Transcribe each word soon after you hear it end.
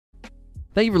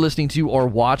Thank you for listening to or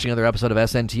watching another episode of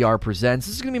SNTR Presents.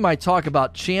 This is going to be my talk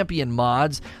about champion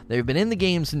mods. They've been in the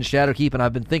game since Shadowkeep, and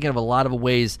I've been thinking of a lot of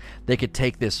ways they could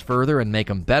take this further and make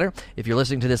them better. If you're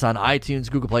listening to this on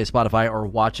iTunes, Google Play, Spotify, or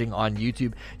watching on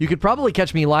YouTube, you could probably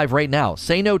catch me live right now.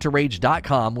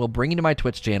 SayNoToRage.com will bring you to my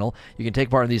Twitch channel. You can take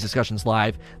part in these discussions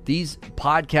live. These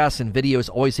podcasts and videos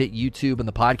always hit YouTube and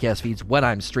the podcast feeds when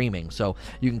I'm streaming, so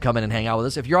you can come in and hang out with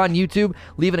us. If you're on YouTube,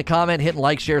 leaving a comment, hitting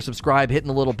like, share, subscribe, hitting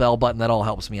the little bell button, that all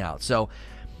helps me out. So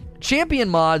champion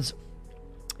mods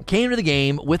came to the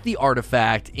game with the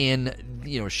artifact in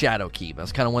Shadowkeep.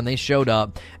 That's kind of when they showed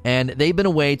up, and they've been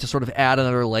a way to sort of add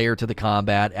another layer to the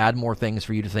combat, add more things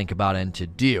for you to think about and to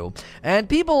do. And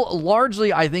people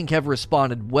largely, I think, have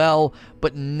responded well,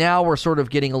 but now we're sort of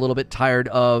getting a little bit tired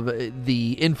of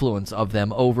the influence of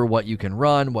them over what you can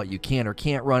run, what you can or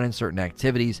can't run in certain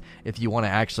activities if you want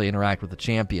to actually interact with the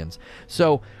champions.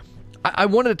 So I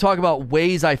wanted to talk about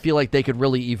ways I feel like they could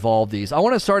really evolve these. I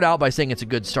want to start out by saying it's a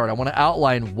good start. I want to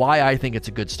outline why I think it's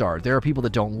a good start. There are people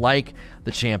that don't like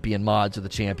the champion mods or the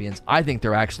champions. I think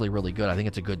they're actually really good. I think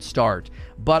it's a good start,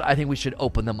 but I think we should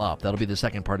open them up. That'll be the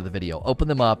second part of the video. Open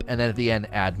them up, and then at the end,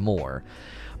 add more.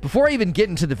 Before I even get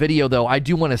into the video, though, I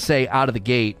do want to say out of the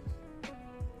gate,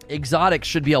 Exotics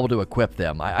should be able to equip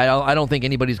them. I don't think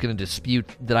anybody's going to dispute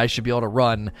that I should be able to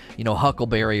run,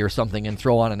 Huckleberry or something and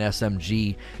throw on an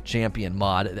SMG champion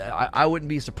mod. I wouldn't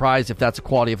be surprised if that's a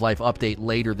quality of life update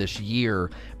later this year,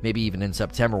 maybe even in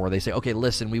September, where they say, okay,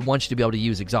 listen, we want you to be able to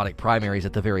use exotic primaries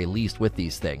at the very least with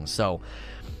these things.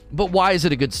 But why is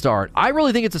it a good start? I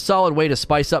really think it's a solid way to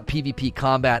spice up PvP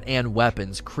combat and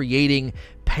weapons, creating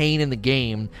pain in the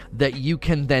game that you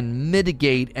can then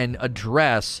mitigate and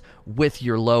address with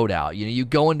your loadout. You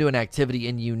go into an activity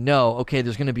and okay,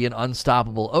 there's going to be an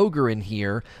unstoppable ogre in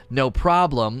here. No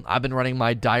problem. I've been running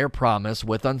my Dire Promise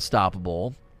with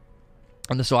unstoppable.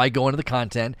 And so I go into the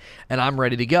content and I'm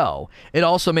ready to go. It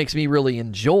also makes me really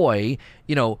enjoy,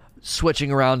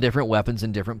 switching around different weapons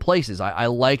in different places. I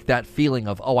like that feeling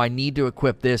of, I need to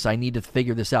equip this. I need to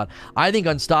figure this out. I think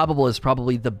Unstoppable is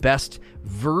probably the best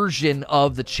version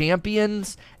of the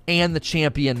champions and the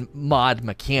champion mod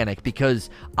mechanic,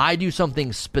 because I do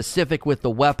something specific with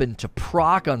the weapon to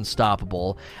proc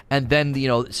Unstoppable, and then,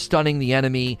 stunning the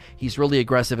enemy. He's really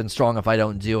aggressive and strong if I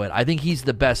don't do it. I think he's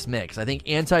the best mix. I think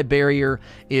Anti-Barrier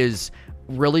is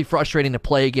really frustrating to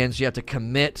play against. You have to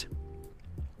commit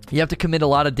a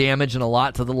lot of damage and a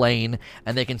lot to the lane,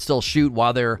 and they can still shoot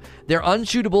while they're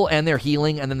unshootable and they're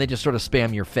healing, and then they just sort of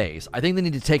spam your face. I think they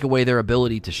need to take away their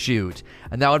ability to shoot,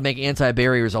 and that would make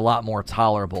anti-barriers a lot more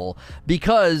tolerable,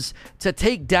 because to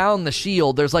take down the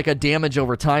shield, there's like a damage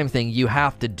over time thing you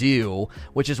have to do,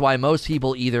 which is why most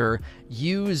people either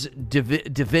use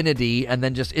Divinity and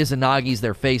then just Izanagi's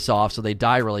their face off so they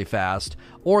die really fast,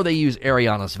 or they use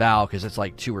Ariana's Vow because it's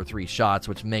like 2 or 3 shots,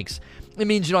 which means you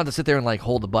don't have to sit there and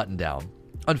hold the button down.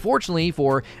 Unfortunately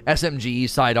for SMGs,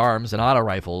 sidearms, and auto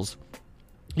rifles,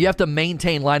 you have to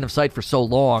maintain line of sight for so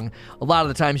long. A lot of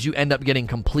the times you end up getting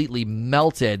completely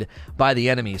melted by the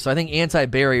enemy. So I think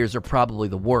anti-barriers are probably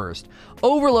the worst.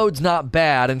 Overload's not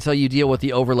bad until you deal with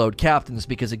the overload captains,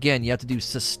 because again, you have to do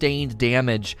sustained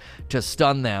damage to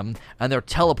stun them, and they're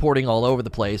teleporting all over the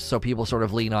place, so people sort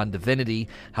of lean on Divinity.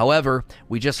 However,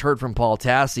 we just heard from Paul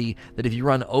Tassi that if you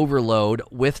run overload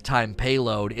with time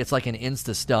payload, it's like an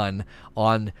insta-stun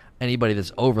on anybody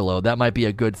that's overload. That might be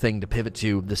a good thing to pivot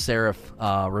to. The Seraph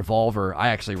revolver, I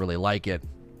actually really like it.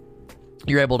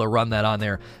 You're able to run that on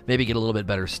there, maybe get a little bit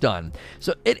better stun.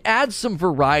 So it adds some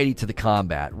variety to the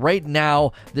combat. Right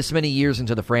now, this many years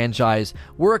into the franchise,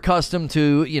 we're accustomed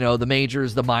to, the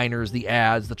majors, the minors, the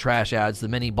ads, the trash ads, the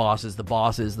mini bosses, the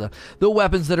bosses, the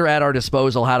weapons that are at our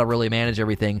disposal, how to really manage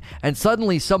everything. And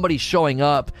suddenly somebody's showing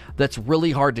up that's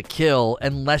really hard to kill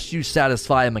unless you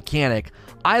satisfy a mechanic.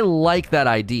 I like that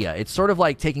idea. It's sort of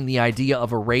like taking the idea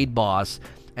of a raid boss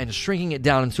and shrinking it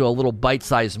down into a little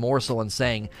bite-sized morsel and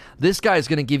saying, this guy's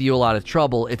going to give you a lot of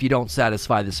trouble if you don't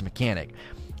satisfy this mechanic.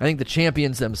 I think the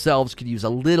champions themselves could use a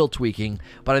little tweaking,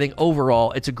 but I think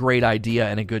overall it's a great idea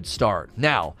and a good start.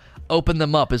 Now, open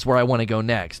them up is where I want to go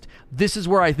next. This is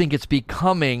where I think it's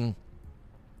becoming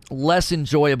less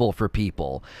enjoyable for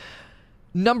people.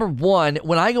 Number one,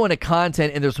 when I go into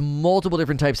content and there's multiple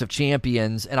different types of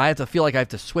champions and I have to feel like I have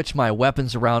to switch my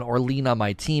weapons around or lean on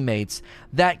my teammates,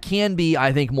 that can be,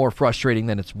 I think, more frustrating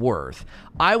than it's worth.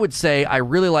 I would say I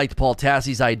really liked Paul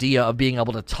Tassi's idea of being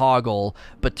able to toggle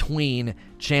between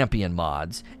champion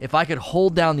mods, if I could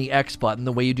hold down the X button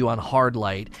the way you do on Hard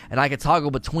Light, and I could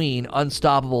toggle between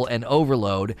Unstoppable and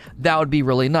Overload, that would be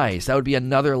really nice. That would be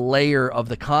another layer of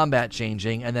the combat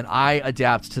changing, and then I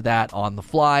adapt to that on the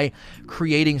fly,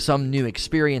 creating some new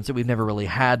experience that we've never really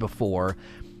had before,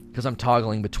 because I'm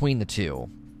toggling between the two.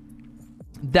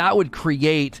 That would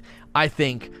create, I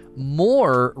think,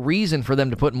 more reason for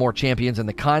them to put more champions in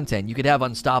the content. You could have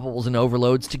Unstoppables and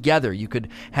Overloads together. You could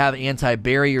have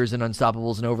Anti-Barriers and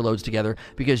Unstoppables and Overloads together,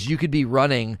 because you could be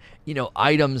running,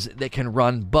 items that can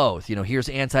run both. Here's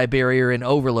Anti-Barrier and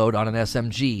Overload on an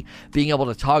SMG. Being able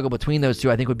to toggle between those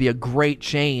two, I think, would be a great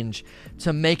change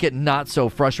to make it not so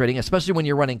frustrating, especially when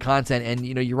you're running content and,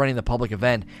 you're running the public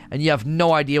event and you have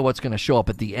no idea what's going to show up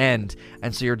at the end.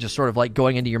 And so you're just sort of like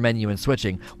going into your menu and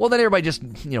switching. Well, then everybody just,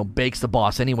 bakes the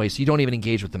boss anyway, so you don't even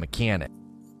engage with the mechanic.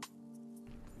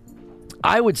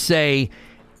 I would say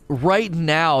right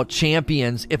now,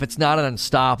 champions, if it's not an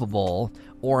Unstoppable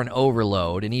or an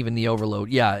Overload, and even the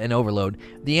Overload, an Overload,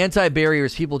 the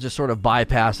Anti-Barriers, people just sort of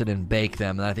bypass it and bake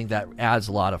them, and I think that adds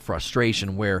a lot of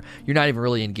frustration where you're not even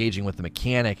really engaging with the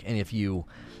mechanic, and if you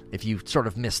sort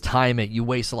of mistime it, you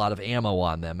waste a lot of ammo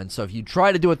on them. And so if you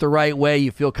try to do it the right way,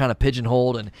 you feel kind of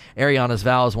pigeonholed, and Ariana's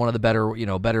Vow is one of the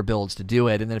better builds to do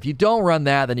it. And then if you don't run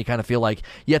that, then you kind of feel like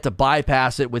you have to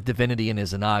bypass it with Divinity and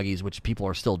Izanagi's, which people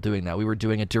are still doing that. We were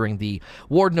doing it during the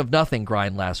Warden of Nothing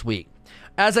grind last week.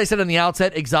 As I said on the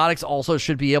outset, exotics also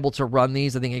should be able to run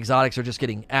these. I think exotics are just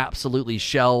getting absolutely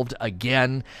shelved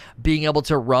again. Being able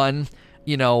to run,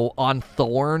 on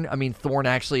Thorn. I mean, Thorn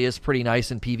actually is pretty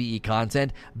nice in PvE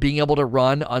content. Being able to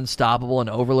run Unstoppable and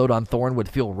Overload on Thorn would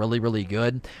feel really, really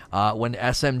good. When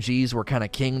SMGs were kind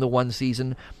of king the one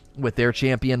season with their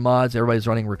champion mods, everybody's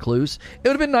running Recluse. It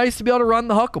would have been nice to be able to run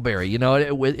the Huckleberry,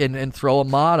 and throw a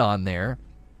mod on there.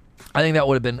 I think that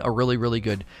would have been a really, really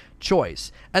good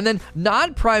choice. And then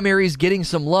non-primaries getting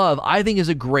some love, I think, is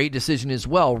a great decision as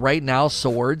well. Right now,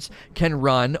 swords can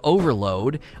run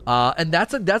Overload, and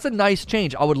that's a nice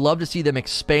change. I would love to see them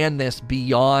expand this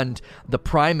beyond the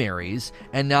primaries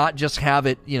and not just have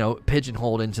it,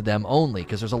 pigeonholed into them only,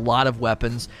 because there's a lot of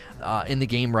weapons in the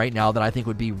game right now that I think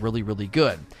would be really, really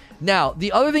good. Now,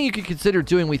 the other thing you could consider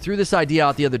doing, we threw this idea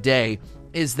out the other day,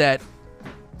 is that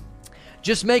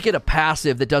just make it a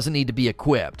passive that doesn't need to be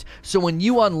equipped. So when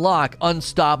you unlock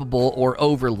Unstoppable or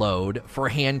Overload for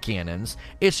hand cannons,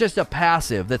 it's just a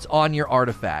passive that's on your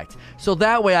artifact. So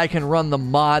that way I can run the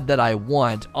mod that I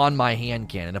want on my hand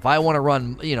cannon. If I want to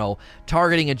run,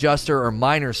 Targeting Adjuster or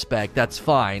Minor Spec, that's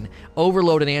fine.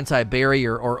 Overload and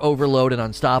Anti-Barrier or Overload and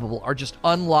Unstoppable are just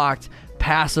unlocked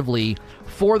passively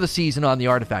for the season on the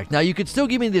artifact. Now, you could still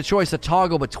give me the choice to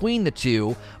toggle between the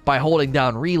two by holding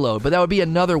down reload, but that would be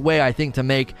another way, I think, to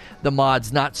make the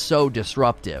mods not so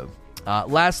disruptive.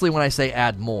 Lastly, when I say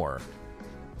add more,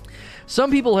 some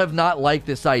people have not liked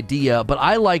this idea, but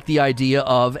I like the idea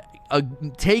of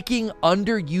taking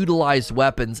underutilized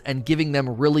weapons and giving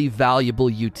them really valuable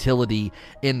utility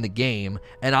in the game.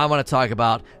 And I want to talk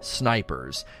about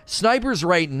snipers. Snipers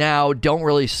right now don't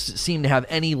really seem to have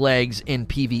any legs in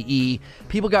PvE.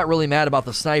 People got really mad about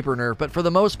the sniper nerf, but for the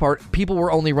most part, people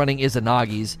were only running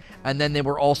Izanagi's, and then they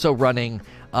were also running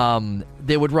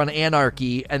they would run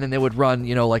Anarchy, and then they would run,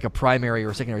 like a primary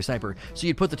or secondary sniper. So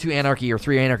you'd put the 2 Anarchy or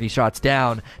 3 Anarchy shots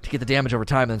down to get the damage over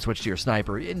time and then switch to your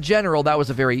sniper. In general, that was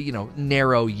a very,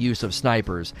 narrow use of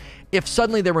snipers. If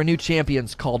suddenly there were new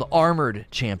champions called Armored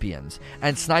Champions,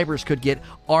 and snipers could get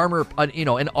armor,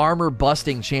 an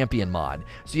armor-busting champion mod.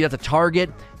 So you'd have to target,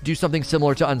 do something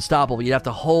similar to Unstoppable. You'd have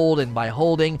to hold, and by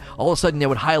holding, all of a sudden they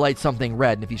would highlight something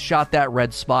red. And if you shot that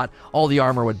red spot, all the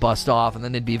armor would bust off, and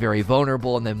then they'd be very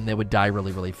vulnerable, and then they would die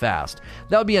really, really fast.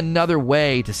 That would be another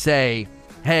way to say,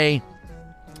 hey,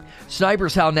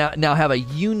 snipers now have a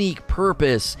unique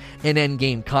purpose in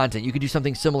endgame content. You could do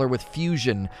something similar with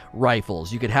fusion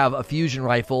rifles. You could have a fusion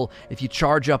rifle. If you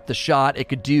charge up the shot, it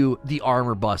could do the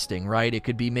armor busting, right? It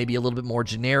could be maybe a little bit more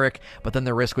generic, but then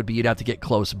the risk would be you'd have to get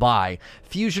close by.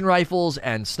 Fusion rifles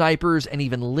and snipers and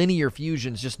even linear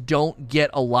fusions just don't get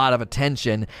a lot of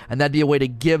attention, and that'd be a way to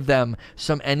give them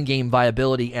some endgame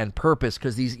viability and purpose,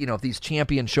 because these, if these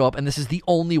champions show up and this is the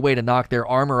only way to knock their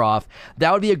armor off,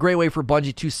 that would be a great way for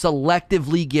Bungie to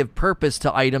selectively give purpose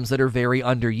to items that are very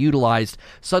underutilized.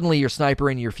 Suddenly your sniper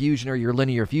and your fusion or your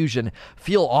linear fusion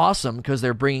feel awesome because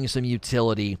they're bringing some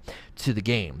utility to the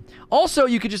game. Also,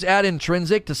 you could just add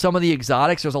intrinsic to some of the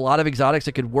exotics. There's a lot of exotics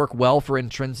that could work well for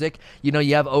intrinsic. You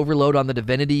have overload on the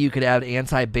divinity. You could add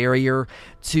anti-barrier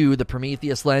to the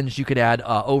Prometheus lens. You could add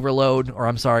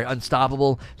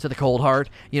unstoppable to the cold heart.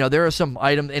 There are some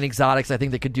items in exotics I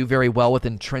think that could do very well with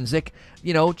intrinsic.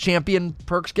 Champion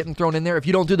perks getting thrown in there. If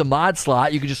you don't do the mod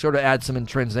slot, you could just sort of add some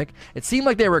intrinsic. It seemed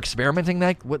like they were experimenting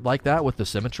like that with the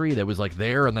symmetry that was like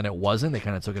there and then it wasn't. They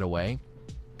kind of took it away.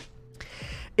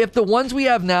 If the ones we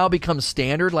have now become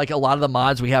standard, like a lot of the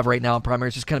mods we have right now in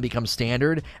primaries just kind of become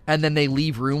standard, and then they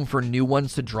leave room for new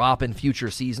ones to drop in future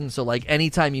seasons. So like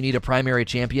anytime you need a primary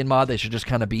champion mod, they should just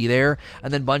kind of be there.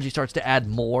 And then Bungie starts to add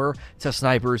more to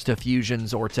snipers, to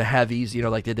fusions, or to heavies,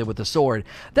 like they did with the sword.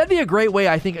 That'd be a great way,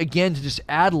 I think, again, to just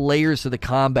add layers to the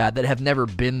combat that have never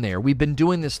been there. We've been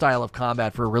doing this style of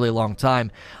combat for a really long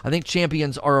time. I think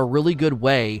champions are a really good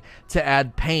way to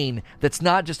add pain that's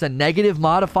not just a negative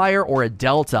modifier or a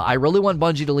delta. I really want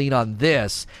Bungie to lean on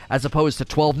this as opposed to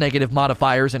 12 negative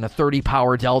modifiers and a 30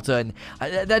 power delta, and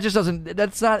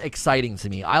that's not exciting to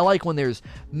me. I like when there's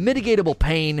mitigatable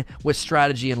pain with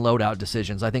strategy and loadout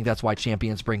decisions. I think that's why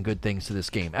champions bring good things to this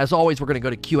game. As always, we're going to go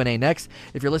to Q&A next.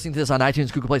 If you're listening to this on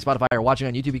iTunes, Google Play, Spotify, or watching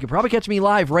on YouTube, you can probably catch me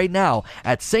live right now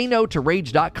at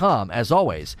sayno2rage.com. As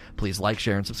always, please like,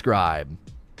 share, and subscribe.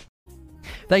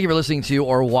 Thank you for listening to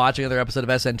or watching another episode of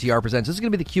SNTR Presents. This is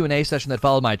going to be the Q&A session that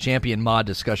followed my champion mod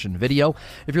discussion video.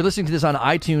 If you're listening to this on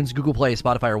iTunes, Google Play,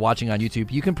 Spotify, or watching on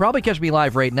YouTube, you can probably catch me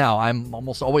live right now. I'm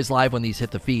almost always live when these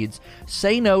hit the feeds.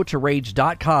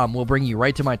 sayno2rage.com will bring you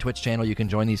right to my Twitch channel. You can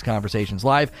join these conversations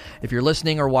live. If you're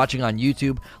listening or watching on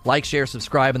YouTube, like, share,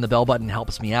 subscribe, and the bell button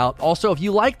helps me out. Also, if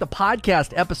you like the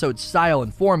podcast episode style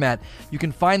and format, you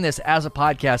can find this as a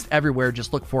podcast everywhere.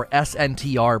 Just look for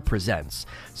SNTR Presents.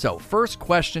 So, first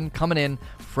question coming in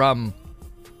from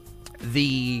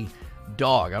the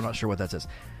dog. I'm not sure what that says.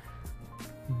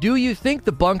 Do you think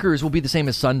the bunkers will be the same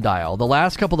as Sundial? The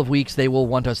last couple of weeks, they will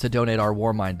want us to donate our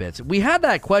Warmind bits. We had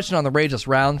that question on the Rageless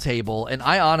Roundtable, and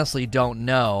I honestly don't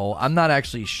know. I'm not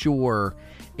actually sure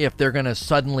if they're going to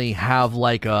suddenly have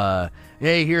like a,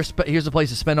 hey, here's a place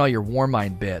to spend all your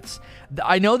Warmind bits.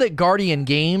 I know that Guardian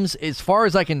Games, as far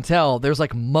as I can tell, there's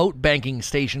like moat banking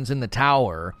stations in the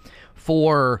tower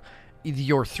for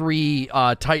your 3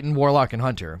 Titan, Warlock, and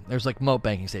Hunter. There's like moat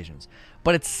banking stations.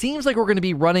 But it seems like we're going to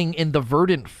be running in the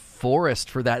Verdant Forest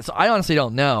for that. So I honestly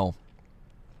don't know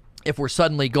if we're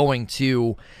suddenly going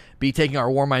to be taking our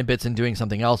Warmind bits and doing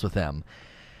something else with them.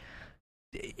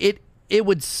 It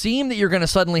would seem that you're going to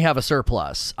suddenly have a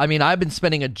surplus. I mean, I've been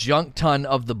spending a junk ton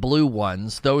of the blue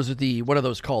ones. Those are the, what are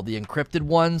those called? The encrypted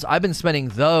ones. I've been spending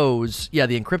those, the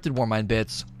encrypted Warmind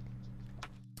bits.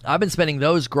 I've been spending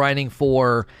those grinding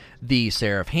for the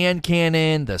Seraph hand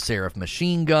cannon, the Seraph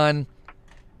machine gun.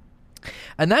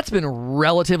 And that's been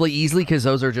relatively easily because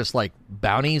those are just like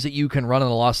bounties that you can run in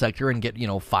the Lost Sector and get,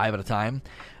 5 at a time.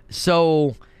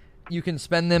 So you can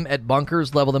spend them at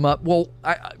bunkers, level them up. Well,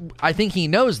 I think he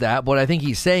knows that. What I think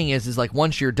he's saying is like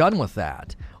once you're done with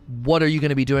that, what are you going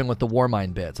to be doing with the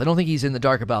Warmind bits? I don't think he's in the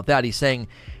dark about that. He's saying,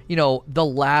 the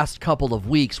last couple of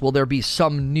weeks, will there be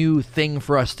some new thing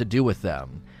for us to do with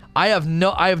them? I have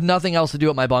nothing else to do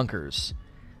at my bunkers.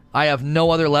 I have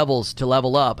no other levels to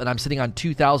level up, and I'm sitting on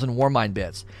 2,000 Warmind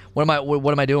bits. What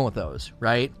am I doing with those,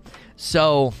 right?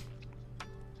 So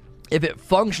if it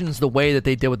functions the way that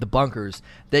they did with the bunkers,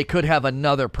 they could have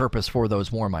another purpose for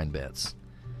those Warmind bits.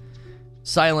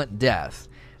 Silent Death.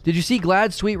 Did you see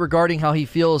Glad's tweet regarding how he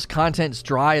feels content's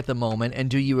dry at the moment, and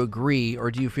do you agree,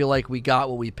 or do you feel like we got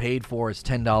what we paid for as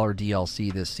 $10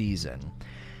 DLC this season?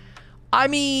 I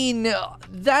mean,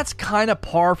 that's kind of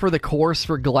par for the course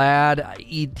for Glad.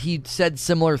 He said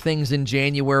similar things in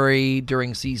January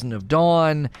during Season of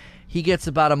Dawn. He gets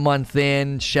about a month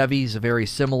in. Chevy's a very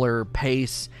similar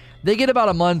pace. They get about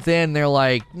a month in, they're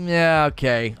like, yeah,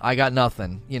 okay, I got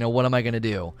nothing. What am I going to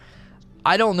do?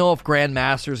 I don't know if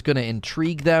Grandmaster's going to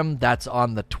intrigue them. That's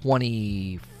on the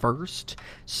 21st.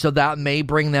 So that may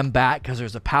bring them back because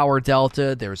there's a power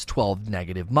delta. There's 12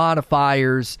 negative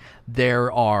modifiers.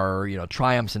 There are,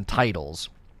 triumphs and titles.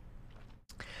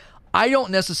 I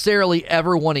don't necessarily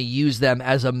ever want to use them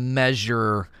as a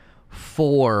measure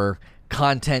for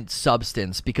content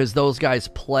substance because those guys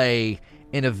play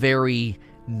in a very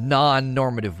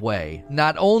non-normative way.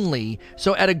 Not only,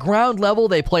 so at a ground level,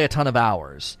 they play a ton of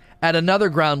hours. At another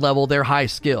ground level, they're high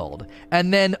skilled.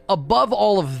 And then above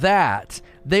all of that,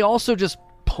 they also just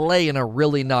play in a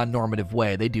really non-normative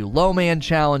way. They do low man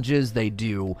challenges. They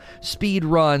do speed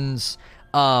runs.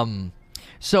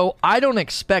 So I don't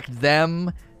expect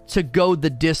them to go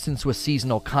the distance with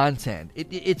seasonal content.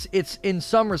 It's in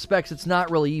some respects, it's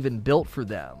not really even built for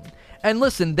them. And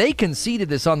listen, they conceded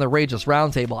this on the Rageless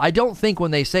Roundtable. I don't think when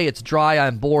they say it's dry,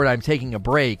 I'm bored, I'm taking a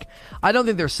break, I don't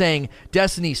think they're saying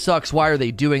Destiny sucks, why are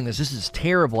they doing this? This is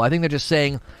terrible. I think they're just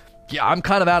saying, yeah, I'm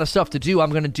kind of out of stuff to do,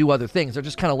 I'm going to do other things. They're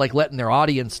just kind of like letting their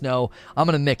audience know, I'm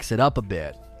going to mix it up a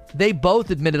bit. They both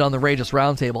admitted on the Rageless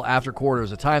Roundtable after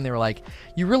quarters of time, they were like,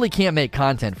 you really can't make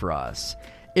content for us.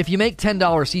 If you make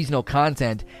 $10 seasonal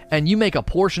content and you make a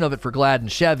portion of it for Glad and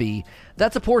Chevy,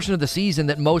 that's a portion of the season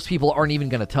that most people aren't even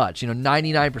going to touch.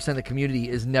 99% of the community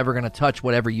is never going to touch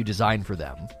whatever you design for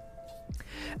them.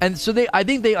 And so I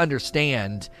think they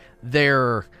understand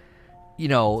they're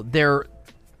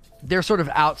sort of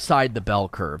outside the bell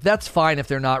curve. That's fine if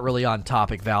they're not really on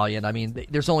topic Valiant. I mean,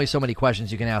 there's only so many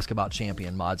questions you can ask about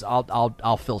champion mods.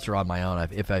 I'll filter on my own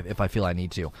if I feel I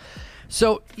need to.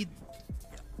 So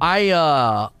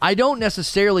I don't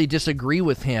necessarily disagree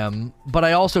with him, but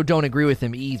I also don't agree with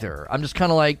him either. I'm just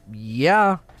kind of like,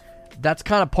 yeah, that's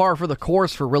kind of par for the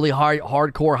course for really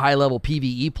hardcore, high-level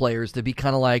PvE players to be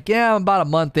kind of like, yeah, I'm about a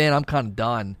month in, I'm kind of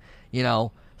done.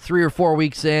 3 or 4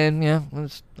 weeks in, yeah,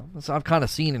 I've kind of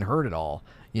seen and heard it all,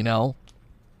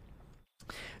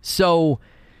 So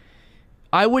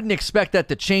I wouldn't expect that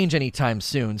to change anytime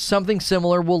soon. Something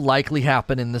similar will likely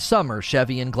happen in the summer.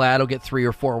 Chevy and Glad will get 3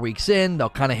 or 4 weeks in. They'll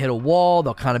kind of hit a wall.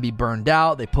 They'll kind of be burned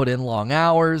out. They put in long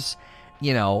hours.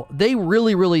 They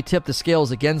really, really tip the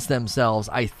scales against themselves,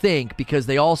 I think, because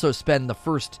they also spend the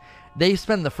first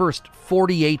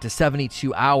 48 to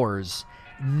 72 hours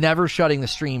never shutting the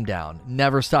stream down,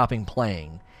 never stopping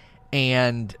playing.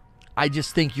 And I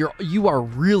just think you are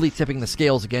really tipping the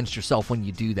scales against yourself when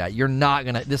you do that.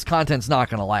 This content's not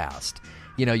gonna last.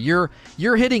 You're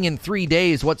hitting in 3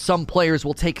 days what some players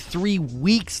will take 3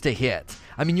 weeks to hit.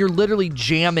 I mean, you're literally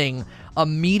jamming a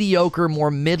mediocre, more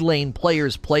mid-lane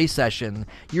player's play session.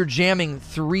 You're jamming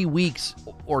 3 weeks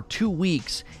or 2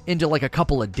 weeks into like a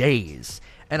couple of days.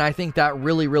 And I think that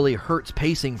really, really hurts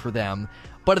pacing for them.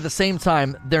 But at the same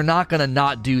time, they're not gonna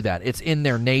not do that. It's in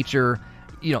their nature.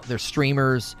 They're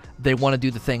streamers. They want to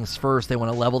do the things first. They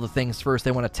want to level the things first.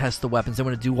 They want to test the weapons. They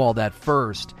want to do all that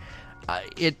first.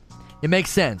 It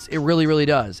makes sense. It really, really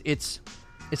does. It's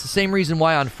the same reason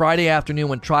why on Friday afternoon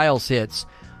when Trials hits,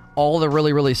 all the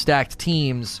really, really stacked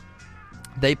teams,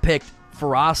 they picked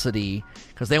Ferocity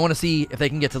because they want to see if they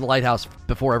can get to the Lighthouse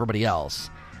before everybody else.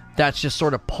 That's just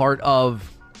sort of part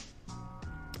of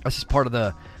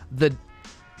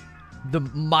the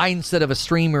mindset of a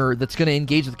streamer that's going to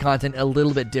engage with content a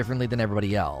little bit differently than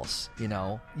everybody else.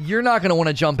 You're not going to want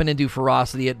to jump in and do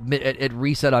Ferocity at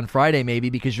reset on Friday maybe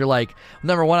because you're like,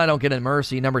 number one, I don't get in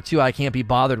Mercy. Number two, I can't be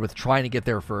bothered with trying to get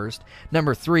there first.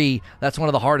 Number three, that's one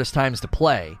of the hardest times to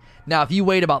play. Now, if you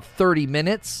wait about 30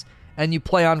 minutes and you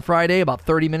play on Friday about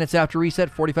 30 minutes after reset,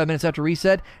 45 minutes after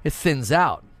reset, it thins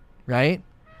out, right?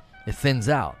 It thins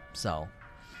out, so...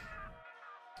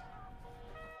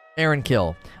 Aaron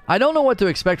Kill. I don't know what to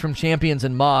expect from champions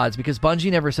and mods because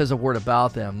Bungie never says a word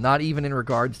about them, not even in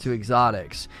regards to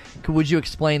exotics. Would you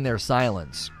explain their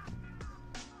silence?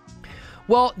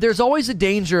 Well, there's always a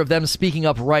danger of them speaking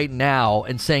up right now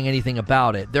and saying anything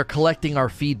about it. They're collecting our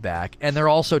feedback, and they're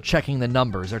also checking the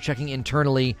numbers. They're checking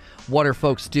internally, what are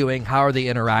folks doing, how are they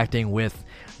interacting with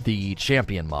the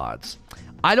champion mods.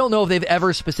 I don't know if they've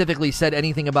ever specifically said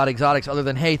anything about exotics other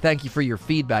than, hey, thank you for your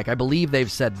feedback. I believe they've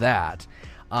said that.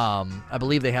 I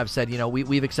believe they have said,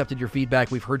 we've accepted your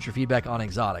feedback. We've heard your feedback on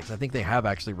exotics. I think they have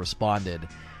actually responded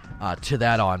to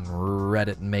that on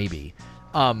Reddit, maybe.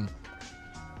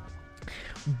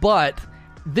 But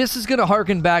this is going to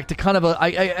harken back to kind of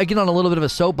I get on a little bit of a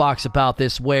soapbox about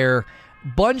this, where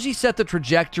Bungie set the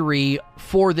trajectory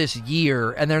for this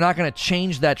year, and they're not going to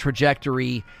change that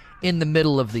trajectory in the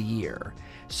middle of the year.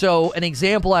 So an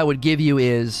example I would give you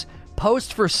is...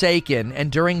 Post-Forsaken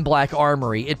and during Black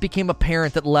Armory, it became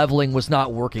apparent that leveling was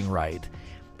not working right.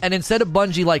 And instead of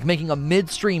Bungie making a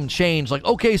midstream change,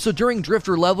 okay, so during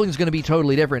Drifter, leveling is going to be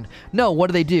totally different. No,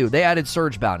 what do? They added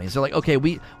surge bounties. They're like, okay,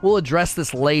 we'll address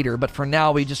this later, but for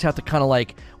now we just have to kind of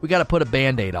we got to put a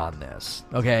Band-Aid on this,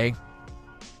 okay?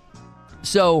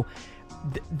 So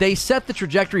they set the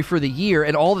trajectory for the year,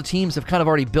 and all the teams have kind of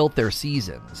already built their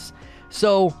seasons.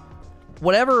 So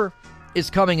whatever is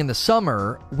coming in the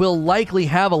summer will likely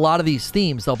have a lot of these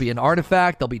themes. There'll be an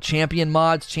artifact, there'll be champion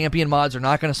mods. Champion mods are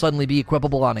not going to suddenly be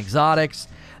equipable on exotics.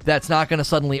 That's not going to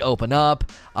suddenly open up.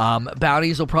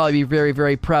 Bounties will probably be very,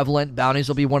 very prevalent. Bounties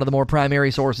will be one of the more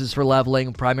primary sources for leveling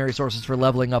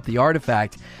up the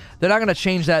artifact. They're not going to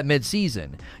change that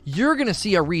mid-season. You're going to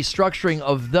see a restructuring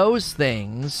of those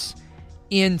things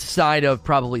inside of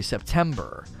probably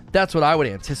September. That's what I would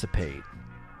anticipate.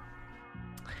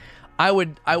 I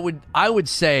would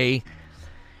say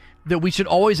that we should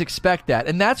always expect that.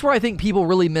 And that's where I think people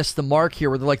really miss the mark here,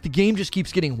 where they're like, the game just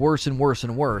keeps getting worse and worse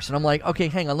and worse. And I'm like, okay,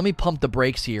 hang on, let me pump the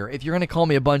brakes here. If you're going to call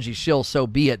me a Bungie shill, so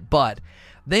be it. But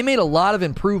they made a lot of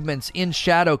improvements in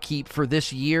Shadowkeep for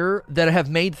this year that have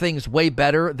made things way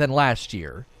better than last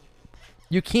year.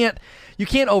 You can't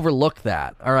overlook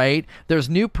that, all right? There's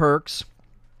new perks.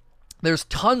 There's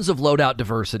tons of loadout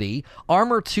diversity.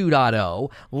 Armor 2.0.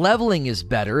 Leveling is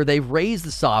better. They've raised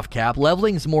the soft cap.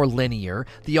 Leveling is more linear.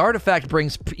 The artifact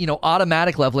brings,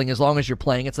 automatic leveling as long as you're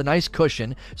playing. It's a nice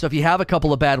cushion. So if you have a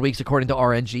couple of bad weeks, according to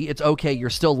RNG, it's okay.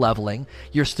 You're still leveling.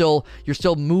 You're still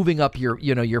moving up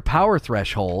your power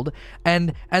threshold.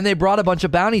 And they brought a bunch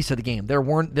of bounties to the game. There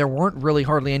weren't really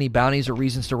hardly any bounties or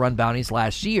reasons to run bounties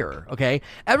last year. Okay,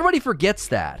 everybody forgets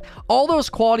that. All those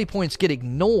quality points get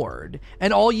ignored,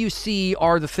 and all you see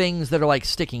are the things that are like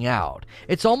sticking out.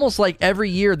 It's almost like every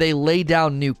year they lay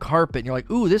down new carpet and you're like,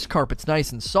 ooh, this carpet's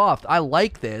nice and soft. I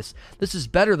like this. This is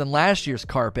better than last year's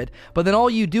carpet. But then all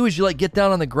you do is you like get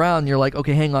down on the ground and you're like,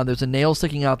 okay, hang on. There's a nail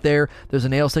sticking out there. There's a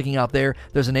nail sticking out there.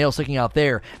 There's a nail sticking out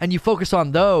there. And you focus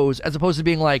on those as opposed to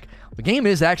being like, the game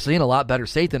is actually in a lot better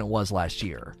state than it was last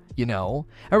year.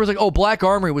 Everyone's like, oh, Black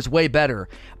Armory was way better.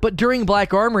 But during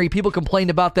Black Armory, people complained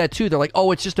about that too. They're like,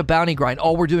 oh, it's just a bounty grind.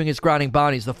 All we're doing is grinding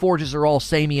bounties. The forges are all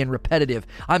samey and repetitive.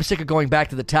 I'm sick of going back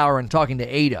to the tower and talking to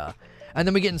Ada. And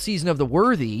then we get in Season of the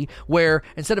Worthy, where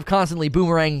instead of constantly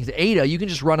boomeranging to Ada, you can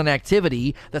just run an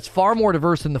activity that's far more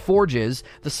diverse than the forges.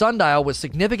 The sundial was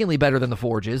significantly better than the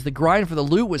forges. The grind for the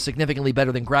loot was significantly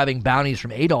better than grabbing bounties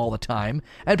from Ada all the time.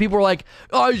 And people were like,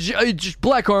 oh,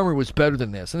 Black Armory was better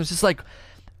than this. And it's just like,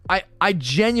 I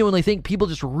genuinely think people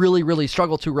just really, really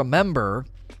struggle to remember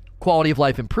quality of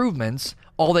life improvements.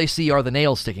 All they see are the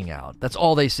nails sticking out. That's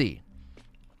all they see.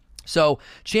 So,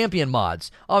 champion mods.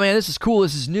 Oh man, this is cool.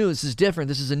 This is new. This is different.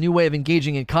 This is a new way of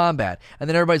engaging in combat. And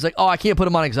then everybody's like, oh, I can't put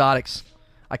them on exotics.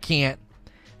 I can't.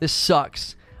 This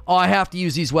sucks. Oh, I have to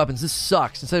use these weapons. This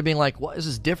sucks. Instead of being like, what? This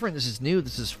is different. This is new.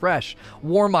 This is fresh.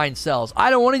 Warmind cells.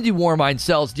 I don't want to do Warmind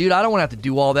cells, dude. I don't want to have to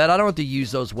do all that. I don't want to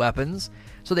use those weapons.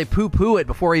 So they poo-poo it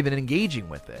before even engaging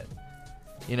with it.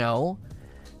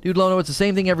 Dude, Lono, it's the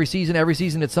same thing every season. Every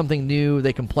season it's something new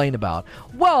they complain about.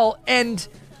 Well, and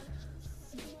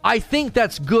I think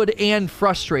that's good and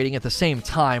frustrating at the same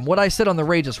time. What I said on the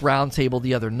Rageous Roundtable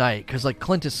the other night, because like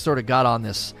Clintus sort of got on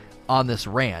this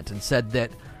rant and said that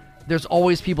there's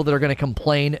always people that are going to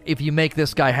complain. If you make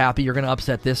this guy happy, you're going to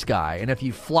upset this guy. And if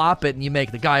you flop it and you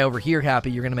make the guy over here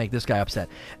happy, you're going to make this guy upset.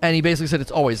 And he basically said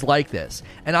it's always like this.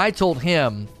 And I told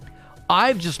him,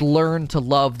 I've just learned to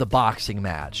love the boxing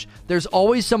match. There's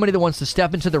always somebody that wants to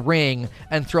step into the ring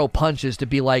and throw punches to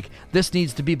be like, this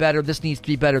needs to be better, this needs to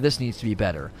be better, this needs to be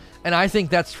better. And I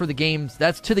think that's to the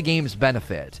game's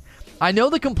benefit. I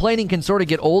know the complaining can sort of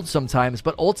get old sometimes,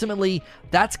 but ultimately,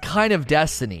 that's kind of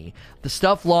Destiny. The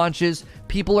stuff launches,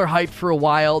 people are hyped for a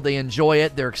while, they enjoy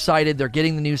it, they're excited, they're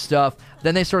getting the new stuff,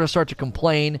 then they sort of start to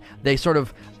complain, they sort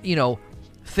of,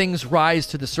 things rise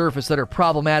to the surface that are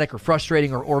problematic or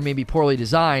frustrating or maybe poorly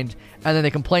designed, and then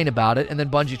they complain about it, and then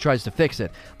Bungie tries to fix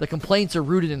it. The complaints are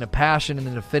rooted in a passion and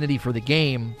an affinity for the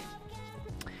game.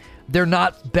 They're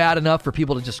not bad enough for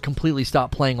people to just completely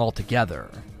stop playing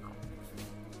altogether.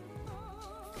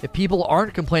 If people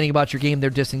aren't complaining about your game, they're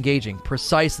disengaging.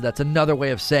 Precisely, that's another way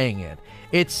of saying it.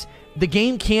 The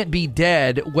game can't be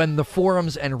dead when the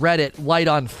forums and Reddit light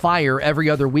on fire every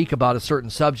other week about a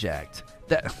certain subject.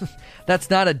 That's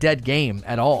not a dead game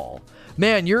at all.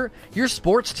 Man, your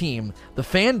sports team, the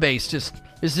fan base is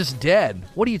just dead.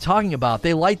 What are you talking about?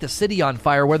 They light the city on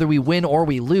fire whether we win or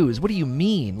we lose. What do you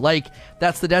mean? Like,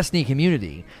 that's the Destiny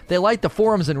community. They light the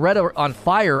forums and Reddit on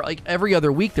fire like every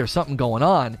other week there's something going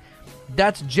on.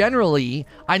 That's generally,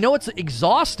 I know it's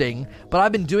exhausting, but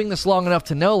I've been doing this long enough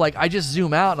to know, like, I just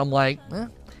zoom out and I'm like,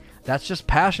 that's just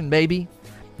passion, baby.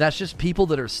 That's just people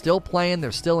that are still playing,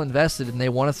 they're still invested, and they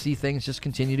want to see things just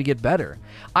continue to get better.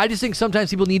 I just think sometimes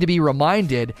people need to be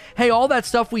reminded, hey, all that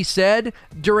stuff we said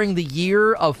during the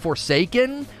year of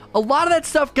Forsaken, a lot of that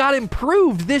stuff got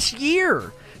improved this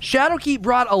year. Shadowkeep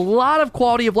brought a lot of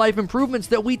quality of life improvements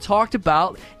that we talked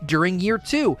about during year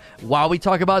 2. While we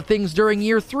talk about things during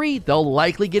year 3, they'll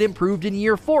likely get improved in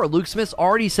year 4. Luke Smith's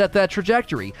already set that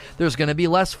trajectory. There's going to be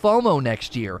less FOMO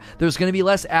next year. There's going to be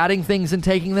less adding things and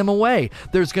taking them away.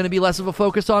 There's going to be less of a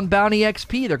focus on bounty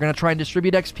XP. They're going to try and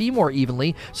distribute XP more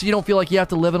evenly so you don't feel like you have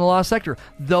to live in a lost sector.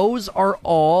 Those are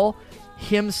all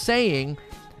him saying,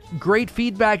 great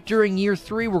feedback during year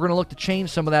 3. We're going to look to change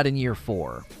some of that in year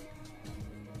 4.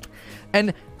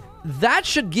 And that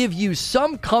should give you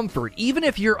some comfort, even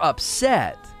if you're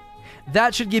upset.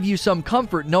 That should give you some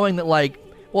comfort knowing that, like,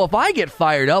 well, if I get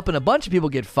fired up and a bunch of people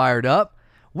get fired up,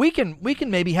 we can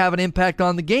maybe have an impact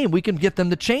on the game. We can get them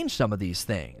to change some of these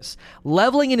things.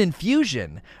 Leveling and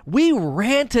infusion, we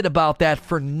ranted about that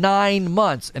for 9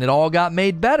 months, and it all got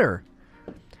made better.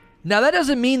 Now, that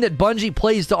doesn't mean that Bungie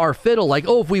plays to our fiddle, like,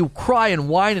 oh, if we cry and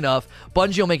whine enough,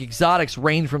 Bungie will make exotics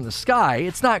rain from the sky.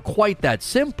 It's not quite that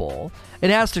simple. It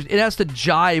has to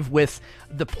jive with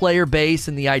the player base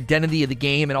and the identity of the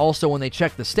game, and also when they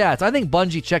check the stats. I think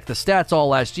Bungie checked the stats all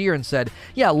last year and said,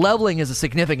 yeah, leveling is a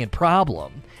significant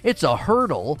problem. It's a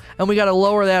hurdle, and we got to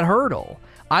lower that hurdle.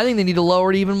 I think they need to lower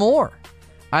it even more.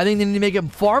 I think they need to make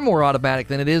it far more automatic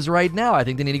than it is right now. I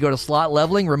think they need to go to slot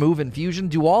leveling, remove infusion,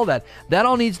 do all that. That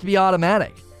all needs to be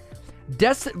automatic.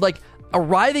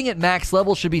 Arriving at max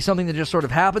level should be something that just sort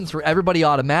of happens for everybody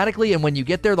automatically, and when you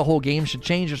get there, the whole game should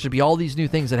change. There should be all these new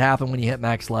things that happen when you hit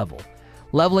max level.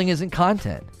 Leveling isn't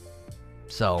content.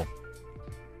 So,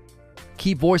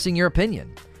 keep voicing your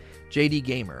opinion. JD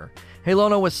Gamer. Hey,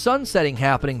 Lono, with sunsetting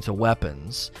happening to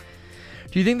weapons,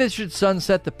 do you think they should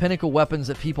sunset the pinnacle weapons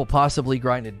that people possibly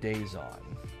grinded days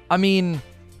on? I mean,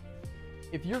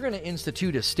 if you're going to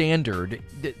institute a standard,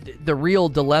 the real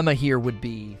dilemma here would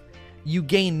be you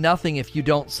gain nothing if you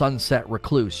don't sunset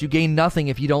Recluse. You gain nothing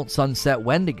if you don't sunset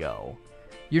Wendigo.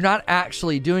 You're not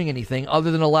actually doing anything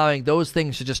other than allowing those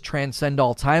things to just transcend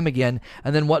all time again,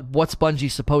 and then what's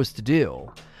Bungie supposed to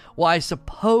do? Well, I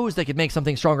suppose they could make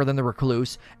something stronger than the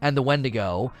Recluse and the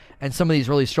Wendigo and some of these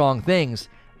really strong things.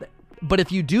 But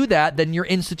if you do that, then you're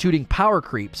instituting power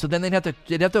creep. So then they'd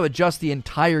have to adjust the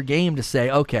entire game to say,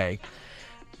 okay,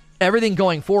 everything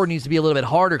going forward needs to be a little bit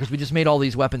harder because we just made all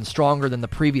these weapons stronger than the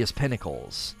previous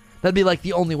pinnacles. That'd be like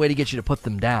the only way to get you to put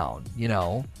them down, you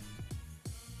know?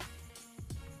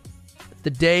 The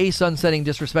day sunsetting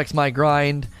disrespects my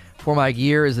grind for my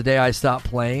gear is the day I stop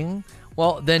playing.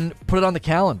 Well, then put it on the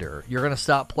calendar. You're going to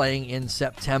stop playing in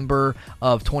September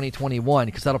of 2021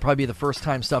 because that'll probably be the first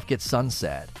time stuff gets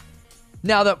sunset.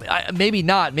 Now, maybe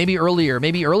not. Maybe earlier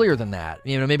than that.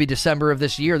 You know, maybe December of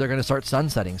this year, they're going to start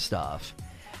sunsetting stuff.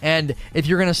 And if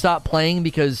you're going to stop playing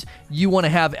because you want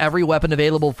to have every weapon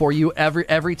available for you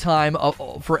every time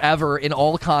forever in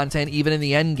all content, even in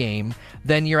the end game,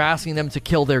 then you're asking them to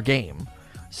kill their game.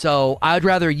 So I'd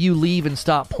rather you leave and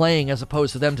stop playing as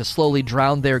opposed to them to slowly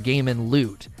drown their game in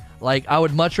loot. Like, I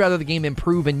would much rather the game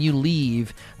improve and you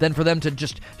leave than for them to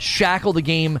just shackle the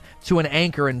game to an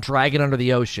anchor and drag it under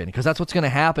the ocean. Because that's what's going to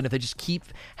happen if they just keep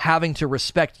having to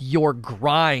respect your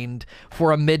grind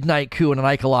for a Midnight Coup and an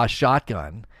Ikelos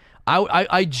shotgun.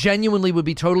 I genuinely would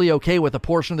be totally okay with a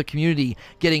portion of the community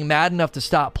getting mad enough to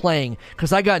stop playing.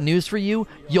 Because I got news for you.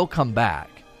 You'll come back.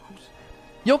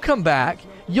 You'll come back.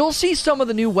 You'll see some of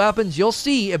the new weapons. You'll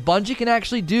see if Bungie can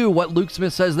actually do what Luke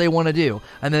Smith says they want to do.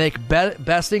 And they make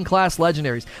best-in-class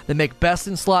legendaries. They make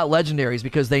best-in-slot legendaries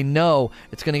because they know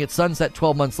it's going to get sunset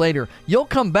 12 months later. You'll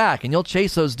come back and you'll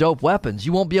chase those dope weapons.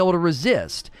 You won't be able to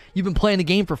resist. You've been playing the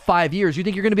game for 5 years. You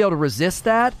think you're going to be able to resist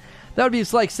that? That would be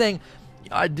like saying,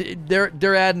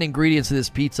 they're adding ingredients to this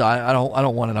pizza. I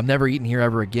don't want it. I'm never eating here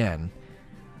ever again.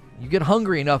 You get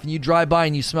hungry enough and you drive by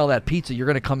and you smell that pizza, you're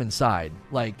going to come inside.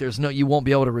 Like, you won't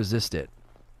be able to resist it.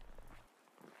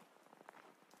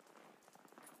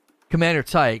 Commander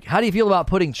Tyke, how do you feel about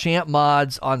putting champ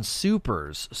mods on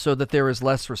supers so that there is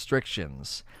less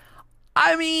restrictions?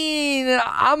 I mean,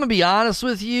 I'm going to be honest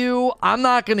with you. I'm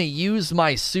not going to use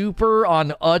my super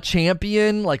on a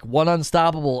champion, like one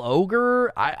unstoppable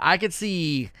ogre. I could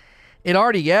see... It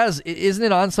already is. Isn't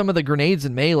it on some of the grenades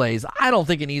and melees? I don't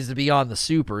think it needs to be on the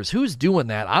supers. Who's doing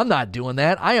that? I'm not doing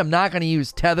that. I am not going to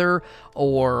use tether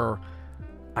or...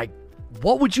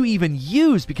 What would you even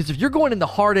use? Because if you're going into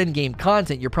hard endgame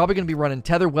content, you're probably going to be running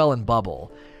tether, well, and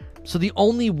bubble. So the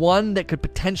only one that could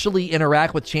potentially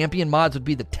interact with champion mods would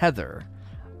be the tether.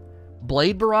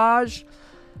 Blade Barrage?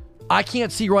 I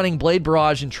can't see running Blade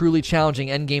Barrage and truly challenging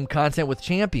endgame content with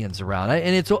champions around it.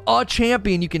 And it's a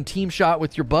champion you can team shot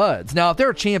with your buds. Now, if there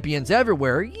are champions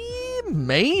everywhere,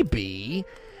 maybe.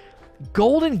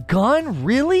 Golden Gun?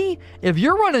 Really? If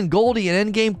you're running Goldie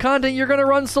in endgame content, you're going to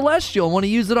run Celestial and want to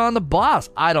use it on the boss.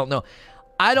 I don't know.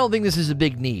 I don't think this is a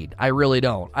big need. I really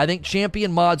don't. I think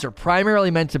champion mods are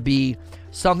primarily meant to be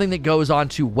something that goes on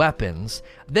to weapons.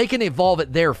 They can evolve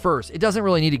it there first. It doesn't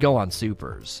really need to go on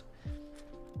supers.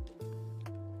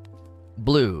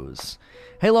 Blues.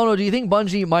 Hey, Lono, do you think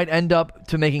Bungie might end up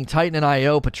to making Titan and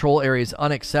IO patrol areas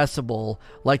inaccessible,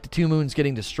 like the Two Moons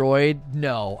getting destroyed?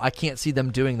 No, I can't see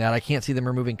them doing that. I can't see them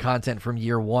removing content from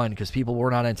year one because people were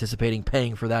not anticipating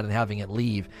paying for that and having it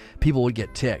leave. People would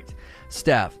get ticked.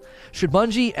 Steph, should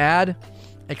Bungie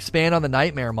expand on the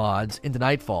Nightmare mods into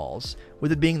Nightfalls,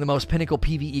 with it being the most pinnacle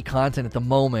PvE content at the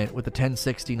moment with the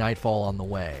 1060 Nightfall on the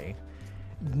way?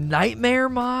 Nightmare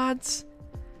mods?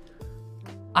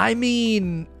 I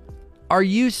mean, are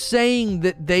you saying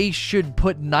that they should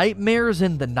put nightmares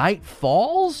in the Night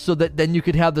Falls so that then you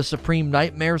could have the Supreme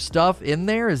Nightmare stuff in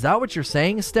there? Is that what you're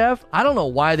saying, Steph? I don't know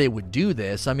why they would do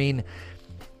this. I mean,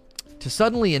 to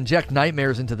suddenly inject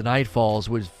nightmares into the Night Falls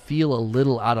would feel a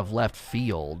little out of left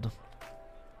field.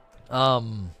 A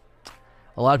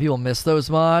lot of people miss those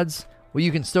mods. Well,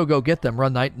 you can still go get them.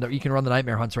 You can run the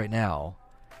Nightmare Hunts right now.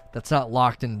 That's not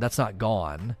locked in. That's not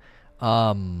gone.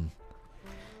 I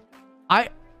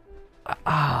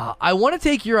want to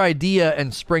take your idea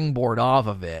and springboard off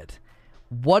of it.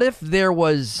 What if there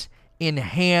was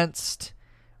enhanced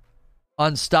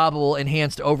unstoppable,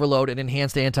 enhanced overload, and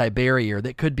enhanced anti-barrier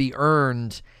that could be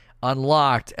earned,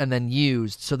 unlocked, and then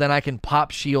used, so then I can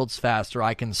pop shields faster,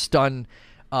 I can stun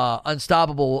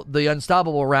unstoppable. The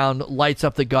unstoppable round lights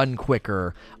up the gun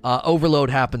quicker, overload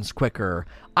happens quicker.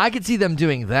 I could see them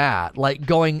doing that, like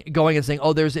going and saying,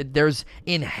 oh, there's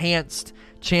enhanced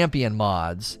champion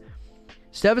mods.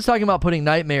 Steph is talking about putting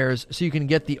nightmares so you can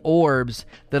get the orbs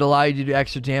that allow you to do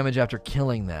extra damage after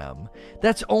killing them.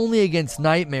 That's only against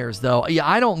nightmares, though. Yeah,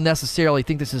 I don't necessarily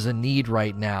think this is a need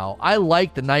right now. I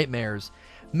like the nightmares.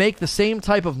 Make the same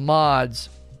type of mods,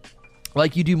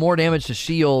 like you do more damage to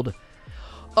shield.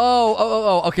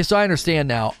 Oh, okay, so I understand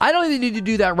now. I don't even need to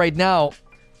do that right now,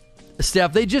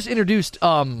 Steph. They just introduced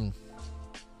the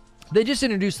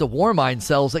Warmind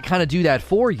cells that kind of do that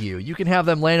for you. You can have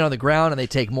them land on the ground and they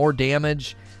take more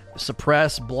damage,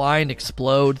 suppress, blind,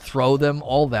 explode, throw them,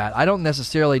 all that. I don't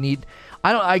necessarily need...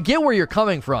 I get where you're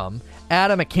coming from.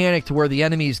 Add a mechanic to where the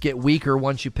enemies get weaker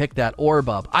once you pick that orb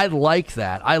up. I like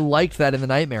that. I liked that in the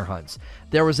Nightmare Hunts.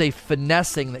 There was a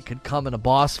finessing that could come in a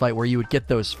boss fight where you would get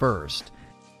those first.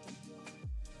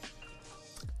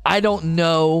 I don't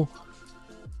know...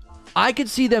 I could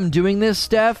see them doing this,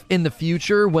 Steph, in the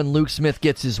future when Luke Smith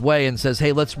gets his way and says,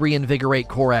 hey, let's reinvigorate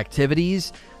core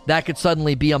activities. That could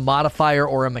suddenly be a modifier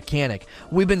or a mechanic.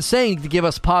 We've been saying to give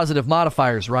us positive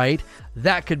modifiers, right?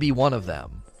 That could be one of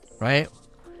them, right?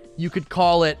 You could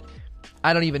call it,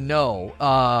 I don't even know,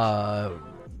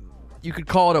 you could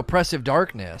call it Oppressive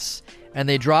Darkness, and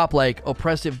they drop, like,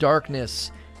 Oppressive Darkness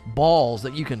balls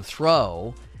that you can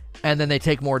throw, and then they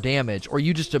take more damage, or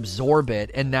you just absorb it,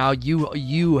 and now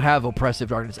you have Oppressive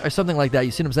Darkness, or something like that.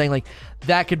 You see what I'm saying? Like,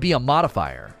 that could be a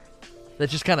modifier that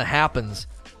just kind of happens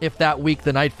if that week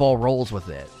the Nightfall rolls with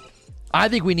it. I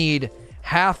think we need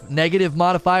half negative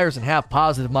modifiers and half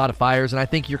positive modifiers, and I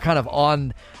think you're kind of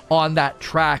on that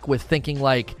track with thinking,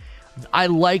 like, I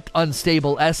liked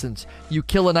Unstable Essence. You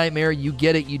kill a nightmare, you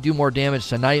get it, you do more damage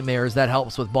to nightmares. That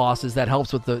helps with bosses. That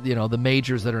helps with the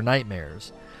majors that are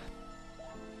nightmares.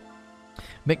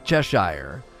 Mick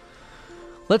Cheshire.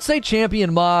 Let's say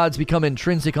champion mods become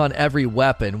intrinsic on every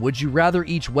weapon. Would you rather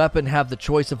each weapon have the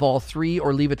choice of all three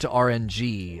or leave it to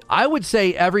RNG? I would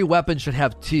say every weapon should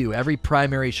have two. Every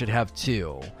primary should have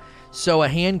two. So a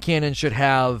hand cannon should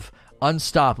have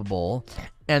Unstoppable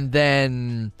and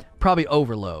then probably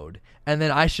Overload. And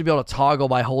then I should be able to toggle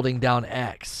by holding down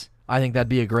X. I think that'd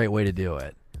be a great way to do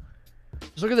it.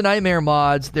 Just look at the Nightmare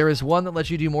mods. There is one that lets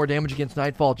you do more damage against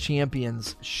Nightfall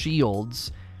champions'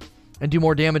 shields and do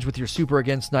more damage with your super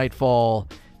against Nightfall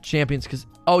champions. Because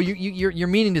you're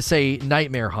meaning to say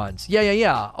Nightmare Hunts.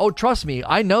 Yeah. Oh, trust me,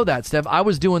 I know that, Steph. I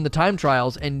was doing the time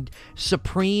trials, and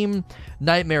Supreme,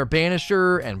 Nightmare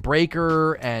Banisher, and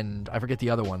Breaker, and I forget the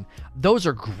other one. Those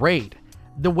are great.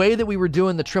 The way that we were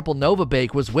doing the triple Nova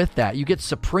Bake was with that. You get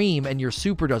Supreme and your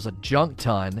super does a junk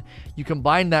ton. You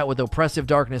combine that with Oppressive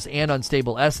Darkness and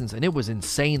Unstable Essence, and it was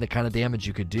insane the kind of damage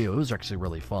you could do. It was actually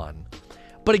really fun.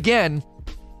 But again,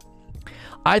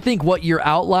 I think what you're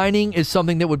outlining is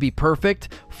something that would be perfect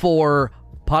for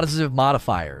positive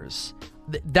modifiers.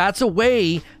 That's a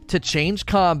way to change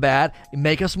combat,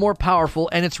 make us more powerful,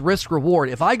 and it's risk reward.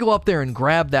 If I go up there and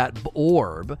grab that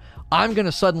orb, I'm going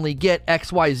to suddenly get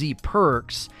XYZ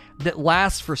perks that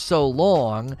last for so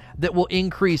long that will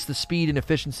increase the speed and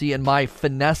efficiency and my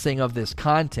finessing of this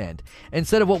content.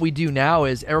 Instead of what we do now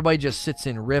is everybody just sits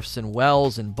in rifts and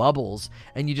wells and bubbles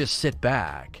and you just sit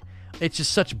back. It's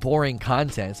just such boring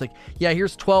content. It's like, yeah,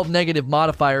 here's 12 negative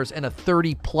modifiers and a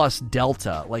 30 plus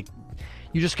delta. Like,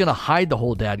 you're just going to hide the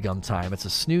whole dadgum time. It's a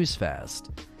snooze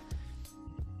fest.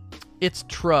 It's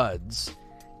Truds.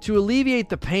 To alleviate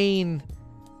the pain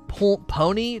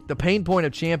the pain point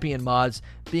of champion mods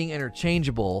being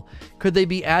interchangeable, could they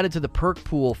be added to the perk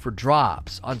pool for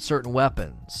drops on certain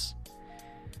weapons?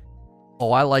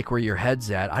 Oh, I like where your head's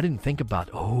at. I didn't think about...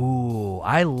 Oh,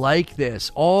 I like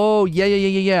this. Oh,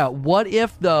 yeah. What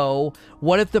if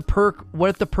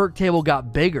the perk table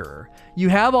got bigger? You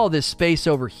have all this space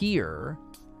over here.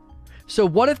 So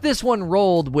what if this one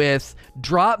rolled with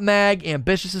drop mag,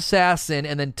 ambitious assassin,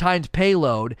 and then timed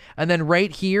payload, and then right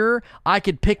here I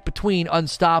could pick between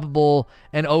unstoppable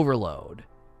and overload,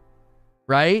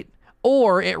 right?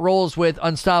 Or it rolls with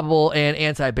unstoppable and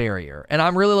anti-barrier, and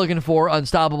I'm really looking for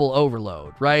unstoppable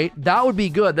overload, right? That would be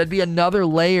good. That'd be another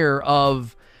layer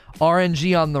of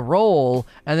RNG on the roll,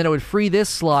 and then it would free this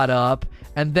slot up,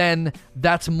 and then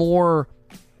that's more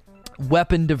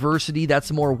weapon diversity,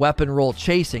 that's more weapon roll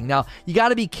chasing. Now, you got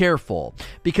to be careful,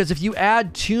 because if you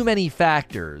add too many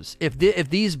factors, if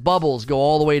these bubbles go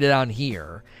all the way down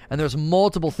here, and there's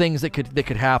multiple things that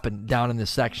could happen down in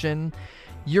this section,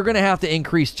 you're going to have to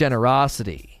increase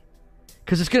generosity,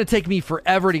 because it's going to take me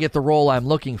forever to get the roll I'm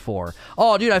looking for.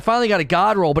 Oh, dude, I finally got a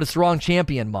god roll, but it's the wrong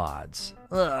champion mods.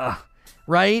 Ugh.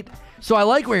 Right? So I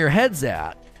like where your head's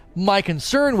at. My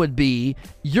concern would be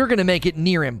you're going to make it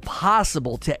near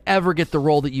impossible to ever get the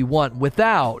roll that you want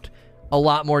without a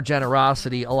lot more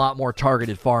generosity, a lot more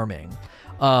targeted farming.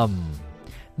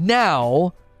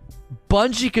 Now,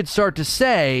 Bungie could start to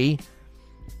say,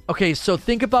 okay, so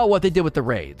think about what they did with the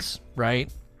raids,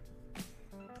 right?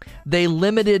 They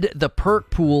limited the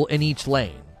perk pool in each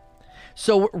lane.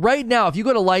 So right now, if you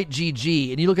go to Light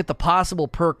GG and you look at the possible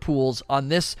perk pools on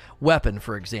this weapon,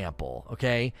 for example,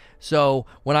 okay? So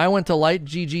when I went to Light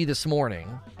GG this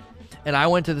morning, and I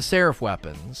went to the Seraph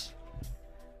weapons,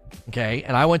 okay,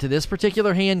 and I went to this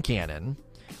particular hand cannon,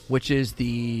 which is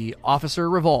the Officer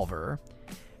Revolver,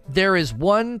 there is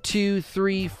 1, 2,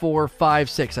 3, 4, 5,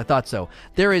 6. I thought so.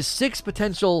 There is 6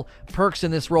 potential perks in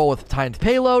this roll with timed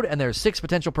payload, and there's 6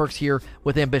 potential perks here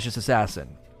with Ambitious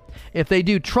Assassin. If they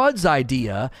do Trud's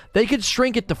idea, they could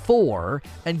shrink it to 4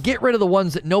 and get rid of the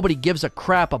ones that nobody gives a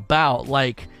crap about,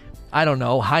 like, I don't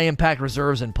know, high impact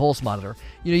reserves and pulse monitor.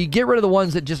 You know, you get rid of the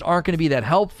ones that just aren't going to be that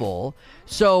helpful.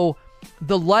 So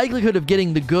the likelihood of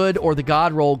getting the good or the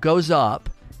god roll goes up.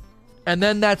 And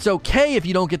then that's okay if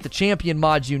you don't get the champion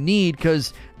mods you need,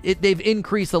 because they've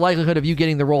increased the likelihood of you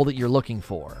getting the roll that you're looking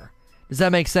for. Does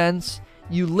that make sense?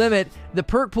 You limit, the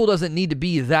perk pool doesn't need to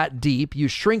be that deep. You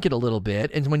shrink it a little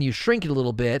bit. And when you shrink it a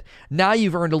little bit, now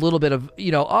you've earned a little bit of,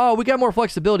 you know, oh, we got more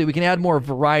flexibility. We can add more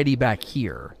variety back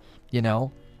here, you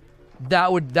know?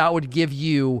 That would give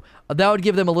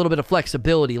them a little bit of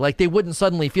flexibility. Like, they wouldn't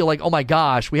suddenly feel like, oh my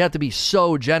gosh, we have to be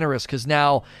so generous because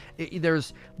now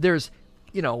there's,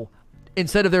 you know,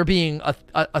 instead of there being a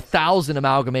 1,000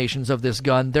 amalgamations of this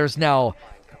gun, there's now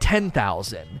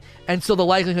 10,000. And so the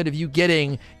likelihood of you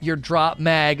getting your drop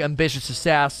mag, ambitious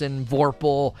assassin,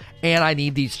 Vorpal, and I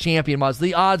need these champion mods,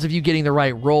 the odds of you getting the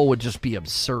right roll would just be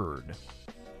absurd.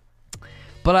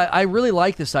 But I really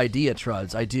like this idea,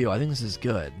 Truds. I do. I think this is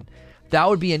good. That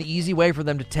would be an easy way for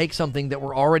them to take something that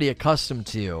we're already accustomed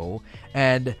to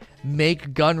and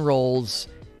make gun rolls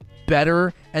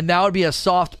better, and that would be a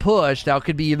soft push. That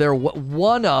could be either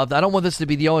one of, I don't want this to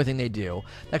be the only thing they do,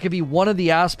 that could be one of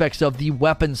the aspects of the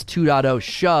Weapons 2.0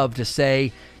 shove to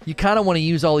say, you kind of want to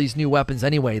use all these new weapons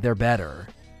anyway, they're better.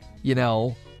 You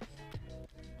know?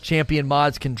 Champion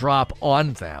mods can drop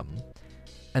on them,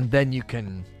 and then you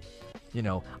can, you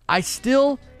know, I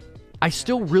still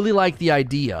really like the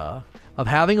idea of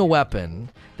having a weapon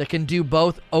that can do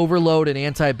both overload and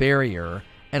anti-barrier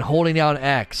and holding down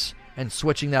X and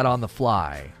switching that on the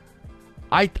fly.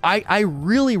 I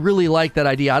really, really like that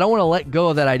idea. I don't want to let go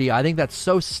of that idea. I think that's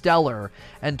so stellar,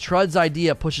 and Trud's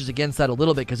idea pushes against that a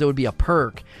little bit because it would be a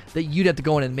perk that you'd have to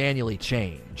go in and manually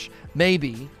change.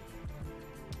 Maybe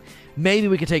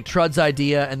we could take Trud's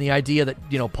idea and the idea that,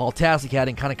 you know, Paul Tastic had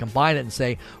and kind of combine it and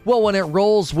say, well, when it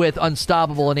rolls with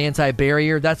Unstoppable and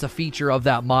Anti-Barrier, that's a feature of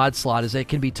that mod slot, is it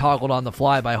can be toggled on the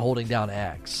fly by holding down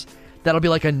X. That'll be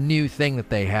like a new thing that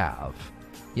they have.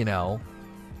 You know,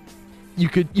 you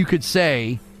could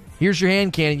say, here's your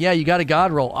hand cannon. Yeah, you got a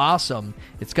god roll. Awesome.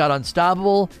 It's got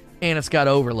Unstoppable and it's got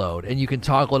Overload, and you can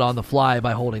toggle it on the fly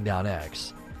by holding down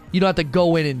X. You don't have to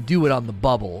go in and do it on the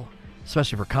bubble,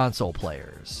 especially for console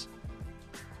players.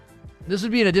 This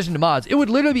would be in addition to mods. It would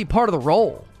literally be part of the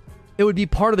roll. It would be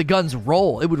part of the gun's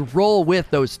roll. It would roll with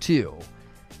those two.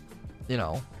 You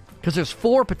know, because there's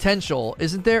 4 potential,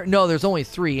 isn't there? No, there's only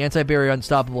 3. Anti-Barrier,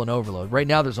 Unstoppable, and Overload. Right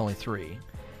now there's only 3.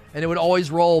 And it would always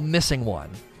roll missing one.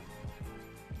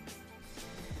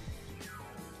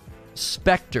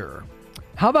 Spectre.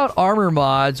 How about armor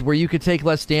mods where you could take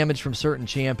less damage from certain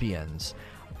champions?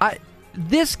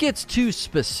 This gets too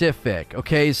specific,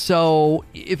 okay? So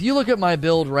if you look at my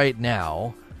build right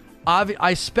now,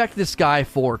 I spec this guy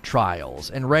for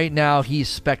trials, and right now he's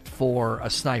spec'd for a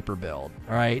sniper build,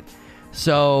 all right?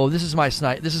 So this is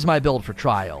my build for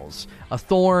trials. A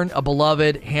Thorn, a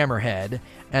Beloved, Hammerhead,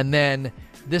 and then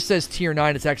this says tier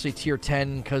 9, it's actually tier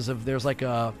 10 because of there's like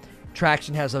a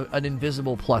Traction has an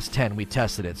invisible plus 10. We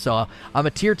tested it. So I'm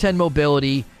a tier 10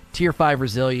 mobility, tier 5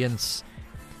 resilience,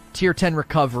 tier 10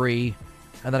 recovery,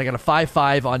 and then I got a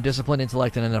 5/5 on discipline,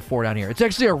 intellect, and then a 4 down here. It's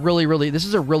actually this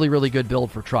is a really, really good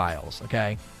build for trials,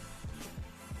 okay?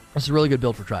 This is a really good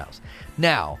build for trials.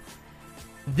 Now,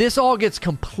 this all gets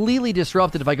completely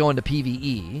disrupted if I go into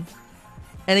PvE,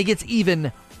 and it gets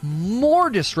even more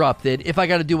disrupted if I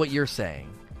got to do what you're saying.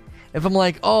 If I'm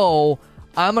like, oh,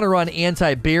 I'm going to run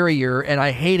anti-barrier, and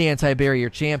I hate anti-barrier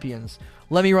champions,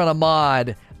 let me run a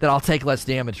mod that I'll take less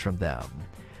damage from them.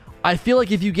 I feel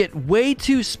like if you get way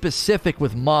too specific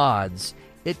with mods,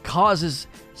 it causes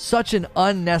such an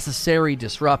unnecessary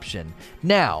disruption.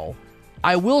 Now,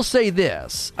 I will say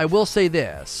this.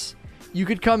 You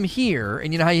could come here,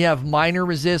 and you know how you have minor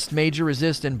resist, major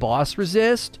resist, and boss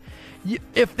resist?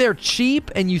 If they're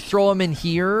cheap and you throw them in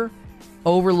here,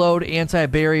 overload,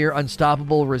 anti-barrier,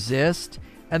 unstoppable, resist,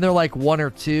 and they're like 1 or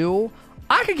 2,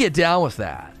 I could get down with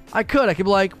that. I could be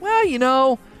like, well, you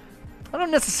know, I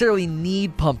don't necessarily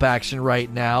need pump action right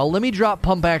now. Let me drop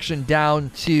pump action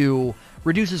down to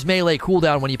reduces melee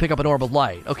cooldown when you pick up an orb of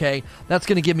light. Okay, that's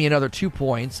going to give me another 2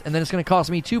 points, and then it's going to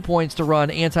cost me 2 points to run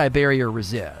anti-barrier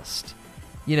resist.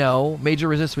 You know, major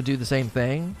resist would do the same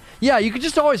thing. Yeah, you could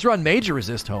just always run major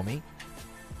resist, homie.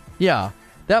 Yeah,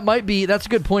 that's a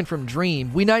good point from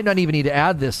Dream. We might not even need to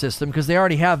add this system because they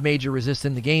already have major resist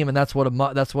in the game, and that's what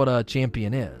a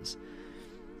champion is.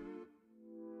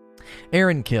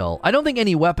 Aaron Kill. I don't think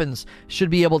any weapons should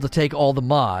be able to take all the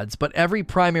mods, but every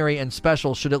primary and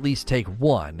special should at least take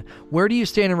 1. Where do you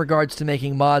stand in regards to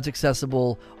making mods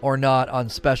accessible or not on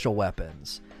special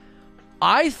weapons?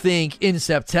 I think in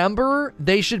September,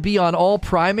 they should be on all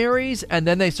primaries, and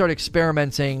then they start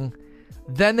experimenting.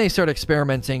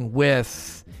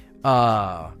 With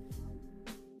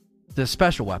the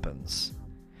special weapons.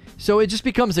 So it just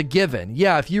becomes a given.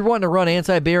 Yeah, if you want to run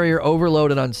anti-barrier,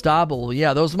 overload, and unstoppable,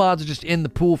 yeah, those mods are just in the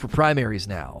pool for primaries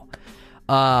now.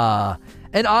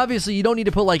 And obviously, you don't need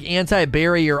to put like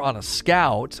anti-barrier on a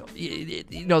scout.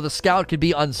 You know, the scout could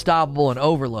be unstoppable and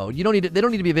overload. They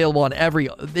don't need to be available on every.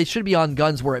 They should be on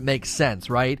guns where it makes sense,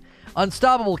 right?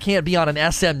 Unstoppable can't be on an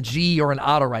SMG or an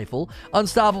auto rifle.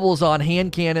 Unstoppable is on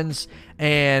hand cannons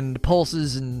and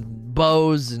pulses and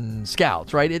bows and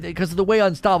scouts, right? Because of the way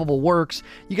Unstoppable works,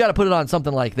 you got to put it on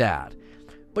something like that.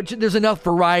 But there's enough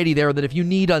variety there that if you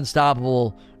need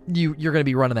Unstoppable, you're going to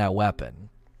be running that weapon.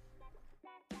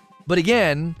 But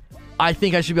again, I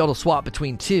think I should be able to swap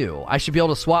between 2. I should be able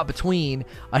to swap between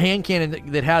a hand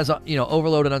cannon that has,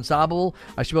 overload and unstoppable.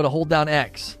 I should be able to hold down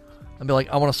X and be like,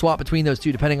 I want to swap between those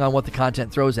 2 depending on what the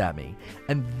content throws at me.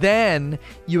 And then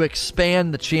you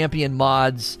expand the champion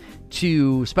mods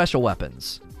to special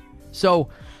weapons. So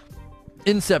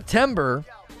in September,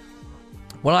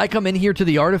 when I come in here to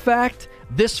the artifact,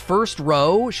 this first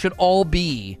row should all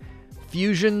be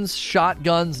fusions,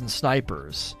 shotguns, and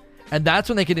snipers. And that's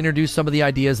when they could introduce some of the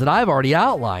ideas that I've already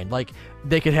outlined. Like,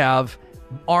 they could have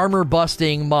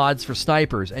armor-busting mods for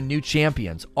snipers and new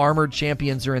champions. Armored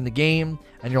champions are in the game,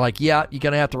 and you're like, yeah, you're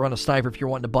going to have to run a sniper if you're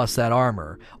wanting to bust that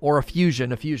armor. Or a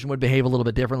fusion. A fusion would behave a little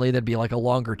bit differently. That'd be like a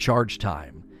longer charge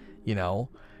time, And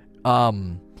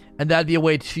that'd be a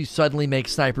way to suddenly make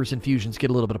snipers and fusions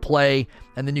get a little bit of play.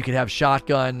 And then you could have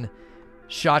shotgun.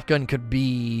 Shotgun could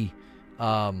be...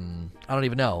 I don't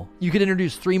even know. You could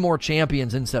introduce 3 more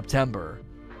champions in September,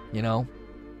 You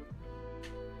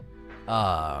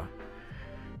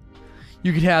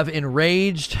could have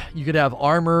enraged, you could have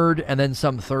armored, and then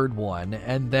some third one.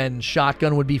 And then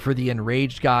shotgun would be for the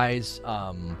enraged guys.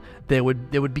 They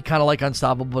would be kind of like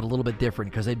unstoppable, but a little bit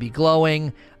different because they'd be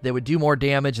glowing. They would do more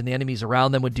damage, and the enemies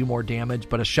around them would do more damage.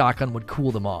 But a shotgun would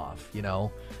cool them off.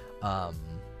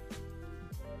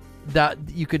 That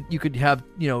you could have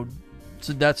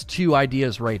So that's 2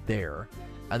 ideas right there.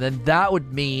 And then that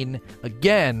would mean,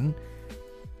 again,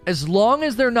 as long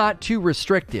as they're not too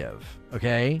restrictive,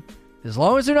 okay? As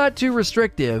long as they're not too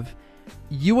restrictive,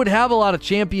 you would have a lot of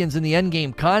champions in the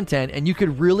endgame content, and you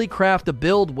could really craft a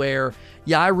build where,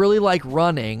 yeah, I really like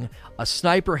running a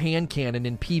sniper hand cannon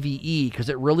in PvE because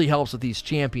it really helps with these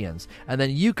champions. And then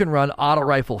you can run auto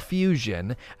rifle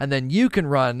fusion, and then you can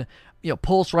run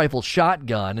pulse rifle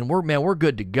shotgun, and we're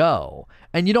good to go.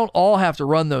 And you don't all have to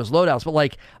run those loadouts, but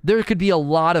like there could be a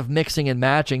lot of mixing and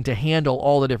matching to handle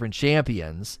all the different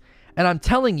champions. And I'm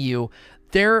telling you,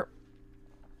 they're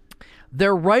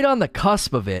right on the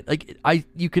cusp of it. Like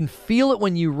you can feel it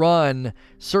when you run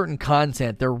certain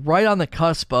content. They're right on the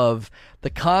cusp of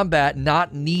the combat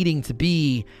not needing to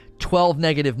be 12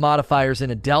 negative modifiers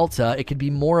in a delta. It could be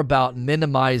more about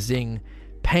minimizing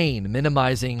pain,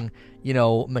 minimizing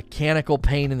mechanical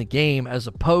pain in the game, as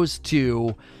opposed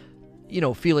to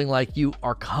feeling like you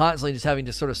are constantly just having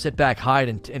to sort of sit back,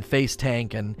 hide, and face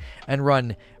tank and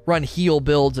run heal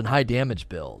builds and high damage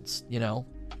builds,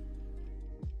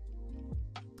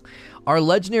 Are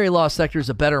legendary Lost Sectors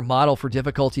a better model for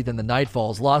difficulty than the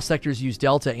Nightfalls? Lost Sectors use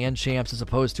Delta and Champs as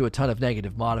opposed to a ton of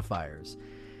negative modifiers.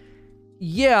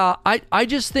 Yeah, I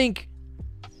just think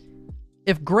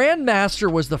if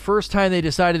Grandmaster was the first time they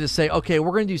decided to say, okay,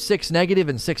 we're going to do 6 negative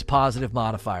and 6 positive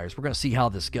modifiers, we're going to see how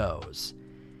this goes,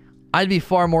 I'd be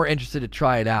far more interested to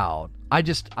try it out. I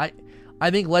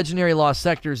think legendary Lost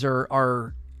Sectors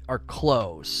are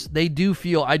close. I do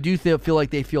feel like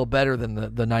they feel better than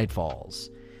the Nightfalls.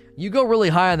 You go really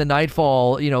high on the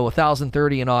Nightfall,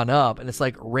 1030 and on up, and it's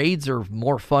like raids are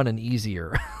more fun and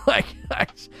easier. Like,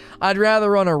 I'd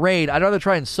rather run a raid. I'd rather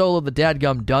try and solo the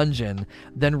dadgum dungeon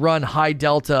than run high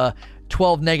delta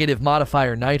 12 negative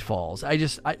modifier Nightfalls. I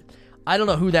don't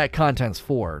know who that content's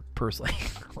for, personally.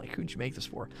 Like, who'd you make this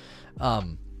for?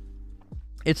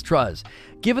 It's Truz.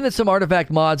 Given that some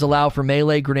artifact mods allow for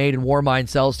melee, grenade, and warmind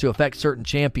cells to affect certain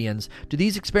champions, do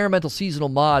these experimental seasonal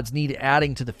mods need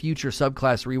adding to the future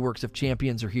subclass reworks if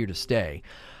champions are here to stay?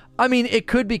 I mean,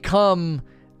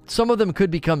 some of them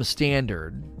could become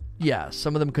standard. Yes,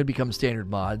 some of them could become standard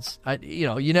mods.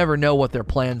 You never know what their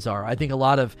plans are. I think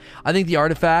the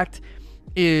artifact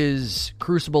is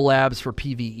Crucible Labs for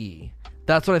PvE.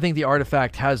 That's what I think the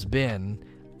artifact has been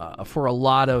for a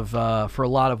lot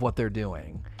of what they're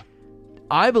doing.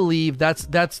 I believe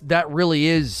that really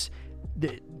is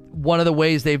one of the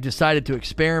ways they've decided to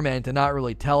experiment and not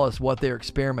really tell us what they're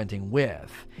experimenting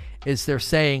with. Is they're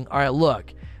saying, all right,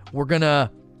 look, we're gonna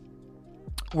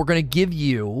give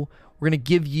you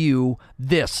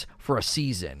this for a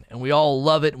season, and we all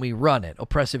love it and we run it.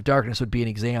 Oppressive Darkness would be an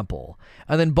example,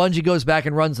 and then Bungie goes back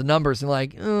and runs the numbers and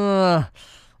like,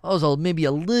 that was maybe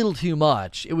a little too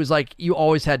much. It was like you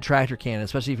always had tractor cannon,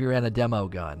 especially if you ran a demo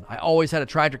gun. I always had a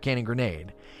tractor cannon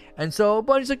grenade. And so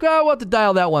Bungie's like, we'll have to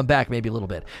dial that one back maybe a little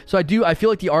bit. So I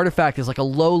feel like the artifact is like a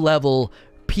low-level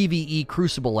PvE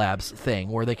Crucible Labs thing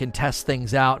where they can test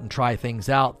things out and try things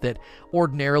out that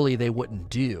ordinarily they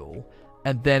wouldn't do.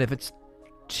 And then if it's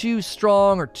too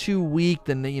strong or too weak,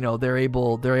 then they're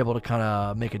able to kind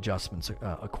of make adjustments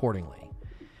accordingly.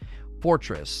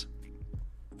 Fortress.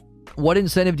 What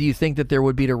incentive do you think that there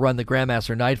would be to run the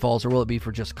Grandmaster Nightfalls, or will it be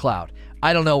for just clout?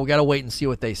 I don't know. We got to wait and see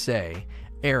what they say.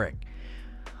 Eric.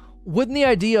 Wouldn't the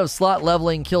idea of slot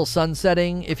leveling kill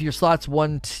sunsetting? If your slot's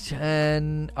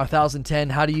 1010,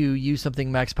 how do you use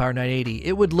something max power 980?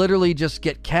 It would literally just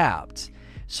get capped.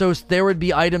 So there would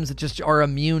be items that just are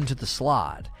immune to the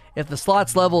slot. If the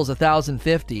slot's level is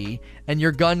 1050 and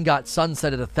your gun got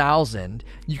sunset at 1000,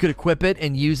 you could equip it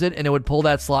and use it, and it would pull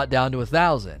that slot down to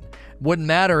 1000. Wouldn't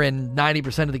matter in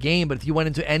 90% of the game, but if you went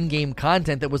into endgame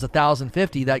content that was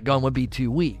 1050, that gun would be too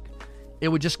weak. It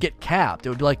would just get capped. It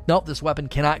would be like, nope, this weapon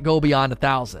cannot go beyond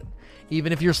 1000.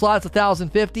 Even if your slot's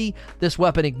 1050, this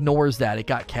weapon ignores that. It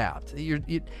got capped.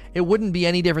 It wouldn't be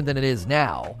any different than it is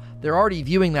now. They're already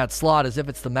viewing that slot as if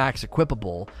it's the max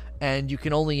equipable, and you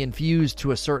can only infuse to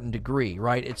a certain degree,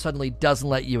 right? It suddenly doesn't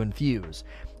let you infuse.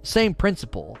 Same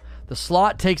principle. The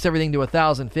slot takes everything to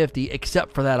 1050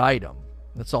 except for that item.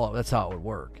 That's how it would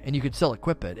work. And you could still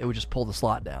equip it. It would just pull the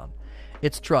slot down.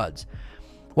 It's Truds.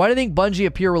 Why do you think Bungie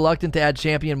appear reluctant to add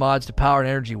champion mods to power and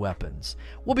energy weapons?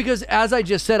 Well, because as I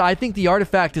just said, I think the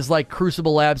artifact is like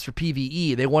Crucible Labs for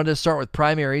PvE. They wanted to start with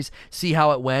primaries, see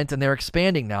how it went, and they're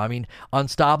expanding now. I mean,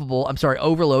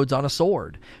 Overload's on a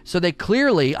sword. So they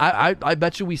clearly, I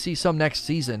bet you we see some next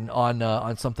season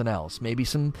on something else. Maybe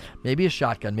a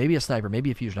shotgun, maybe a sniper,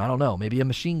 maybe a fusion. I don't know. Maybe a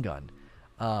machine gun.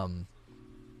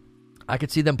 I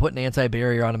could see them putting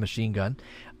anti-barrier on a machine gun.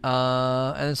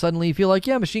 And then suddenly you feel like,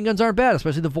 yeah, machine guns aren't bad,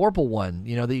 especially the Vorpal one,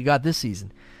 that you got this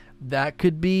season. That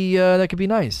could be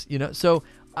nice, So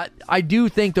I do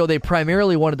think, though, they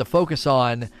primarily wanted to focus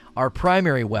on our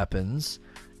primary weapons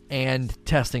and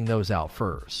testing those out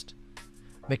first.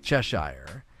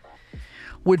 McCheshire.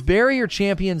 Would barrier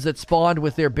champions that spawned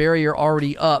with their barrier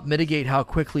already up mitigate how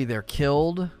quickly they're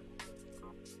killed?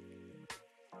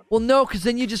 Well, no, because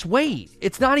then you just wait.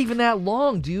 It's not even that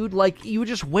long, dude. Like, you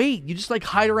just wait. You just,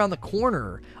 hide around the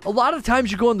corner. A lot of times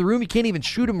you go in the room, you can't even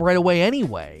shoot them right away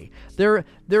anyway. They're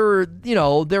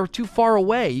too far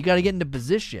away. You got to get into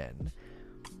position.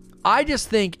 I just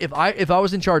think if I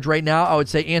was in charge right now, I would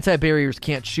say anti-barriers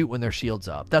can't shoot when their shield's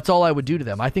up. That's all I would do to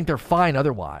them. I think they're fine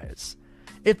otherwise.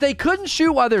 If they couldn't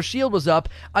shoot while their shield was up,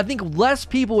 I think less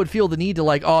people would feel the need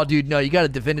to oh, dude, no, you got to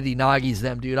Divinity Nagis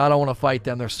them, dude. I don't want to fight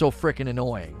them. They're so freaking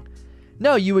annoying.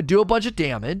 No, you would do a bunch of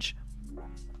damage.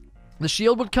 The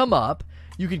shield would come up.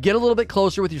 You could get a little bit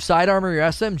closer with your sidearm or your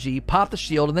SMG, pop the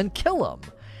shield, and then kill them.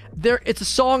 it's a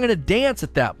song and a dance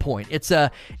at that point. It's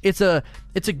a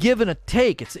give and a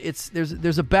take.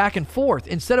 There's a back and forth.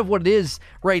 Instead of what it is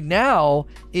right now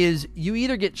is you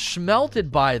either get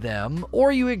schmelted by them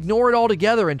or you ignore it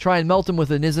altogether and try and melt them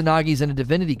with an Izanagi's and a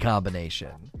Divinity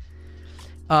combination.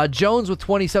 Jones with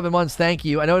 27 months, thank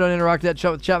you. I know I don't interact with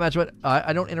that chat match, but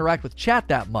I don't interact with chat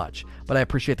that much, but I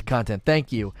appreciate the content.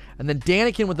 Thank you. And then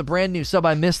Danikin with the brand new sub.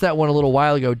 I missed that one a little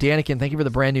while ago. Danikin, thank you for the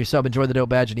brand new sub. Enjoy the dope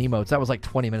badge and emotes. That was like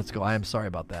 20 minutes ago. I am sorry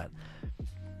about that.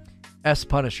 S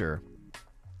Punisher.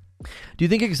 Do you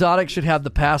think Exotic should have the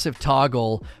passive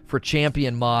toggle for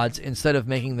champion mods instead of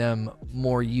making them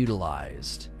more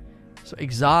utilized? So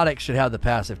Exotic should have the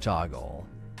passive toggle.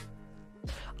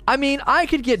 I mean, I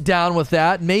could get down with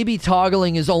that. Maybe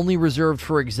toggling is only reserved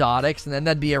for exotics, and then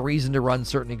that'd be a reason to run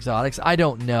certain exotics. I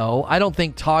don't know. I don't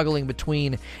think toggling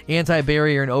between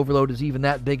anti-barrier and overload is even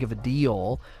that big of a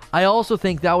deal. I also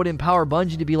think that would empower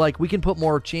Bungie to be like, we can put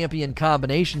more champion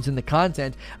combinations in the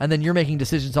content, and then you're making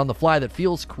decisions on the fly that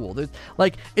feels cool.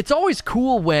 It's always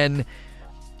cool when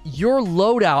your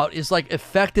loadout is like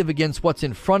effective against what's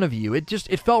in front of you.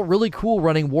 It felt really cool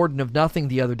running Warden of Nothing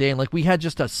the other day, and like we had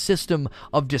just a system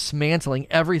of dismantling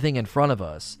everything in front of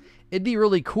us. It'd be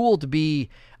really cool to be,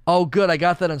 oh good, I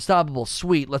got that unstoppable,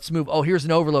 sweet, let's move. Oh, here's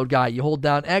an overload guy. You hold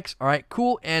down X, all right,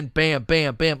 cool, and bam,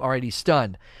 bam, bam, all right, he's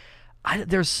stunned.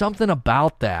 There's something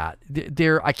about that.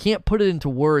 I can't put it into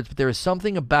words, but there is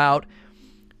something about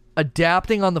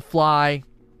adapting on the fly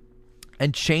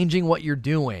and changing what you're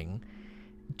doing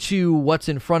to what's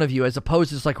in front of you, as opposed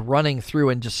to just like running through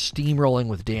and just steamrolling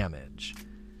with damage.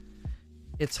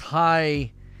 It's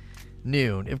high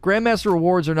noon. If Grandmaster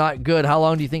rewards are not good, how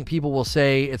long do you think people will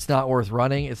say it's not worth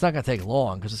running? It's not going to take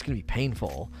long because it's going to be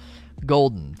painful.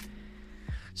 Golden.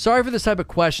 Sorry for this type of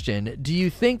question. Do you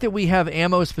think that we have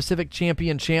ammo-specific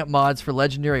champion champ mods for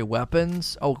legendary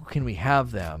weapons? Oh, can we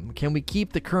have them? Can we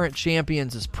keep the current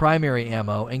champions as primary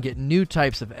ammo and get new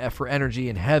types of F for energy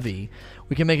and heavy?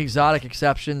 We can make exotic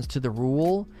exceptions to the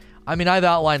rule. I mean, I've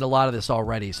outlined a lot of this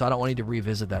already, so I don't need to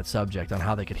revisit that subject on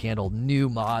how they could handle new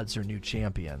mods or new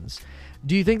champions.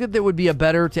 Do you think that there would be a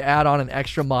better to add on an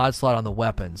extra mod slot on the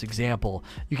weapons? Example,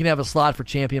 you can have a slot for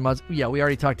champion mods. Yeah, we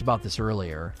already talked about this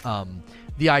earlier.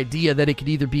 The idea that it could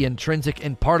either be intrinsic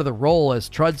and part of the role, as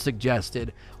Trud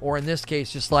suggested, or in this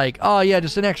case, just like, oh yeah,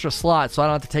 just an extra slot so I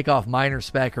don't have to take off minor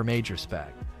spec or major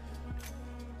spec.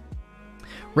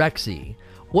 Rexy.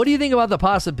 What do you think about the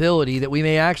possibility that we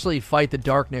may actually fight the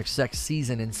Darkness next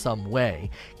season in some way?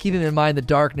 Keeping in mind the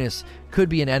Darkness could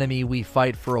be an enemy we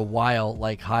fight for a while,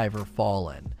 like Hive or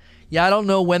Fallen. Yeah, I don't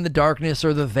know when the Darkness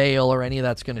or the Veil or any of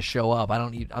that's going to show up.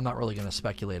 I'm not really going to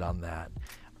speculate on that.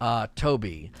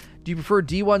 Toby, do you prefer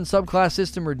D1 subclass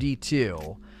system or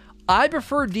D2? I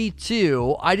prefer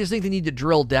D2. I just think they need to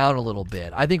drill down a little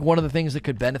bit. I think one of the things that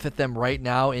could benefit them right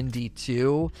now in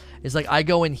D2 is like I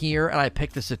go in here and I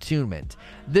pick this attunement.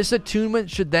 This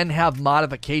attunement should then have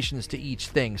modifications to each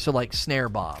thing. So like Snare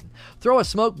Bomb. Throw a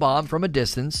smoke bomb from a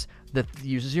distance that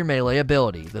uses your melee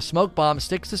ability. The smoke bomb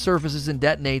sticks to surfaces and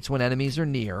detonates when enemies are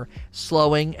near,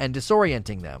 slowing and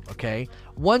disorienting them, okay?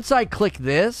 Once I click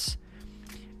this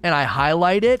and I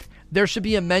highlight it, there should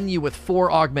be a menu with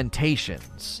 4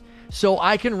 augmentations. So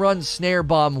I can run Snare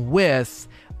Bomb with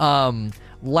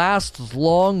lasts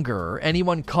longer.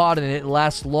 Anyone caught in it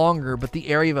lasts longer, but the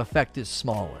area of effect is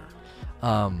smaller.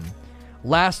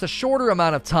 Lasts a shorter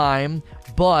amount of time,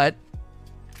 but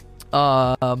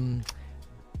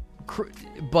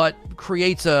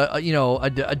creates a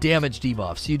damage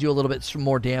debuff. So you do a little bit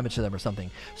more damage to them or something.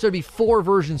 So it'd be 4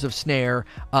 versions of Snare.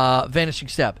 Vanishing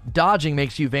Step. Dodging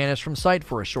makes you vanish from sight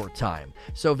for a short time.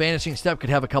 So Vanishing Step could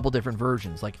have a couple different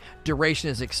versions. Like duration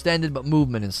is extended, but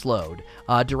movement is slowed.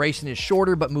 Duration is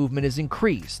shorter, but movement is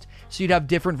increased. So you'd have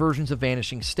different versions of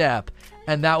Vanishing Step.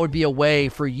 And that would be a way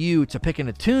for you to pick an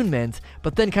attunement,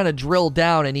 but then kind of drill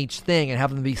down in each thing and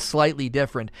have them be slightly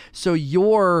different. So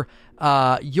your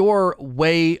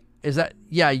way is that,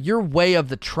 yeah, your way of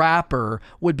the Trapper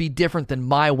would be different than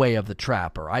my way of the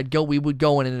Trapper. We would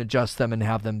go in and adjust them and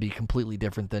have them be completely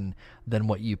different than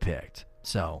what you picked.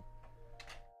 So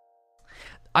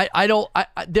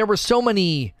there were so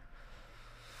many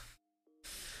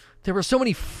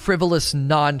frivolous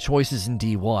non-choices in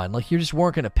D1. Like, you just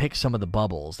weren't going to pick some of the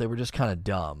bubbles. They were just kind of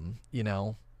dumb, you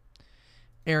know?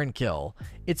 Aaron Kill.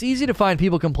 It's easy to find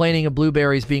people complaining of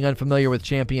blueberries being unfamiliar with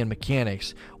champion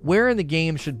mechanics. Where in the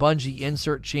game should Bungie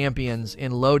insert champions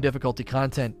in low difficulty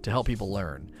content to help people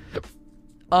learn?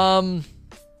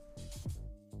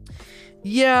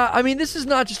 Yeah, I mean, this is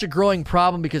not just a growing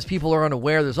problem because people are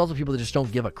unaware. There's also people that just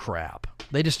don't give a crap.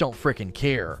 They just don't frickin'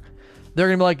 care. they're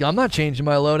going to be like, I'm not changing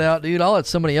my loadout, dude. I'll let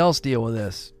somebody else deal with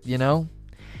this, you know?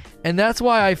 And that's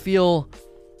why I feel...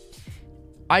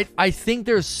 I think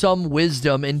there's some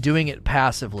wisdom in doing it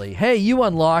passively. Hey, you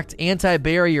unlocked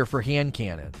anti-barrier for hand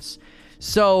cannons.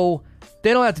 So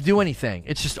they don't have to do anything.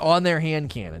 It's just on their hand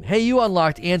cannon. Hey, you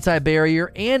unlocked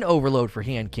anti-barrier and overload for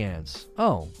hand cannons.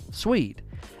 Oh, sweet.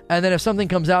 And then if something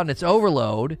comes out and it's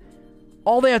overload,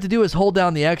 all they have to do is hold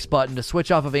down the X button to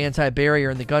switch off of anti-barrier,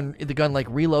 and the gun like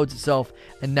reloads itself,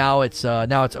 and now it's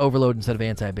overload instead of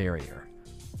anti-barrier.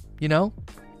 You know?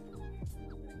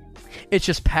 It's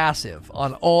just passive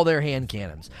on all their hand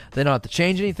cannons. They don't have to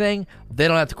change anything. They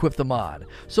don't have to equip the mod.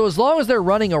 So as long as they're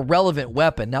running a relevant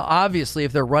weapon, now obviously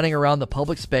if they're running around the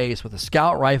public space with a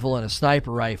scout rifle and a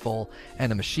sniper rifle and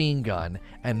a machine gun,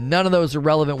 and none of those are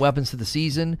relevant weapons to the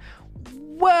season,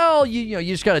 well, you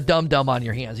just got a dum-dum on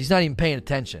your hands. He's not even paying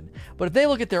attention. But if they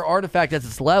look at their artifact as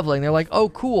it's leveling, they're like, oh,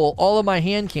 cool, all of my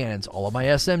hand cannons, all of my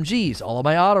SMGs, all of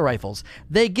my auto rifles,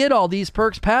 they get all these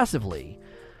perks passively.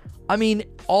 I mean,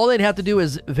 all they'd have to do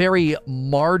is very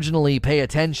marginally pay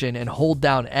attention and hold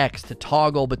down X to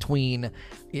toggle between,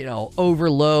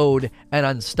 overload and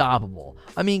unstoppable.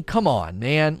 I mean, come on,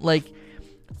 man. Like,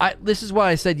 this is why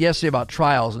I said yesterday about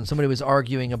trials, and somebody was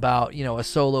arguing about, a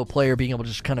solo player being able to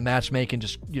just kind of matchmake and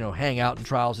just, hang out in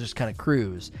trials and just kind of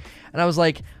cruise. And I was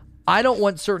like, I don't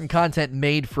want certain content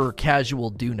made for casual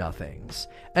do-nothings.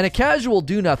 And a casual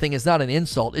do-nothing is not an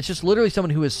insult. It's just literally someone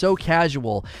who is so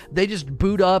casual, they just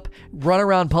boot up, run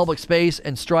around public space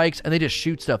and strikes, and they just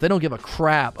shoot stuff. They don't give a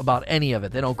crap about any of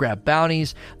it. They don't grab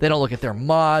bounties. They don't look at their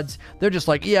mods. They're just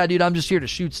like, yeah, dude, I'm just here to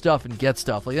shoot stuff and get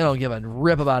stuff. Like, they don't give a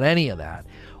rip about any of that.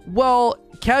 Well,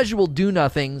 casual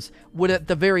do-nothings would at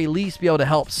the very least be able to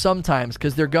help sometimes,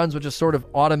 because their guns would just sort of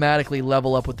automatically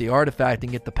level up with the artifact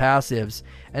and get the passives.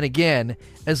 And again,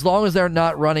 as long as they're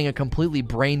not running a completely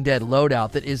brain-dead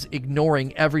loadout that is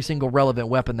ignoring every single relevant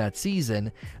weapon that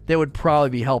season, they would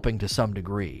probably be helping to some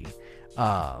degree.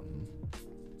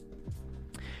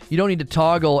 You don't need to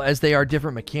toggle, as they are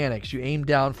different mechanics. You aim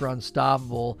down for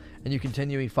unstoppable, and you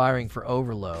continue firing for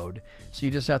overload. So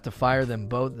you just have to fire them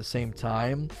both at the same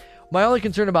time. My only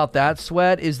concern about that,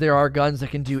 Sweat, is there are guns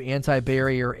that can do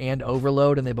anti-barrier and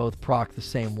overload, and they both proc the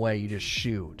same way. You just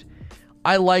shoot.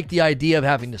 I like the idea of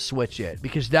having to switch it,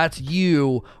 because that's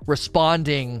you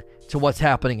responding to what's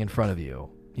happening in front of you,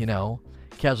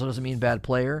 Casual doesn't mean bad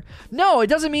player. No, it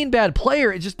doesn't mean bad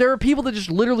player. It's just there are people that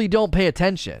just literally don't pay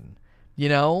attention.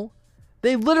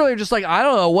 They literally are just like, I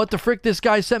don't know what the frick this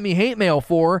guy sent me hate mail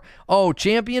for. Oh,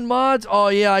 champion mods? Oh,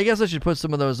 yeah, I guess I should put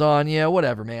some of those on. Yeah,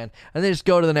 whatever, man. And they just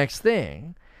go to the next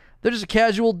thing. They're just a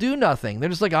casual do-nothing. They're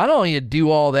just like, I don't need to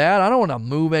do all that. I don't want to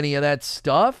move any of that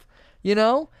stuff,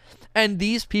 And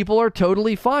these people are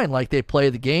totally fine. Like, they play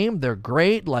the game. They're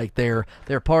great. Like, they're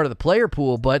part of the player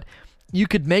pool. But you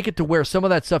could make it to where some of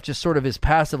that stuff just sort of is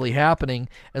passively happening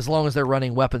as long as they're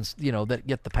running weapons, that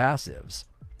get the passives.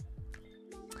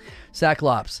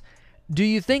 Sacklops, do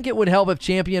you think it would help if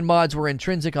champion mods were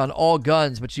intrinsic on all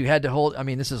guns, but you had to hold... I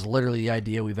mean, this is literally the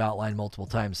idea we've outlined multiple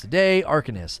times today.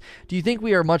 Arcanus, do you think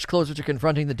we are much closer to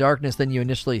confronting the darkness than you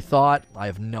initially thought? I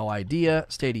have no idea.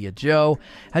 Stadia Joe,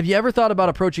 have you ever thought about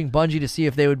approaching Bungie to see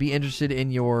if they would be interested in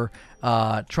your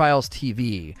Trials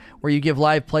TV, where you give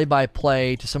live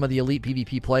play-by-play to some of the elite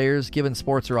PvP players? Given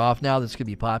sports are off now, this could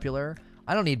be popular.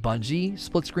 I don't need Bungie.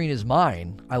 Split Screen is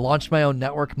mine. I launched my own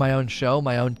network, my own show,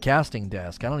 my own casting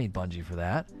desk. I don't need Bungie for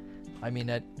that. I mean,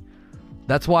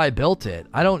 that's why I built it.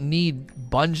 I don't need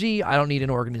Bungie. I don't need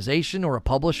an organization or a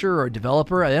publisher or a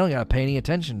developer. They don't got to pay any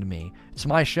attention to me. It's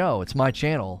my show. It's my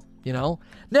channel,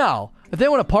 Now, if they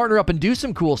want to partner up and do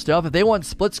some cool stuff, if they want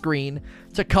Split Screen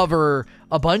to cover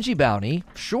a Bungie bounty,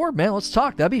 sure, man, let's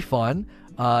talk. That'd be fun.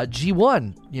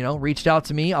 G1, reached out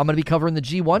to me. I'm going to be covering the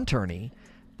G1 tourney.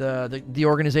 The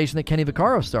organization that Kenny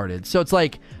Vaccaro started. So it's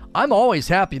like, I'm always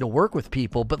happy to work with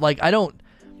people, but like I don't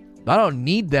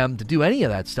need them to do any of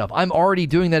that stuff. I'm already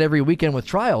doing that every weekend with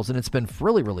Trials, and it's been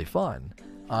really, really fun.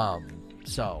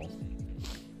 So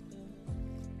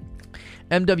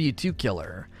MW2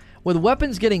 Killer, with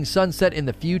weapons getting sunset in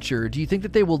the future, do you think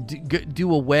that they will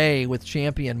do away with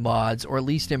champion mods, or at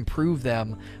least improve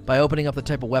them by opening up the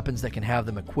type of weapons that can have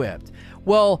them equipped?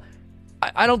 Well,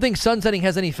 I don't think sunsetting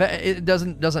has any it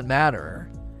doesn't matter.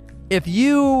 If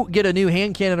you get a new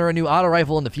hand cannon or a new auto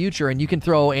rifle in the future, and you can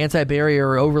throw anti-barrier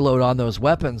or overload on those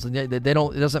weapons, and it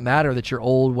doesn't matter that your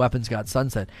old weapons got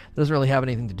sunset. It doesn't really have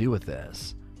anything to do with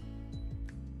this.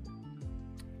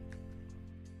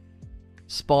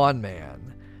 Spawn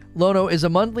Man, Lono, is a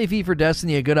monthly fee for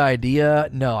Destiny a good idea?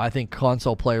 No, I think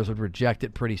console players would reject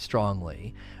it pretty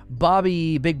strongly.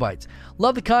 Bobby Big Bites.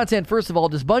 Love the content. First of all,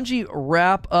 does Bungie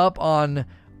wrap up on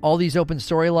all these open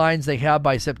storylines they have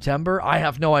by September? I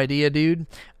have no idea, dude.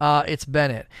 It's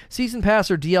Bennett. Season Pass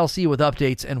or DLC with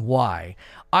updates, and why?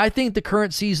 I think the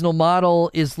current seasonal model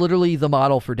is literally the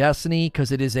model for Destiny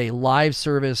because it is a live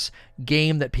service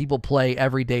game that people play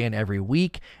every day and every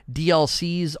week.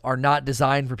 DLCs are not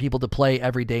designed for people to play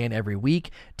every day and every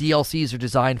week. DLCs are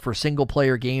designed for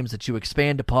single-player games that you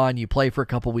expand upon, you play for a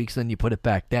couple weeks, and then you put it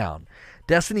back down.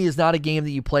 Destiny is not a game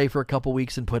that you play for a couple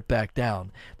weeks and put back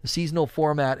down. The seasonal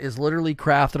format is literally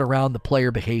crafted around the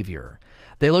player behavior.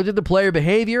 They looked at the player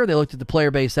behavior, they looked at the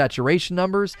player-based saturation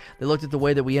numbers, they looked at the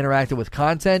way that we interacted with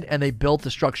content, and they built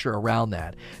the structure around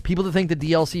that. People that think the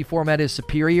DLC format is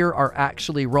superior are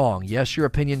actually wrong. Yes, your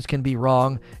opinions can be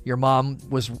wrong. Your mom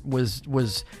was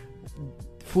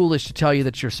foolish to tell you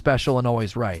that you're special and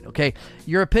always right, okay?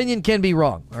 Your opinion can be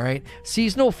wrong, all right?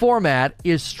 Seasonal format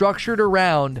is structured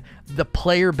around the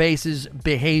player base's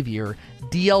behavior.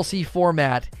 DLC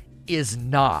format is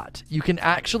not. You can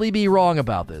actually be wrong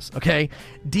about this, okay?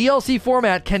 DLC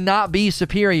format cannot be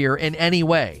superior in any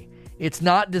way. It's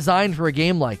not designed for a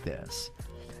game like this.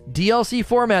 DLC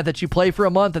format that you play for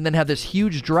a month and then have this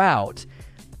huge drought,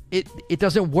 it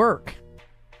doesn't work.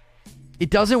 It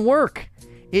doesn't work.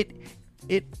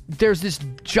 There's this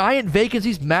giant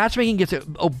vacancies. Matchmaking gets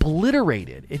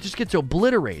obliterated. It just gets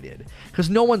obliterated because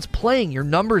no one's playing. Your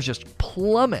numbers just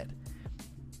plummet.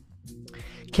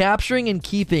 Capturing and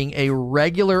keeping a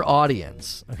regular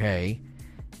audience, okay,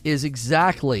 is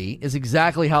exactly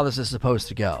how this is supposed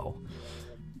to go.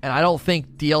 And I don't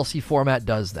think DLC format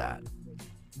does that.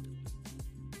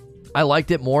 I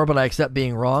liked it more, but I accept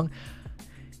being wrong.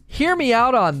 Hear me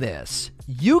out on this.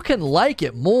 You can like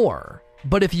it more.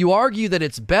 But if you argue that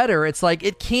it's better, it's like,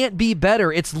 it can't be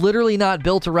better. It's literally not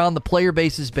built around the player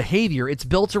base's behavior. It's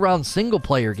built around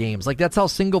single-player games. Like, that's how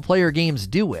single-player games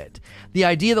do it. The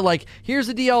idea that, like, here's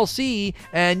the DLC,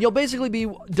 and you'll basically be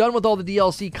done with all the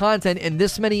DLC content in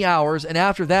this many hours, and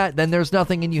after that, then there's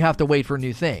nothing, and you have to wait for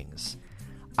new things.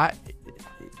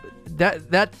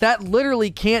 That literally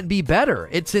can't be better.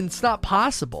 It's not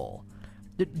possible.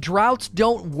 Droughts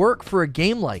don't work for a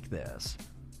game like this.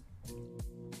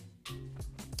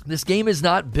 This game is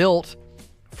not built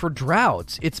for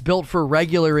droughts. It's built for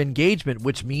regular engagement,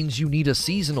 which means you need a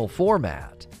seasonal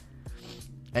format.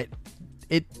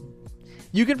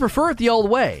 You can prefer it the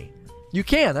old way. You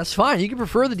can. That's fine. You can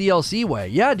prefer the DLC way.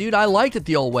 Yeah, dude, I liked it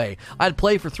the old way. I'd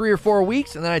play for 3 or 4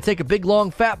 weeks, and then I'd take a big, long,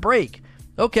 fat break.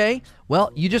 Okay,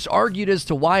 well, you just argued as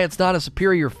to why it's not a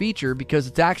superior feature because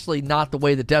it's actually not the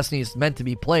way that Destiny is meant to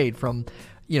be played from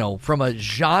a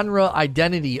genre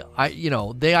identity.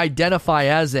 They identify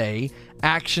as a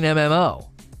action MMO.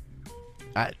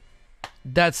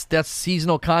 That's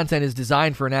seasonal content is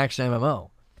designed for an action MMO.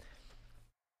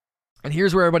 And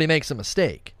here's where everybody makes a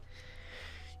mistake.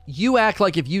 You act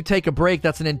like if you take a break,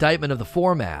 that's an indictment of the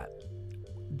format.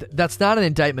 That's not an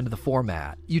indictment of the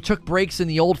format. You took breaks in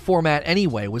the old format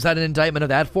anyway. Was that an indictment of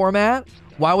that format?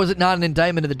 Why was it not an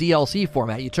indictment of the DLC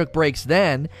format? You took breaks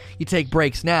then, you take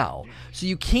breaks now. So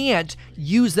you can't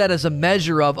use that as a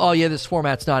measure of, oh yeah, this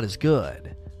format's not as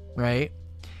good, right?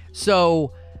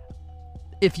 So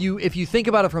if you think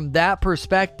about it from that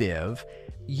perspective,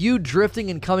 you drifting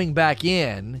and coming back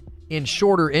in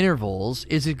shorter intervals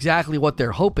is exactly what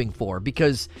they're hoping for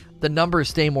because the numbers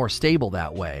stay more stable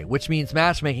that way, which means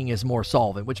matchmaking is more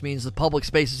solvent, which means the public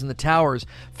spaces and the towers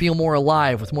feel more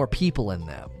alive with more people in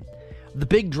them. The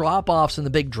big drop-offs and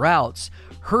the big droughts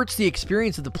hurts the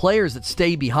experience of the players that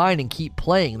stay behind and keep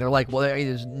playing. They're like, well,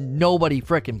 there's nobody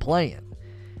frickin' playing.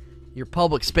 Your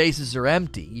public spaces are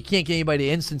empty. You can't get anybody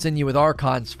to instance in you with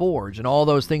Archon's Forge and all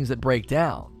those things that break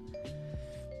down.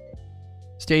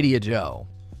 Stadia Joe.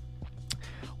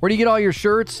 Where do you get all your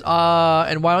shirts?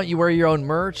 And why don't you wear your own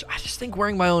merch? I just think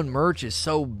wearing my own merch is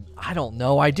so, I don't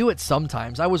know. I do it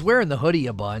sometimes. I was wearing the hoodie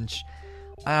a bunch.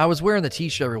 I was wearing the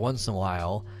t-shirt every once in a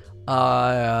while.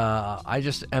 I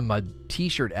just am a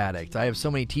t-shirt addict. I have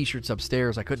so many t-shirts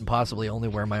upstairs, I couldn't possibly only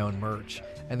wear my own merch.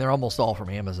 And they're almost all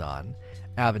from Amazon.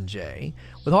 Avon J.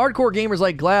 With hardcore gamers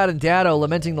like Glad and Dado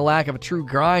lamenting the lack of a true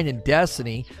grind in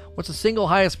Destiny, what's the single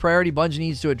highest priority Bungie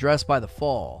needs to address by the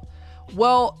fall?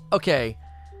 Well, okay.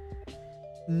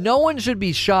 No one should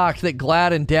be shocked that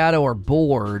Glad and Dado are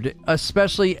bored,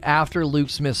 especially after Luke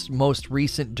Smith's most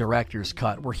recent director's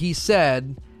cut, where he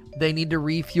said they need to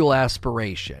refuel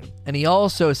aspiration. And he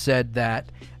also said that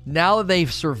now that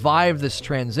they've survived this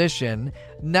transition,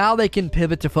 now they can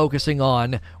pivot to focusing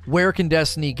on where can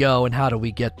Destiny go and how do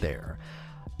we get there.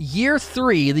 Year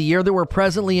 3, the year that we're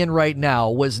presently in right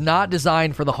now, was not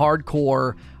designed for the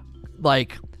hardcore,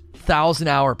 like,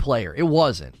 1,000-hour player. It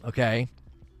wasn't, okay?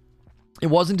 It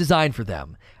wasn't designed for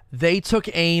them. They took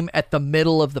aim at the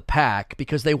middle of the pack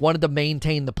because they wanted to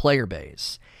maintain the player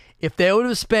base. If they would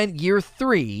have spent year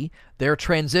 3, their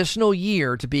transitional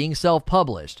year to being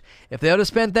self-published, if they would have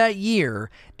spent that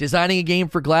year designing a game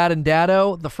for Glad and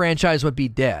Datto, the franchise would be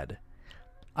dead.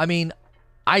 I mean,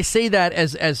 I say that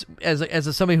as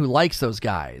somebody who likes those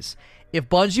guys. If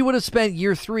Bungie would have spent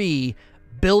year 3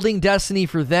 building Destiny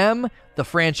for them, the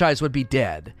franchise would be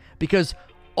dead. Because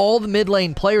all the mid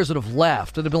lane players would have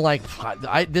left. It would have been like,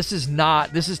 this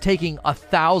is taking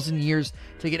 1,000 years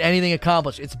to get anything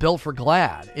accomplished. It's built for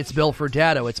Glad. It's built for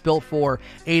Datto. It's built for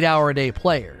 8-hour-a-day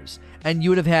players. And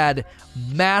you would have had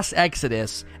mass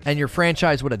exodus, and your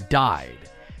franchise would have died.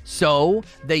 So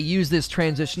they use this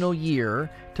transitional year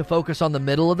to focus on the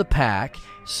middle of the pack,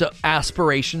 so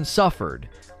aspiration suffered.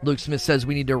 Luke Smith says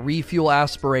we need to refuel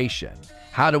aspiration.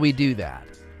 How do we do that?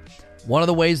 One of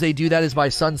the ways they do that is by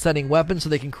sunsetting weapons so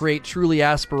they can create truly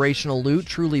aspirational loot,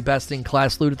 truly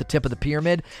best-in-class loot at the tip of the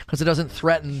pyramid, because it doesn't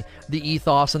threaten the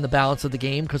ethos and the balance of the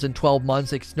game, because in 12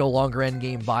 months it's no longer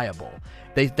endgame viable.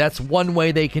 That's one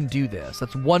way they can do this.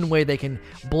 That's one way they can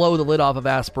blow the lid off of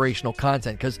aspirational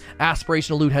content, because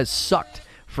aspirational loot has sucked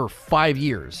for 5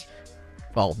 years.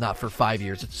 Well, not for 5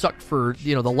 years. It sucked for,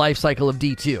 the life cycle of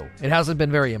D2. It hasn't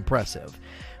been very impressive.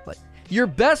 Your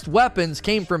best weapons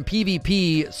came from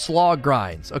PvP slog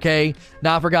grinds, okay?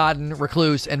 Not Forgotten,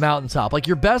 Recluse, and Mountaintop. Like,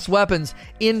 your best weapons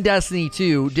in Destiny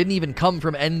 2 didn't even come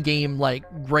from endgame, like,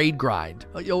 raid grind.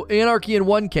 Anarchy and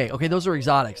 1K. Okay, those are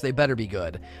exotics. They better be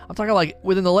good. I'm talking, like,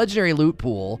 within the legendary loot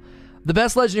pool, the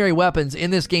best legendary weapons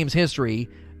in this game's history,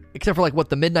 except for, like, what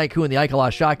the Midnight Coup and the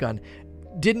Ikelos shotgun,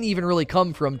 didn't even really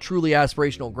come from truly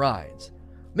aspirational grinds.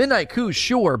 Midnight Coup,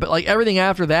 sure, but like everything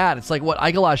after that, it's like what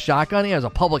Ikelos shotgun has a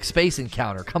public space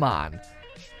encounter. Come on.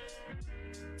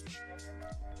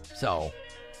 So,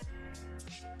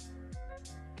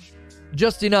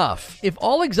 just enough. If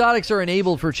all exotics are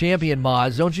enabled for champion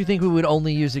mods, don't you think we would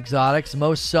only use exotics?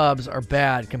 Most subs are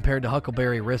bad compared to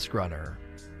Huckleberry Risk Runner.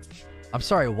 I'm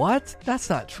sorry, what? That's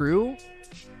not true.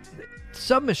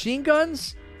 Submachine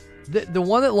guns? The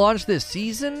one that launched this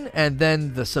season, and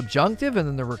then the Subjunctive, and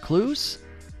then the Recluse?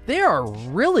 They are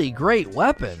really great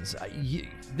weapons.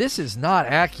 This is not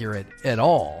accurate at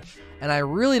all. And I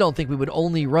really don't think we would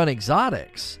only run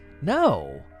exotics.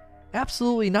 No,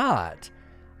 absolutely not.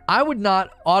 I would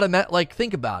not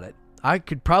think about it. I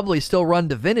could probably still run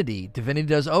Divinity. Divinity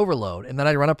does Overload. And then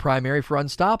I'd run a primary for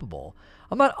Unstoppable.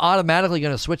 I'm not automatically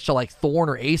going to switch to like Thorn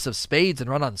or Ace of Spades and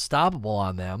run Unstoppable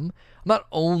on them. I'm not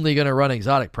only going to run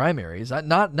exotic primaries.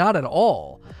 Not at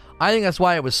all. I think that's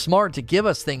why it was smart to give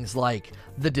us things like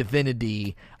the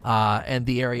Divinity and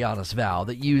the Ariana's Vow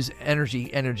that use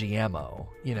energy ammo,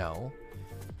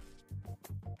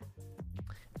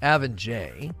 Avon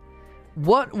J.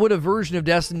 What would a version of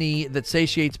Destiny that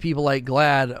satiates people like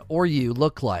Glad or you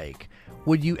look like?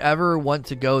 Would you ever want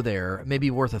to go there?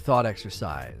 Maybe worth a thought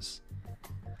exercise.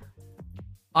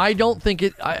 I don't think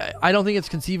it's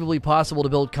conceivably possible to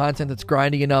build content that's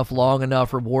grinding enough, long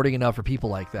enough, rewarding enough for people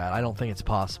like that. I don't think it's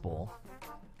possible.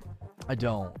 I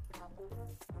don't.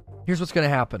 Here's what's going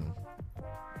to happen.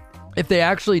 If they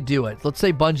actually do it, let's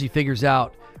say Bungie figures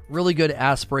out really good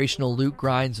aspirational loot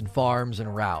grinds and farms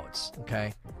and routes,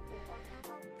 okay?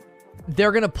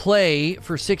 They're going to play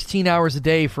for 16 hours a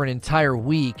day for an entire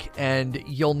week, and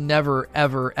you'll never,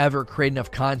 ever, ever create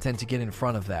enough content to get in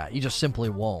front of that. You just simply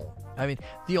won't. I mean,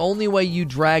 the only way you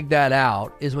drag that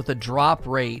out is with a drop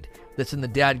rate that's in the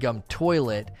dadgum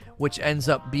toilet, which ends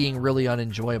up being really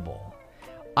unenjoyable.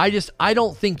 I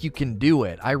don't think you can do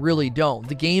it. I really don't.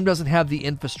 The game doesn't have the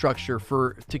infrastructure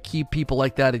to keep people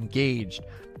like that engaged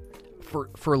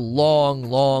for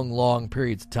long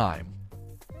periods of time.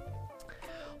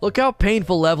 Look how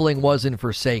painful leveling was in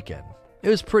Forsaken. It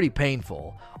was pretty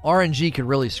painful. RNG could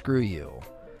really screw you.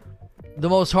 The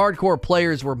most hardcore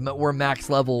players were max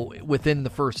level within the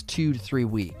first 2 to 3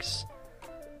 weeks.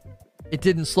 It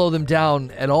didn't slow them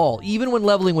down at all. Even when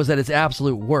leveling was at its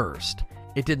absolute worst,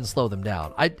 it didn't slow them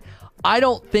down. I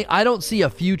don't see a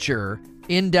future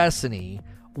in Destiny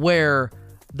where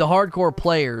the hardcore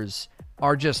players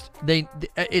are just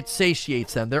it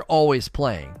satiates them. They're always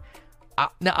playing.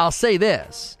 Now I'll say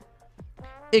this.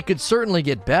 It could certainly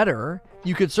get better.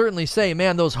 You could certainly say,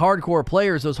 man, those hardcore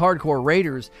players, those hardcore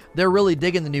raiders, they're really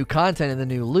digging the new content and the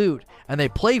new loot, and they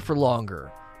play for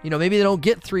longer. Maybe they don't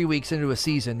get 3 weeks into a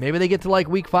season. Maybe they get to like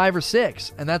week 5 or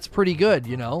 6, and that's pretty good,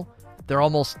 They're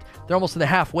almost at the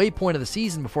halfway point of the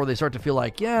season before they start to feel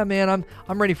like, yeah, man,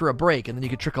 I'm ready for a break, and then you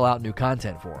could trickle out new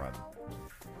content for them.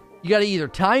 You got to either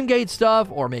time gate stuff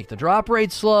or make the drop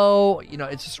rate slow.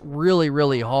 It's just really,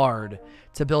 really hard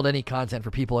to build any content for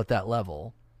people at that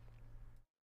level.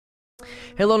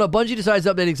 Hey, Lona, Bungie decides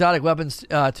to update exotic weapons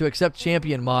to accept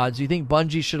champion mods. Do you think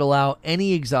Bungie should allow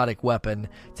any exotic weapon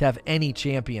to have any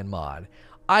champion mod?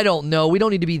 I don't know. We don't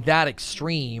need to be that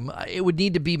extreme. It would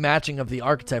need to be matching of the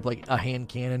archetype, like a hand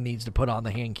cannon needs to put on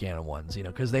the hand cannon ones,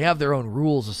 because they have their own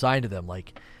rules assigned to them,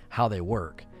 like how they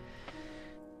work.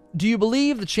 Do you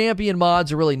believe the champion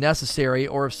mods are really necessary,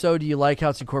 or if so, do you like how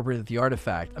it's incorporated with the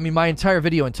artifact? I mean, my entire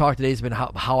video and talk today has been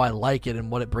how I like it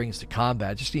and what it brings to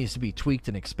combat. It just needs to be tweaked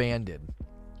and expanded.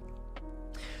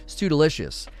 Stu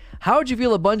Delicious. How would you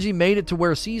feel if Bungie made it to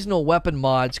where seasonal weapon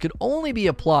mods could only be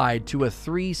applied to a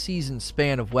 3-season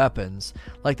span of weapons,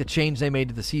 like the change they made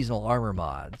to the seasonal armor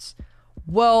mods?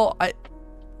 Well,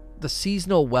 the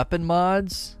seasonal weapon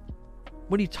mods?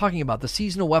 What are you talking about? The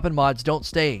seasonal weapon mods don't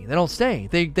stay. They don't stay.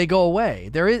 They go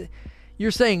away. You're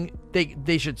saying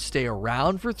they should stay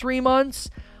around for 3 months?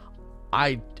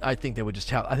 I think they would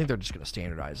just I think they're just going to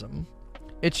standardize them.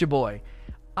 It's your boy.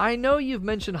 I know you've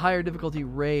mentioned higher difficulty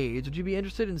raids. Would you be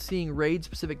interested in seeing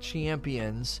raid-specific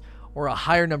champions or a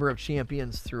higher number of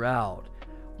champions throughout?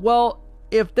 Well,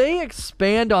 if they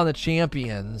expand on the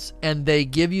champions and they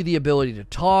give you the ability to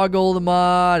toggle the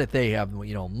mod, if they have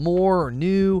more or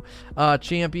new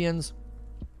champions,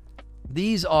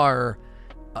 these are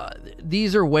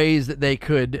ways that they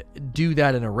could do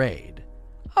that in a raid.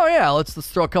 Oh yeah, let's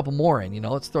throw a couple more in.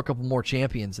 Let's throw a couple more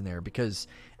champions in there because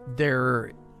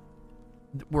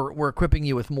we're equipping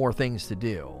you with more things to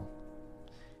do.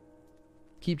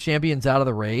 Keep champions out of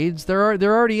the raids. They're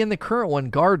already in the current one,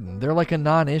 Garden. They're like a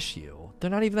non-issue. They're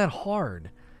not even that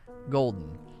hard.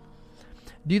 Golden.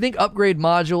 Do you think upgrade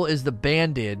module is the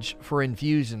bandage for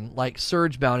infusion like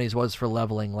Surge Bounties was for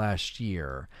leveling last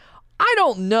year? I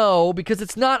don't know, because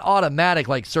it's not automatic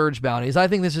like Surge Bounties. I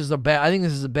think this is a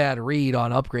bad read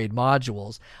on upgrade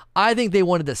modules. I think they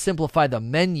wanted to simplify the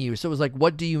menu, so it was like,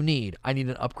 what do you need? I need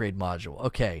an upgrade module.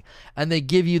 Okay. And they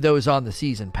give you those on the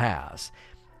season pass.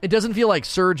 It doesn't feel like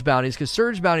Surge Bounties, because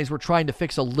Surge Bounties were trying to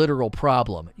fix a literal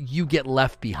problem. You get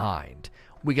left behind.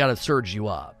 We got to surge you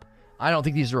up. I don't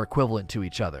think these are equivalent to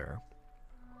each other.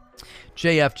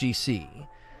 JFGC.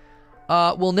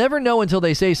 We'll never know until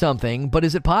they say something, but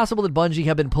is it possible that Bungie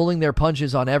have been pulling their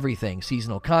punches on everything?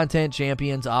 Seasonal content,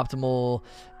 champions, optimal,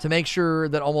 to make sure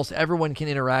that almost everyone can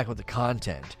interact with the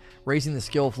content, raising the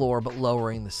skill floor but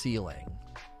lowering the ceiling.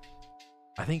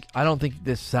 I don't think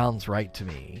this sounds right to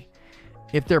me.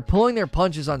 If they're pulling their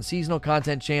punches on seasonal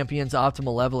content, champions,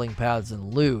 optimal leveling paths,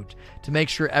 and loot to make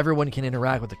sure everyone can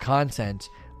interact with the content,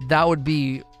 that would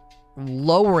be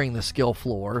lowering the skill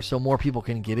floor so more people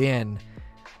can get in.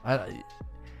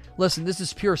 Listen, this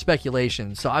is pure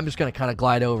speculation, so I'm just going to kind of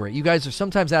glide over it. You guys are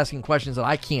sometimes asking questions that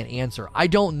I can't answer. I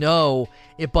don't know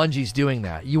if Bungie's doing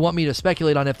that. You want me to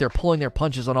speculate on if they're pulling their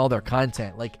punches on all their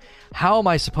content. Like, how am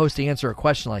I supposed to answer a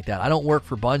question like that? I don't work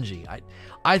for Bungie.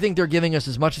 I think they're giving us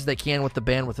as much as they can with the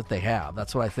bandwidth that they have.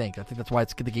 That's what I think. I think that's why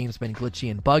the game's been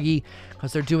glitchy and buggy,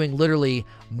 because they're doing literally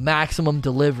maximum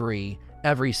delivery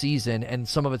every season, and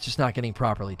some of it's just not getting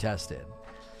properly tested.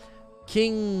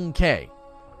 King K.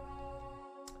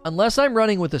 Unless I'm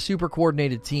running with a super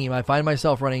coordinated team, I find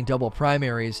myself running double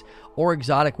primaries or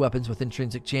exotic weapons with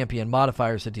intrinsic champion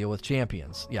modifiers to deal with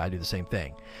champions. Yeah, I do the same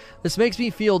thing. This makes me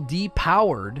feel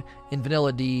depowered in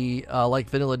Vanilla D, like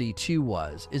Vanilla D2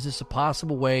 was. Is this a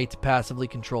possible way to passively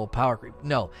control power creep?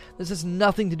 No, this has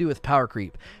nothing to do with power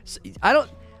creep.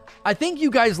 I think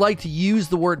you guys like to use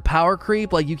the word power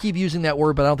creep. Like, you keep using that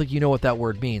word, but I don't think you know what that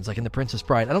word means. Like in The Princess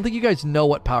Bride, I don't think you guys know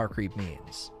what power creep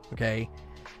means. Okay?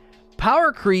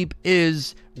 Power creep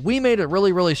is, we made a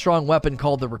really, really strong weapon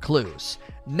called the Recluse.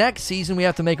 Next season, we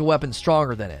have to make a weapon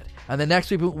stronger than it. And the next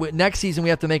season, we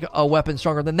have to make a weapon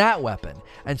stronger than that weapon.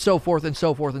 And so forth, and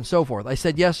so forth, and so forth. I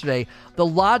said yesterday, the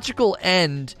logical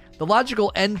end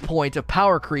point of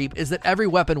power creep is that every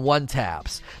weapon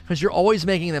one-taps, because you're always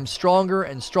making them stronger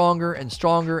and stronger and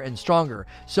stronger and stronger.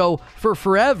 So for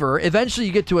forever, eventually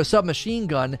you get to a submachine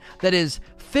gun that is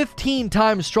 15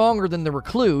 times stronger than the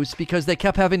Recluse because they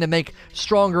kept having to make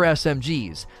stronger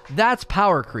SMGs. That's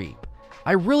power creep.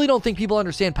 I really don't think people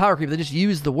understand power creep. They just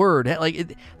use the word.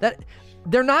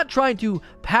 They're not trying to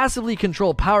passively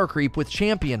control power creep with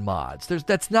champion mods.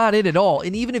 That's not it at all.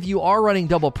 And even if you are running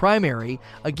double primary,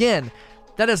 again,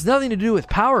 that has nothing to do with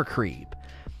power creep.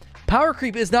 Power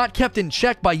creep is not kept in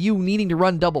check by you needing to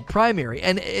run double primary.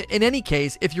 And in any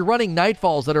case, if you're running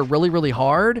Nightfalls that are really, really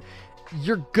hard,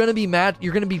 you're going to be mad.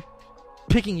 You're going to be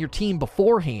picking your team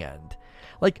beforehand.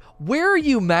 Like, where are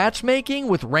you matchmaking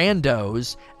with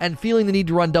randos and feeling the need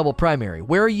to run double primary?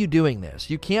 Where are you doing this?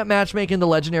 You can't matchmake into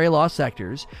legendary lost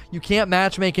sectors. You can't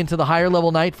matchmake into the higher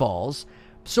level Nightfalls.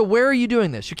 So where are you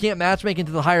doing this? You can't matchmake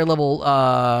into the higher level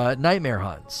Nightmare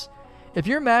Hunts. If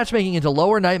you're matchmaking into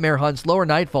lower Nightmare Hunts, lower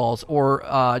Nightfalls,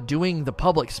 or doing the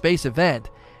public space event,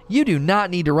 you do not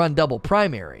need to run double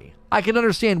primary. I can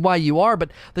understand why you are,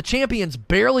 but the champions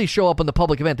barely show up in the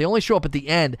public event. They only show up at the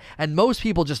end, and most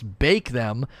people just bake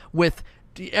them with,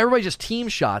 everybody just team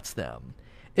shots them.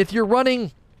 If you're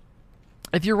running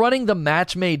the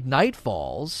match-made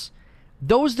Nightfalls,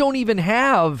 those don't even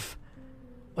have,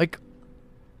 like,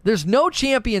 there's no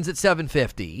champions at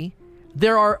 750.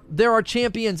 There are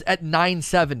champions at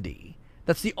 970.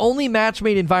 That's the only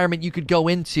match-made environment you could go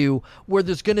into where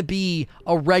there's going to be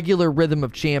a regular rhythm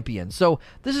of champions. So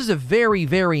this is a very,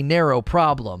 very narrow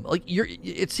problem. Like,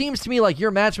 it seems to me like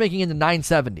you're matchmaking into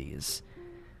 970s.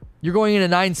 You're going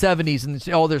into 970s and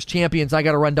there's champions. I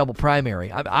got to run double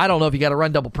primary. I don't know if you got to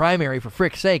run double primary, for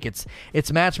frick's sake.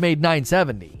 It's match-made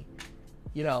 970.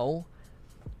 You know.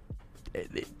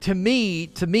 To me,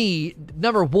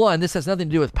 number one, this has nothing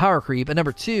to do with power creep, and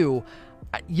number two,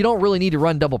 you don't really need to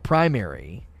run double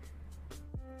primary.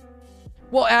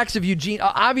 Well, Axe of Eugene,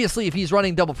 obviously, if he's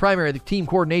running double primary, the team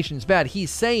coordination is bad.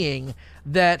 He's saying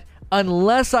that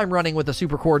unless I'm running with a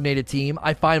super coordinated team,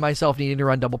 I find myself needing to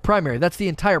run double primary. That's the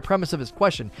entire premise of his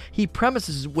question. He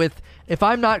premises with, if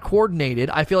I'm not coordinated,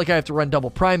 I feel like I have to run double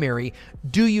primary.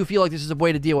 Do you feel like this is a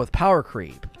way to deal with power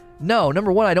creep? No,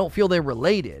 number one, I don't feel they're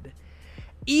related.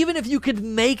 Even if you could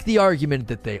make the argument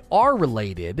that they are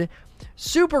related,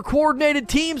 super coordinated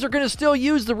teams are going to still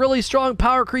use the really strong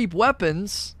power creep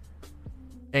weapons.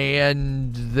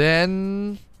 And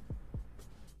then,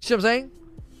 see what I'm saying?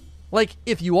 Like,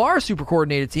 if you are a super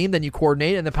coordinated team, then you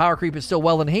coordinate and the power creep is still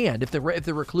well in hand. If the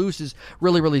recluse is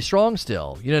really, really strong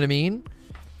still. You know what I mean?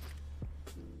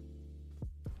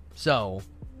 So,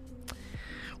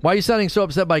 why are you sounding so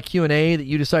upset by Q&A that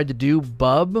you decided to do,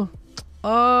 bub?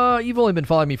 You've only been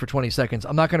following me for 20 seconds.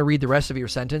 I'm not going to read the rest of your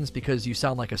sentence because you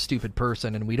sound like a stupid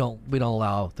person, and we don't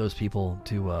allow those people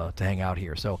to hang out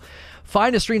here. So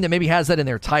find a stream that maybe has that in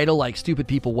their title, like "Stupid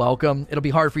People Welcome." It'll be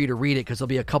hard for you to read it because there'll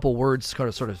be a couple words sort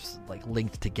of like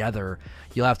linked together.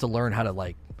 You'll have to learn how to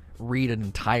like read an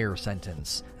entire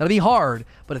sentence. That'll be hard,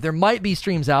 but there might be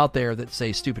streams out there that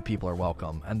say "Stupid People are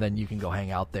welcome," and then you can go hang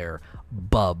out there,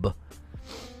 bub.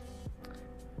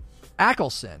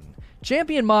 Ackelson.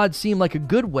 Champion mods seem like a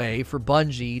good way for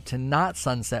Bungie to not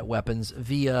sunset weapons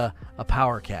via a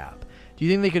power cap. Do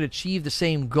you think they could achieve the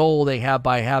same goal they have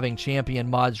by having champion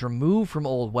mods removed from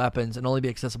old weapons and only be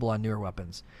accessible on newer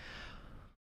weapons?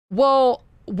 Well,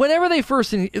 whenever they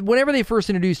first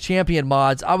introduced champion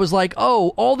mods, I was like,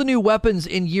 oh, all the new weapons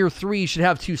in year 3 should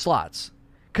have 2 slots.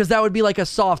 Because that would be like a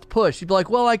soft push. You'd be like,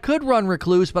 well, I could run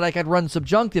Recluse, but I could run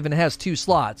Subjunctive, and it has 2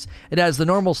 slots. It has the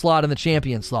normal slot and the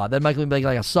champion slot. That might be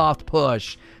like a soft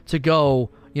push to go,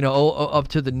 up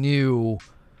to the new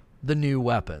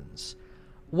weapons.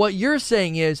 What you're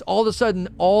saying is, all of a sudden,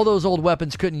 all those old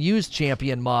weapons couldn't use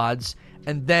champion mods,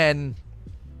 and then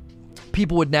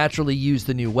people would naturally use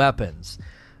the new weapons.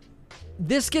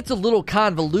 This gets a little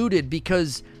convoluted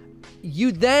because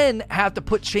you then have to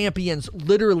put champions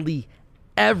literally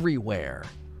everywhere,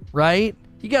 right?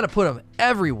 You got to put them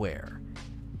everywhere.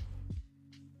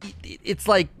 It's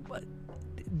like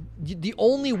the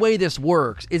only way this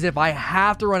works is if I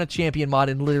have to run a champion mod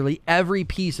in literally every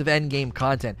piece of endgame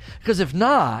content. Because if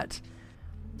not,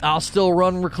 I'll still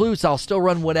run Recluse. I'll still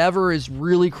run whatever is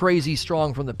really crazy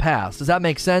strong from the past. Does that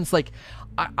make sense? Like,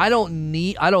 I don't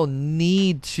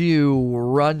need to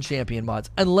run champion mods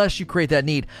unless you create that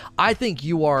need. I think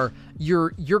you're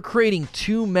creating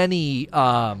too many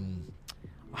how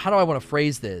do I want to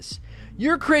phrase this?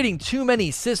 You're creating too many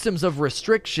systems of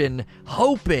restriction,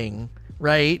 hoping,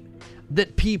 right,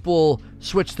 that people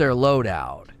switch their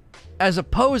loadout, as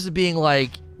opposed to being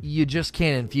like, you just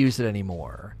can't infuse it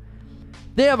anymore.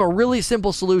 They have a really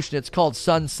simple solution. It's called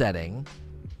sunsetting.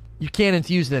 You can't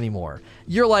infuse it anymore.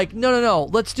 You're like, no,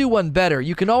 let's do one better.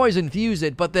 You can always infuse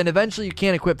it, but then eventually you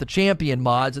can't equip the champion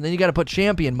mods, and then you got to put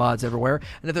champion mods everywhere.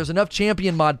 And if there's enough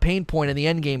champion mod pain point in the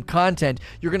endgame content,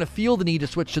 you're going to feel the need to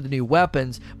switch to the new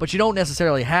weapons, but you don't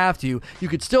necessarily have to. You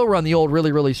could still run the old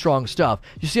really, really strong stuff.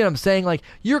 You see what I'm saying? Like,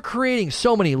 you're creating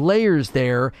so many layers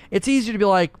there. It's easier to be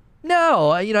like,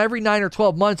 no, every 9 or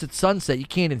 12 months it's sunset. You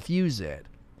can't infuse it.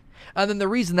 And then the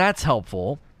reason that's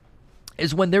helpful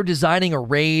is when they're designing a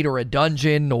raid or a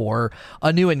dungeon or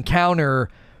a new encounter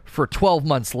for 12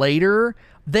 months later,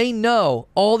 they know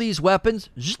all these weapons,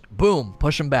 boom,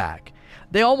 push them back.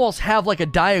 they almost have like a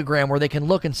diagram where they can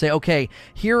look and say, okay,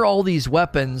 here are all these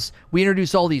weapons. We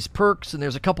introduce all these perks, and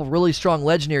there's a couple really strong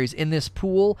legendaries in this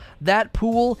pool. That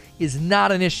pool is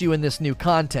not an issue in this new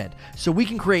content. So we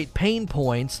can create pain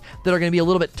points that are going to be a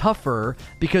little bit tougher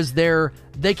because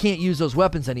they can't use those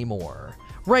weapons anymore.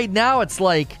 Right now, it's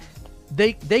like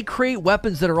they create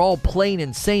weapons that are all plain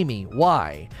and samey.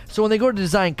 Why? So when they go to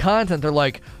design content, they're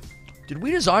like, did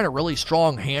we design a really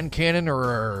strong hand cannon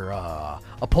or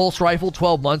a pulse rifle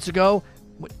 12 months ago?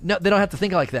 No, they don't have to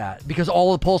think like that because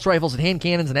all the pulse rifles and hand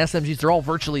cannons and SMGs, they're all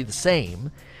virtually the same.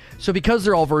 So because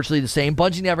they're all virtually the same,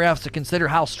 Bungie never has to consider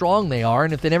how strong they are.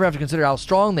 And if they never have to consider how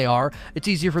strong they are, it's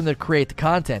easier for them to create the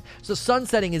content. So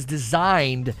sunsetting is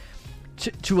designed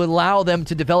to allow them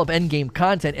to develop endgame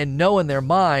content and know in their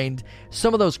mind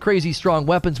some of those crazy strong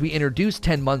weapons we introduced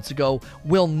 10 months ago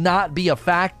will not be a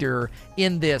factor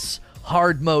in this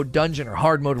hard mode dungeon or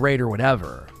hard mode raid or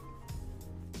whatever.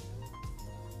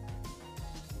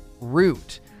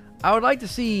 Root. I would like to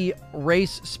see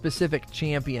race-specific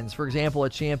champions. For example, a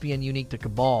champion unique to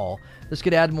Cabal. This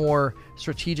could add more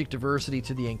strategic diversity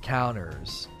to the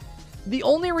encounters. The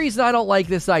only reason I don't like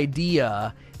this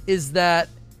idea is that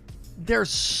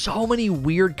there's so many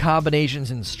weird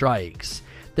combinations in strikes.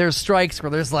 There's strikes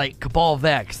where there's like Cabal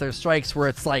Vex. There's strikes where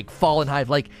it's like Fallen Hive.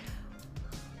 Like,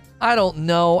 I don't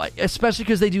know, especially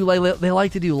because they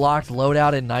like to do locked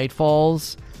loadout in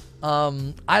Nightfalls.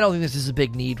 I don't think this is a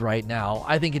big need right now.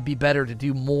 I think it'd be better to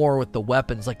do more with the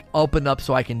weapons, like open up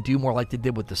so I can do more like they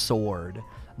did with the sword.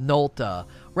 Nolta.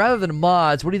 Rather than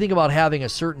mods, what do you think about having a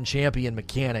certain champion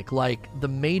mechanic, like the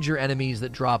major enemies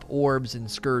that drop orbs in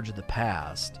Scourge of the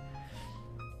Past?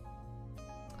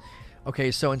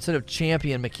 Okay, so instead of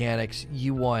champion mechanics,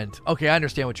 you want... Okay, I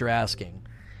understand what you're asking.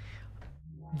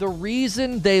 The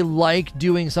reason they like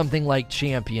doing something like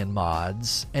champion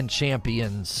mods and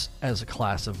champions as a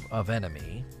class of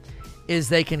enemy is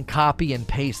they can copy and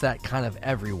paste that kind of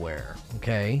everywhere,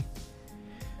 okay?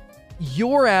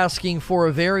 You're asking for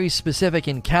a very specific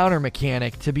encounter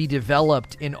mechanic to be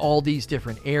developed in all these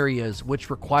different areas, which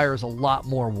requires a lot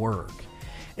more work.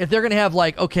 If they're going to have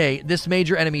like, okay, this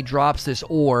major enemy drops this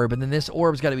orb, and then this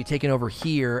orb's got to be taken over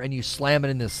here, and you slam it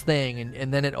in this thing,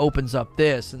 and then it opens up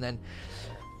this, and then...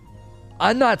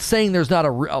 I'm not saying there's not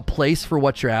a place for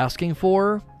what you're asking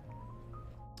for,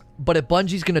 but if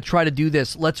Bungie's going to try to do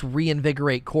this, let's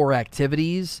reinvigorate core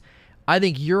activities, I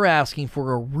think you're asking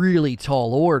for a really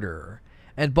tall order.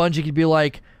 And Bungie could be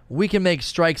like, we can make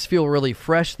strikes feel really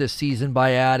fresh this season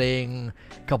by adding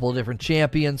a couple of different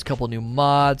champions, couple of new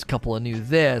mods, couple of new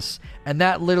this, and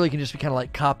that literally can just be kind of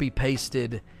like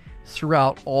copy-pasted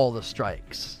throughout all the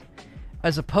strikes.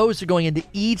 As opposed to going into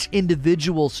each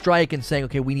individual strike and saying,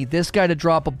 okay, we need this guy to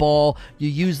drop a ball. You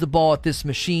use the ball at this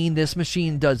machine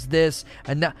does this.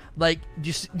 And that, like,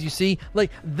 do you see? Like,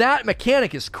 that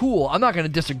mechanic is cool. I'm not going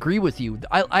to disagree with you.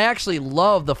 I actually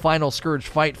love the final Scourge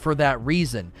fight for that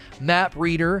reason. Map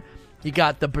reader, you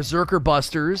got the Berserker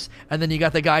Busters, and then you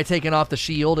got the guy taking off the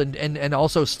shield and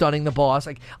also stunning the boss.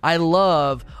 Like, I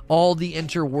love all the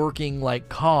interworking, like,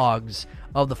 cogs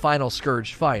of the final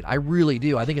Scourge fight. I really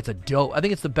do. I think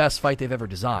it's the best fight they've ever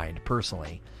designed,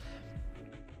 personally.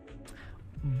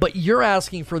 But you're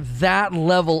asking for that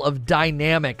level of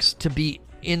dynamics to be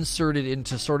inserted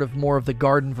into sort of more of the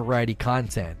garden variety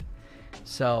content.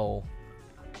 So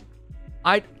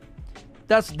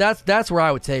that's where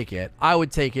I would take it. I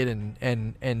would take it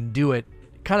and do it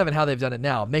kind of in how they've done it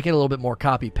now. Make it a little bit more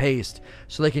copy paste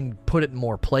so they can put it in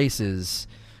more places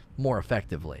more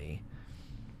effectively.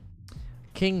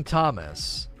 King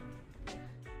Thomas,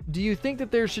 do you think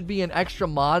that there should be an extra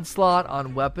mod slot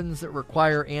on weapons that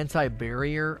require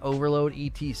anti-barrier, overload,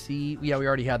 etc? Yeah, we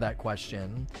already had that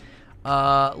question.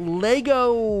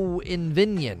 Lego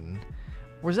Invinion.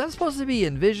 Was that supposed to be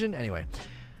Envision? Anyway.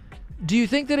 Do you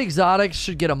think that exotics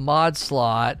should get a mod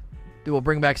slot that will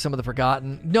bring back some of the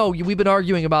forgotten? No, we've been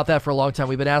arguing about that for a long time.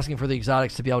 We've been asking for the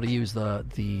exotics to be able to use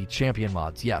the champion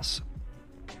mods. Yes.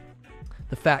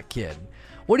 The Fat Kid.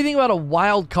 What do you think about a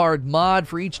wild card mod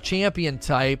for each champion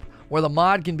type where the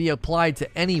mod can be applied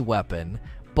to any weapon,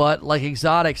 but like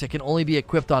exotics, it can only be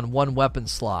equipped on one weapon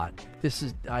slot?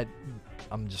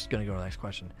 I'm just going to go to the next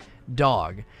question.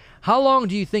 Dog. How long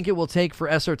do you think it will take for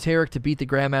Esoteric to beat the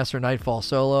Grandmaster Nightfall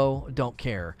solo? Don't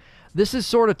care. This is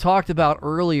sort of talked about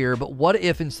earlier, but what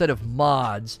if instead of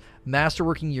mods,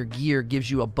 masterworking your gear gives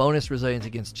you a bonus resilience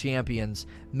against champions,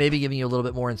 maybe giving you a little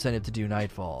bit more incentive to do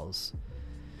Nightfalls?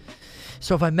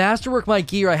 So if I masterwork my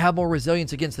gear, I have more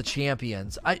resilience against the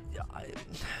champions. I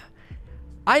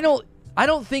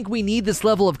don't think we need this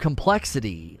level of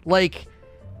complexity. Like,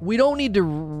 we don't need to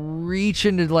reach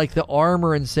into like the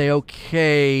armor and say,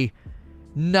 okay,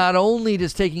 not only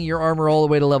does taking your armor all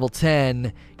the way to level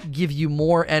 10 give you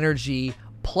more energy,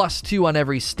 +2 on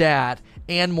every stat,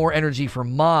 and more energy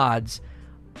from mods,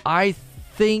 I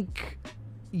think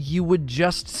you would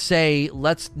just say,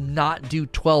 let's not do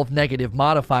 12 negative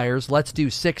modifiers. Let's do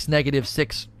 6 negative,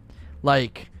 6,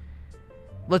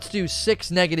 let's do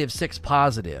 6 negative, 6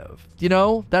 positive. You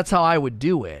know, that's how I would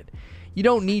do it. You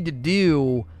don't need to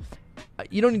do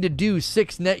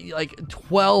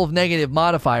 12 negative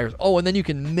modifiers. Oh, and then you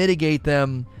can mitigate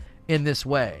them in this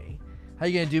way. How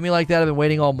you going to do me like that? I've been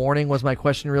waiting all morning. Was my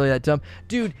question really that dumb?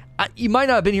 Dude, you might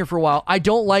not have been here for a while. I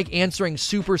don't like answering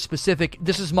super specific,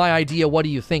 this is my idea, what do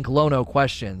you think, Lono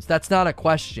questions. That's not a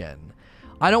question.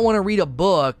 I don't want to read a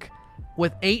book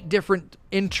with 8 different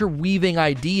interweaving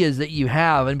ideas that you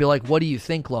have and be like, what do you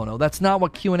think, Lono? That's not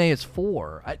what Q&A is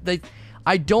for.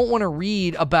 I don't want to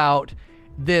read about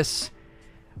this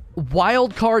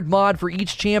wild card mod for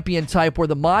each champion type where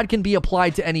the mod can be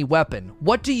applied to any weapon.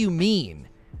 What do you mean?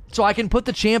 So I can put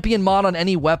the champion mod on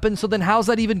any weapon? So then how's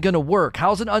that even going to work?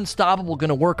 How's an unstoppable going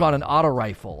to work on an auto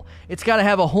rifle? It's got to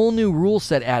have a whole new rule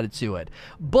set added to it.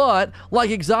 But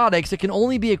like exotics, it can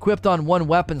only be equipped on one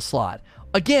weapon slot.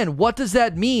 Again, what does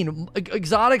that mean?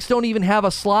 Exotics don't even have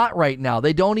a slot right now.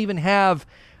 They don't even have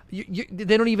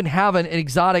they don't even have an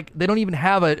exotic. They don't even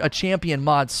have a champion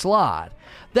mod slot.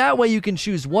 That way you can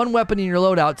choose one weapon in your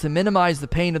loadout to minimize the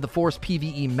pain of the forced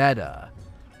PvE meta.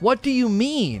 What do you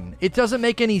mean? It doesn't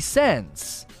make any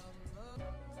sense.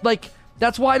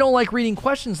 That's why I don't like reading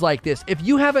questions like this. If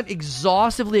you haven't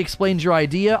exhaustively explained your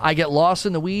idea, I get lost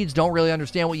in the weeds, don't really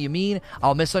understand what you mean,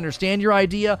 I'll misunderstand your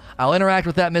idea, I'll interact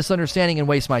with that misunderstanding and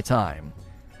waste my time.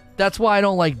 That's why I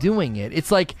don't like doing it.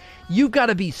 It's like, you've got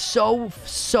to be so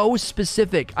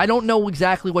specific. I don't know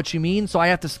exactly what you mean, so I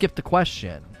have to skip the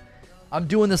question. I'm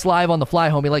doing this live on the fly,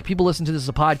 homie. Like, people listen to this as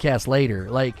a podcast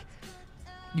later. Like,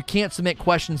 you can't submit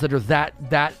questions that are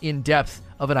that in-depth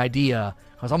of an idea,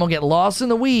 because I'm going to get lost in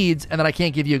the weeds, and then I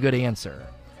can't give you a good answer.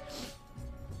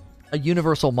 A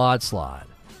universal mod slot.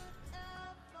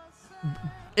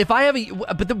 If I have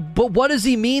but what does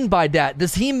he mean by that?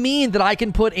 Does he mean that I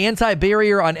can put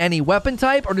anti-barrier on any weapon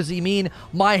type, or does he mean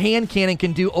my hand cannon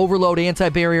can do overload,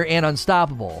 anti-barrier, and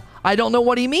unstoppable? I don't know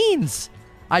what he means.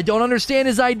 I don't understand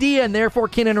his idea and therefore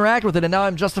can't interact with it, and now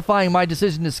I'm justifying my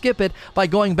decision to skip it by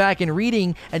going back and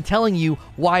reading and telling you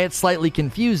why it's slightly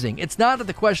confusing. It's not that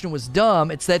the question was dumb,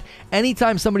 it's that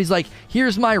anytime somebody's like,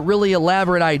 here's my really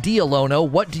elaborate idea, Lono,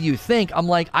 what do you think? I'm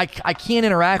like, I can't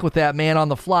interact with that, man, on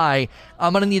the fly.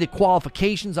 I'm going to need the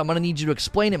qualifications, I'm going to need you to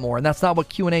explain it more, and that's not what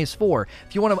Q&A is for.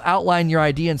 If you want to outline your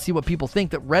idea and see what people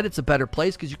think, that Reddit's a better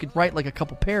place because you could write like a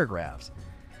couple paragraphs.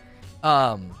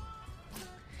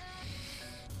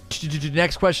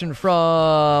 Next question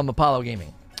from Apollo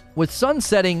Gaming. With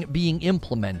sunsetting being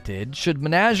implemented, should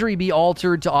Menagerie be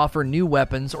altered to offer new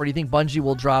weapons, or do you think Bungie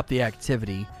will drop the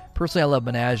activity? Personally, I love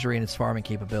Menagerie and its farming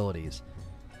capabilities.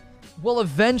 Well,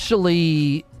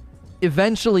 eventually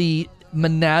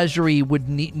Menagerie would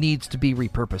needs to be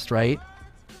repurposed, right?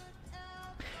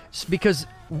 Because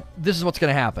this is what's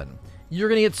going to happen. You're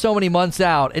going to get so many months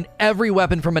out, and every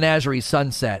weapon from Menagerie is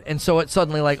sunset. And so it's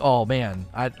suddenly like, oh, man,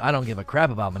 I don't give a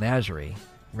crap about Menagerie,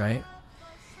 right?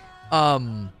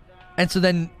 And so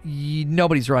then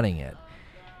nobody's running it.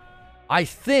 I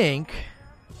think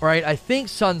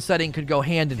sunsetting could go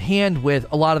hand in hand with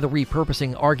a lot of the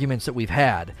repurposing arguments that we've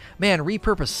had. Man,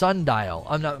 repurpose Sundial.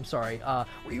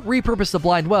 Repurpose the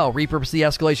Blind Well. Repurpose the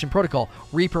Escalation Protocol.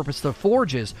 Repurpose the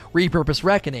Forges. Repurpose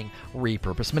Reckoning.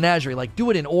 Repurpose Menagerie. Like,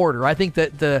 do it in order. I think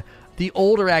that the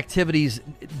older activities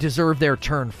deserve their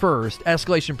turn first.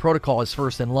 Escalation Protocol is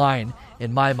first in line,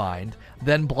 in my mind.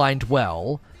 Then Blind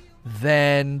Well.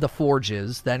 Then the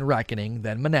Forges, then Reckoning,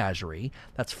 then Menagerie.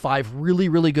 That's 5 really,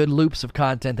 really good loops of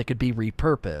content that could be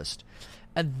repurposed.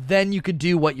 And then you could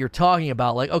do what you're talking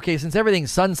about. Like, okay, since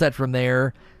everything's sunset from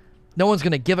there, no one's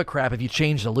going to give a crap if you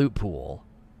change the loot pool.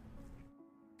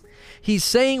 He's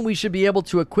saying we should be able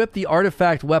to equip the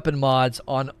artifact weapon mods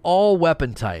on all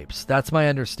weapon types. That's my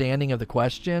understanding of the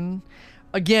question.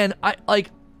 Again,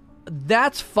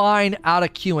 that's fine out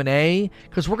of Q&A,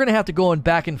 because we're going to have to go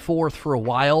back and forth for a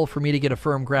while for me to get a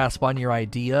firm grasp on your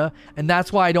idea, and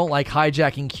that's why I don't like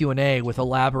hijacking Q&A with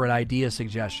elaborate idea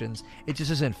suggestions. It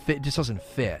just doesn't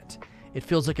fit. It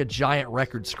feels like a giant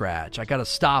record scratch. I got to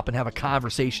stop and have a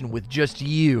conversation with just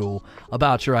you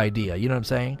about your idea. You know what I'm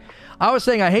saying? I was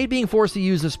saying I hate being forced to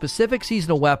use the specific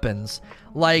seasonal weapons,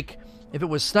 like if it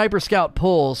was Sniper Scout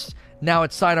Pulse. Now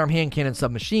it's sidearm, hand cannon,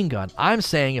 submachine gun. I'm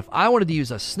saying if I wanted to use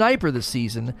a sniper this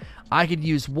season, I could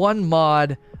use one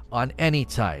mod on any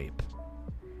type.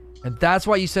 And that's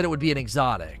why you said it would be an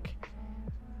exotic.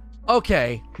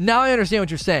 Okay, now I understand what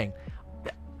you're saying.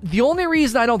 The only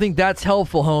reason I don't think that's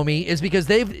helpful, homie, is because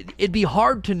it'd be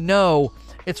hard to know.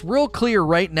 It's real clear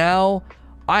right now,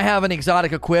 I have an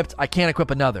exotic equipped, I can't equip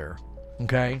another.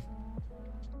 Okay?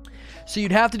 So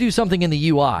you'd have to do something in the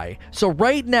UI. So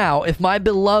right now, if my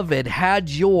beloved had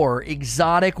your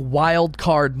exotic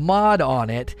wildcard mod on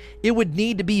it, it would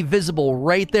need to be visible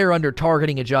right there under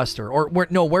targeting adjuster. Or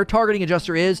where targeting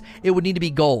adjuster is, it would need to be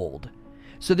gold.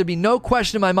 So there'd be no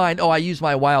question in my mind, oh, I use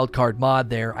my wildcard mod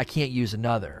there, I can't use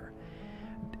another.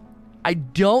 I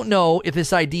don't know if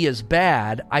this idea is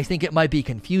bad. I think it might be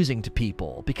confusing to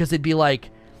people because they'd be like,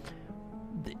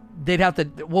 they'd have to,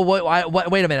 well,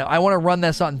 wait a minute, I want to run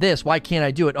this on this. Why can't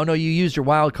I do it? Oh, no, you used your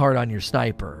wild card on your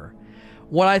sniper.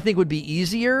 What I think would be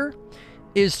easier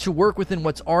is to work within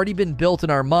what's already been built in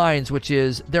our minds, which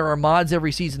is there are mods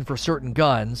every season for certain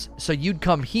guns. So you'd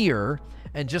come here,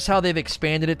 and just how they've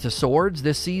expanded it to swords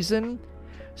this season,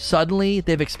 suddenly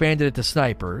they've expanded it to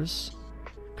snipers.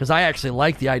 Because I actually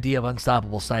like the idea of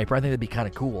unstoppable sniper. I think that'd be kind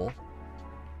of cool.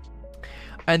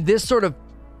 And this sort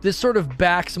of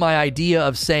backs my idea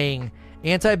of saying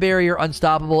anti-barrier,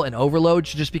 unstoppable, and overload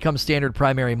should just become standard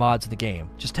primary mods in the game.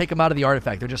 Just take them out of the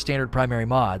artifact. They're just standard primary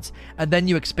mods. And then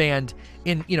you expand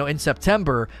in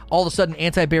September, all of a sudden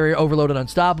anti-barrier, overload, and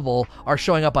unstoppable are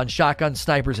showing up on shotguns,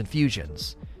 snipers, and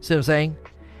fusions. See what I'm saying?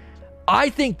 I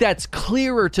think that's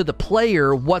clearer to the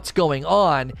player what's going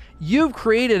on. You've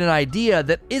created an idea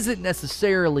that isn't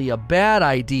necessarily a bad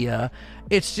idea.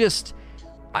 It's just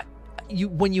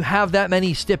when you have that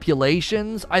many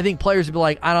stipulations, I think players would be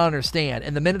like, I don't understand.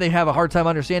 And the minute they have a hard time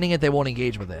understanding it, they won't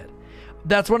engage with it.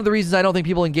 That's one of the reasons I don't think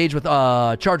people engage with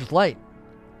Charge with Light.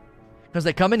 Because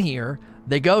they come in here,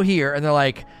 they go here, and they're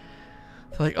like,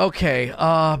 okay,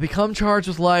 become Charged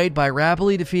with Light by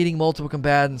rapidly defeating multiple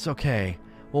combatants. Okay,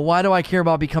 well, why do I care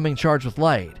about becoming Charged with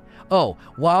Light? Oh,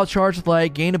 while Charged with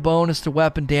Light, gain a bonus to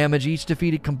weapon damage. Each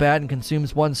defeated combatant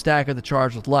consumes 1 stack of the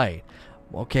Charged with Light.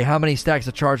 Okay, how many stacks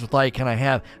of Charged with Light can I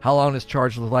have? How long does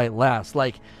Charged with Light last?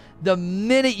 Like, the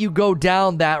minute you go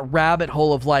down that rabbit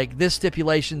hole of like, this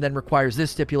stipulation then requires this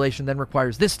stipulation, then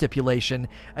requires this stipulation,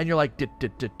 and you're like,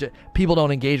 people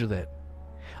don't engage with it.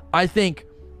 I think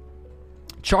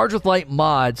Charged with Light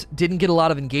mods didn't get a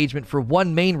lot of engagement for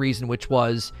one main reason, which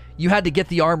was you had to get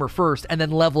the armor first and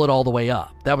then level it all the way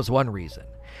up. That was one reason.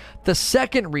 The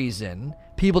second reason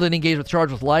people didn't engage with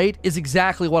Charged with Light is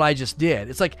exactly what I just did.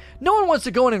 It's like, no one wants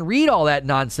to go in and read all that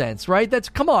nonsense, right?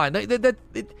 Come on.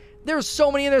 There's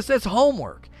so many of this. That's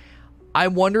homework. I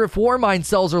wonder if Warmind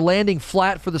cells are landing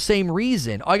flat for the same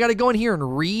reason. I got to go in here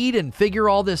and read and figure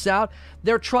all this out.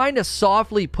 They're trying to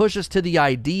softly push us to the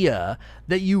idea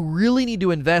that you really need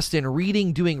to invest in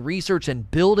reading, doing research, and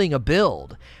building a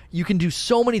build. You can do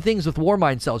so many things with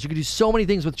Warmind cells. You can do so many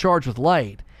things with Charged with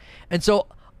Light. And so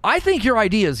I think your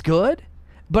idea is good,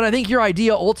 but I think your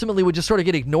idea ultimately would just sort of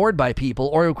get ignored by people,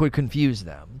 or it would confuse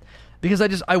them. Because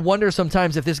I wonder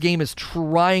sometimes if this game is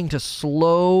trying to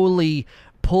slowly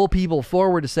pull people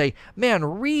forward to say, man,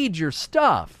 read your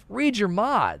stuff, read your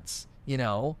mods.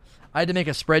 I had to make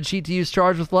a spreadsheet to use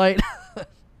Charged with Light.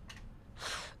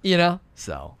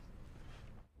 So.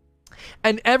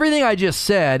 And everything I just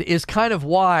said is kind of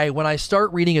why when I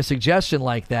start reading a suggestion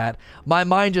like that, my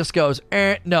mind just goes,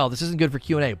 no, this isn't good for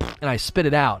Q&A, and I spit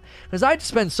it out. Because I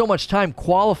spend so much time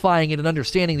qualifying it and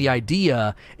understanding the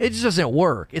idea, it just doesn't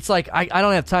work. It's like, I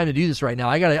don't have time to do this right now.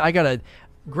 I gotta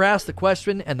grasp the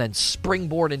question and then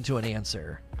springboard into an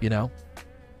answer,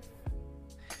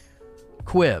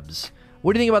 Quibs.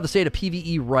 What do you think about the state of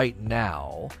PvE right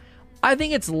now? I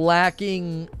think it's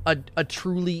lacking a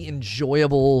truly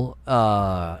enjoyable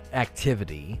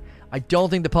activity. I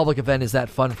don't think the public event is that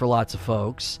fun for lots of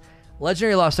folks.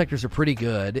 Legendary Lost Sectors are pretty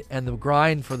good, and the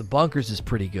grind for the bunkers is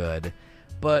pretty good.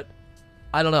 But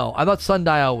I don't know. I thought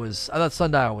Sundial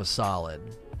was solid.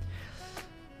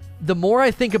 The more I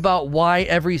think about why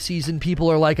every season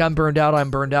people are like, I'm burned out, I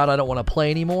don't want to play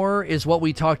anymore, is what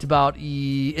we talked about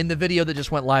in the video that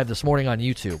just went live this morning on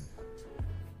YouTube,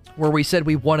 where we said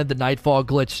we wanted the Nightfall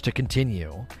glitch to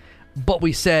continue, but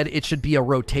we said it should be a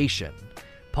rotation.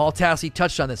 Paul Tassi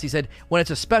touched on this. He said, when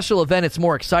it's a special event, it's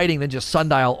more exciting than just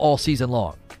Sundial all season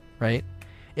long, right?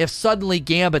 If suddenly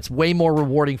Gambit's way more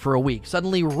rewarding for a week,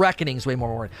 suddenly Reckoning's way more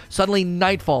rewarding, suddenly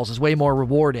Nightfalls is way more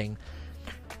rewarding,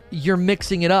 you're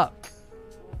mixing it up.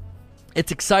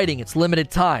 It's exciting. It's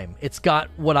limited time. It's got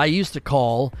what I used to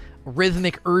call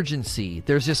rhythmic urgency.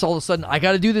 There's just all of a sudden, I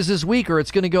got to do this week or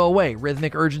it's going to go away.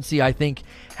 Rhythmic urgency, I think,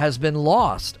 has been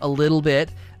lost a little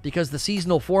bit because the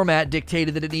seasonal format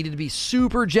dictated that it needed to be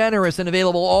super generous and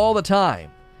available all the time.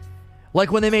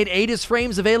 Like when they made Aegis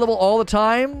frames available all the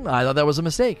time, I thought that was a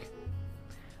mistake.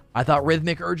 I thought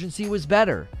Rhythmic Urgency was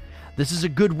better. This is a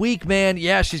good week, man.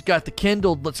 Yeah, she's got the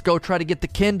Kindled. Let's go try to get the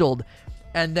Kindled.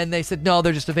 And then they said, no,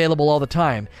 they're just available all the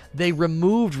time. They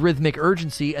removed Rhythmic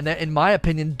Urgency, and that, in my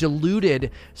opinion,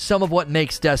 diluted some of what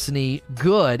makes Destiny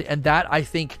good. And that, I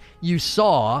think, you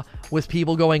saw with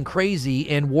people going crazy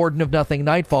in Warden of Nothing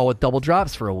Nightfall with double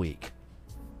drops for a week.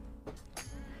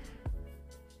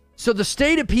 So the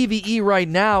state of PvE right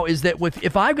now is that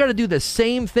if I've got to do the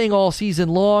same thing all season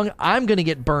long, I'm going to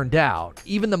get burned out.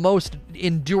 Even the most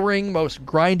enduring, most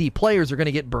grindy players are going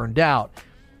to get burned out.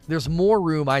 There's more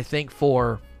room, I think,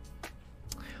 for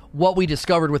what we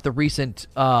discovered with the recent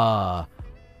Nightfall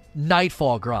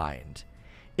grind.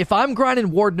 If I'm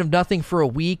grinding Warden of Nothing for a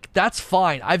week, that's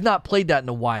fine. I've not played that in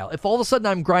a while. If all of a sudden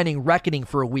I'm grinding Reckoning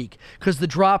for a week because the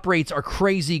drop rates are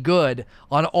crazy good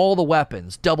on all the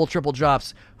weapons, double, triple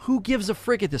drops, who gives a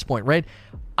frick at this point, right?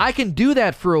 I can do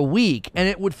that for a week, and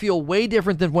it would feel way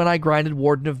different than when I grinded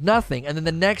Warden of Nothing, and then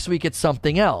the next week it's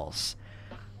something else.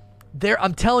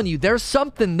 I'm telling you, there's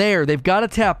something there. They've got to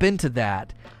tap into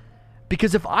that.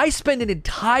 Because if I spend an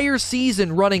entire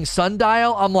season running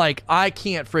Sundial, I'm like, I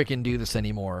can't freaking do this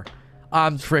anymore.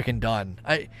 I'm freaking done.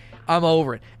 I'm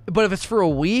over it. But if it's for a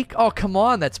week, oh, come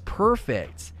on, that's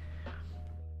perfect.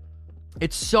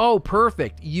 It's so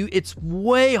perfect. It's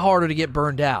way harder to get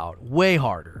burned out. Way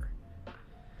harder.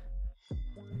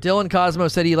 Dylan Cosmo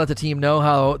said he let the team know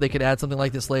how they could add something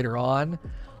like this later on.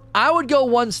 I would go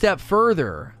one step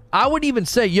further. I would even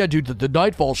say, yeah, dude, the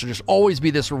Nightfall should just always be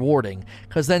this rewarding,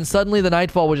 because then suddenly the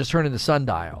Nightfall would just turn into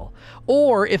Sundial.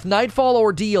 Or if Nightfall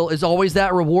Ordeal is always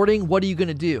that rewarding, what are you going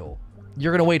to do?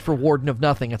 You're going to wait for Warden of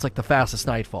Nothing. It's like the fastest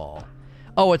Nightfall.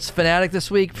 Oh, it's Fnatic this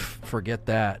week? Pff, forget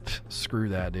that. Pff, screw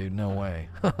that, dude. No way.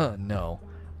 No,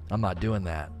 I'm not doing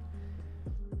that.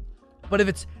 But if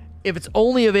it's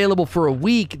only available for a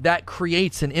week, that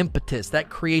creates an impetus. That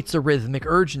creates a rhythmic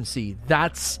urgency.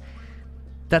 That's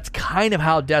kind of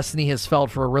how Destiny has felt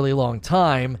for a really long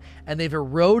time, and they've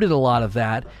eroded a lot of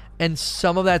that, and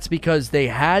some of that's because they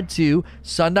had to.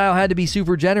 Sundial had to be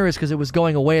super generous because it was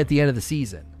going away at the end of the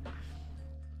season.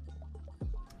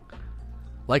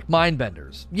 Like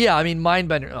Mindbenders. Yeah, I mean,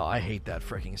 Mindbenders. Oh, I hate that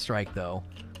freaking strike, though.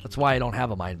 That's why I don't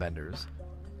have a Mindbenders.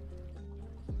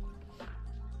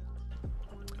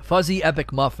 Fuzzy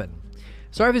Epic Muffin.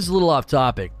 Sorry if this is a little off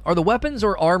topic. Are the weapons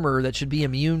or armor that should be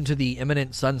immune to the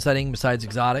imminent sunsetting besides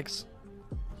exotics?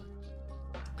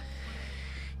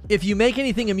 If you make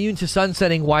anything immune to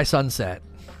sunsetting, why sunset?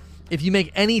 If you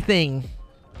make anything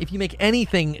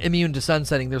immune to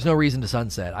sunsetting, there's no reason to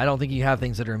sunset. I don't think you have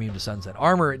things that are immune to sunset.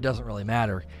 Armor, it doesn't really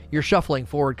matter. You're shuffling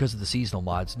forward because of the seasonal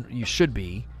mods. You should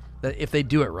be, if they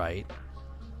do it right.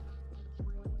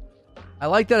 I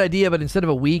like that idea, but instead of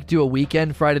a week, do a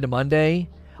weekend, Friday to Monday.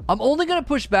 I'm only going to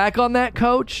push back on that,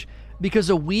 Coach,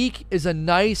 because a week is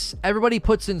everybody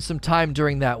puts in some time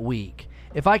during that week.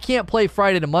 If I can't play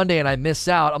Friday to Monday and I miss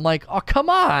out, I'm like, oh, come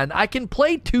on. I can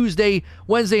play Tuesday,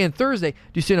 Wednesday, and Thursday. Do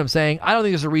you see what I'm saying? I don't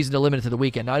think there's a reason to limit it to the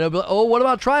weekend. Now, I know, oh, what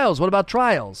about trials? What about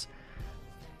trials?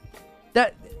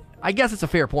 I guess it's a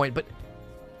fair point, but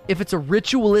if it's a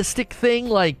ritualistic thing,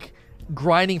 like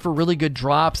grinding for really good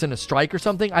drops and a strike or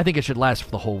something, I think it should last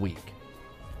for the whole week.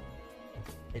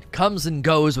 It comes and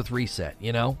goes with reset,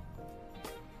 you know?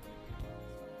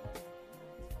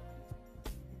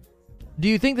 Do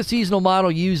you think the seasonal model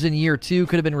used in Year 2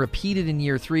 could have been repeated in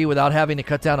Year 3 without having to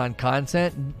cut down on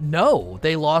content? No.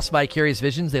 They lost Vicarious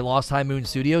Visions, they lost High Moon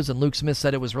Studios, and Luke Smith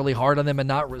said it was really hard on them and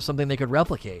not something they could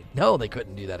replicate. No, they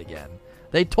couldn't do that again.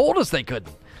 They told us they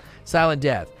couldn't. Silent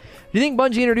Death. Do you think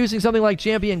Bungie introducing something like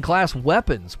champion-class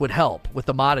weapons would help with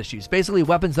the mod issues? Basically,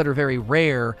 weapons that are very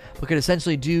rare, but could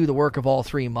essentially do the work of all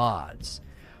three mods.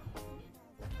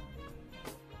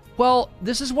 Well,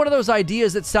 this is one of those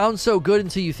ideas that sounds so good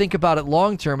until you think about it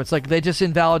long-term. It's like they just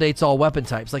invalidates all weapon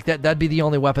types. Like, that'd be the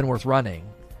only weapon worth running.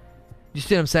 You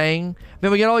see what I'm saying?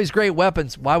 Man, we get all these great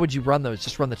weapons. Why would you run those?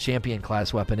 Just run the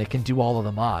champion-class weapon. It can do all of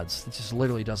the mods. It just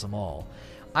literally does them all.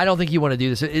 I don't think you want to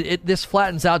do this. This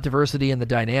flattens out diversity in the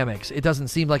dynamics. It doesn't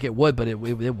seem like it would, but it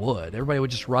would. Everybody would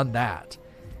just run that.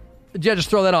 Yeah, just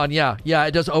throw that on. Yeah,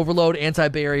 it does overload,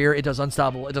 anti-barrier, it does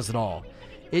unstoppable, it does it all.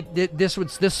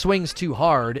 This swings too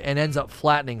hard and ends up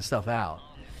flattening stuff out.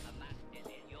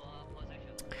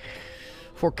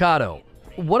 Forcado.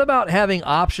 What about having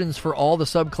options for all the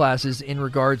subclasses in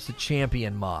regards to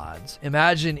champion mods?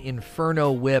 Imagine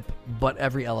Inferno Whip, but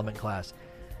every element class.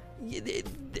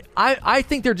 I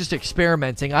think they're just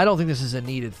experimenting. I don't think this is a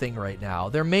needed thing right now.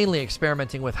 They're mainly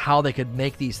experimenting with how they could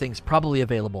make these things probably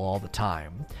available all the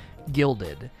time.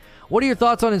 Gilded. What are your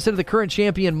thoughts on instead of the current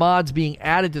champion mods being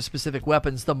added to specific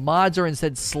weapons, the mods are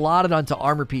instead slotted onto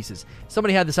armor pieces?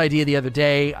 Somebody had this idea the other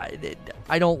day.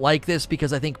 I don't like this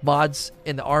because I think mods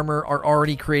in the armor are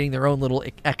already creating their own little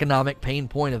economic pain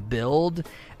point of build,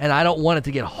 and I don't want it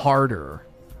to get harder,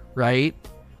 right?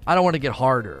 I don't want it to get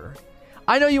harder.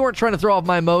 I know you weren't trying to throw off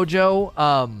my mojo.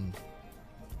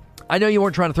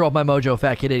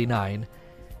 Fat Kid 89.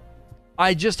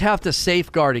 I just have to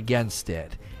safeguard against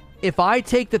it. If I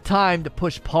take the time to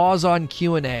push pause on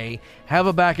Q&A, have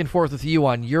a back and forth with you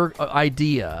on your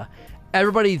idea,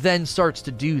 everybody then starts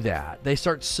to do that. They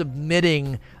start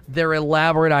submitting their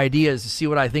elaborate ideas to see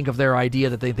what I think of their idea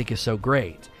that they think is so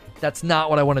great. That's not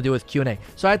what I want to do with Q&A.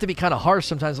 So I have to be kind of harsh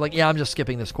sometimes, like, yeah, I'm just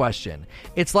skipping this question.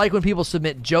 It's like when people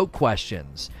submit joke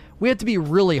questions. We have to be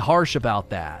really harsh about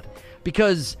that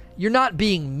because you're not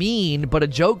being mean, but a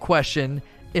joke question,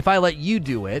 if I let you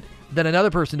do it, then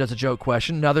another person does a joke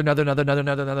question,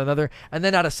 another, and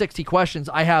then out of 60 questions,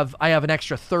 I have an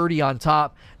extra 30 on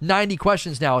top, 90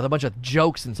 questions now with a bunch of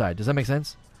jokes inside. Does that make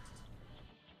sense?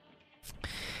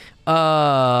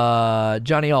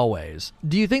 Johnny Always.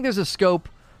 Do you think there's a scope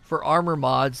for armor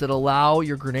mods that allow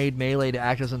your grenade melee to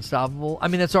act as unstoppable? I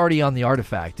mean, that's already on the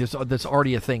artifact. There's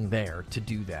already a thing there to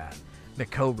do that.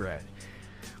 McCobra.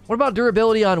 What about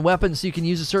durability on weapons so you can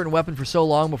use a certain weapon for so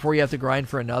long before you have to grind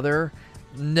for another?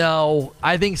 No,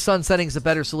 I think sunsetting is a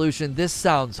better solution. This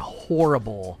sounds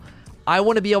horrible. I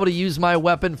want to be able to use my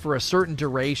weapon for a certain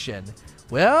duration.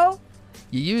 Well,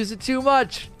 you use it too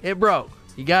much, it broke.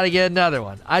 You got to get another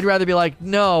one. I'd rather be like,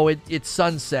 no, it's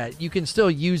sunset. You can still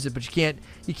use it, but you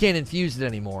can't infuse it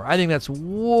anymore. I think that's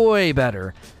way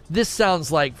better. This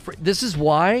sounds like this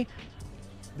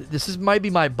might be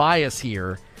my bias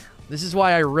here. This is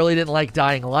why I really didn't like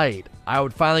Dying Light. I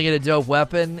would finally get a dope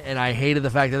weapon, and I hated the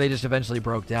fact that they just eventually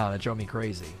broke down. It drove me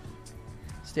crazy.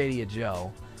 Stadia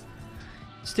Joe.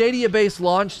 Stadia-based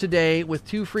launch today with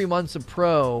 2 free months of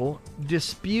Pro.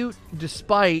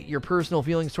 Despite your personal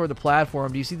feelings toward the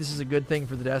platform, do you see this as a good thing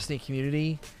for the Destiny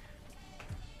community?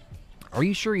 Are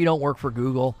you sure you don't work for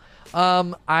Google?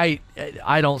 I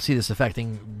don't see this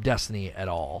affecting Destiny at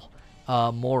all.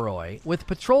 Moroi. With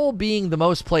Patrol being the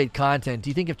most played content, do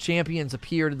you think if champions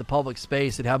appeared in the public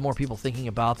space, it'd have more people thinking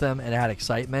about them and add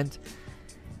excitement?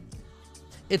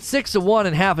 It's 6 to 1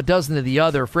 and half a dozen to the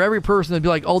other. For every person that'd be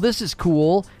like, oh, this is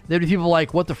cool, there'd be people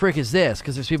like, what the frick is this?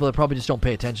 Because there's people that probably just don't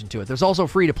pay attention to it. There's also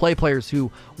free-to-play players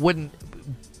who wouldn't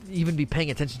even be paying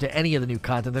attention to any of the new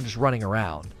content. They're just running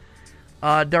around.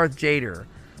 Darth Jader.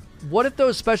 What if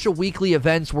those special weekly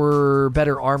events were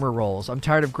better armor rolls? I'm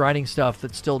tired of grinding stuff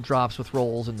that still drops with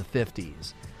rolls in the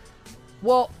 50s.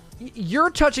 Well, you're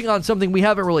touching on something we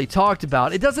haven't really talked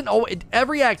about.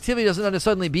 Every activity doesn't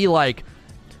suddenly be like,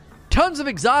 tons of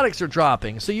exotics are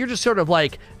dropping. So you're just sort of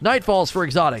like, Nightfalls for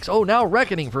exotics. Oh, now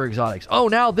Reckoning for exotics. Oh,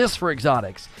 now this for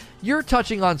exotics. You're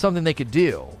touching on something they could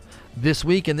do. This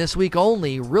week and this week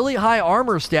only, really high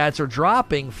armor stats are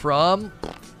dropping from...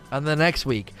 And the next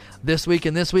week, this week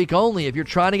and this week only, if you're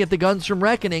trying to get the guns from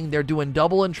Reckoning, they're doing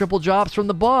double and triple drops from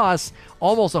the boss,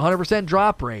 almost 100%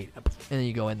 drop rate. And then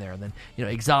you go in there, and then,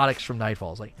 exotics from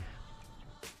Nightfalls. Like,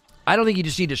 I don't think you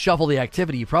just need to shuffle the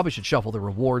activity. You probably should shuffle the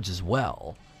rewards as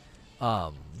well.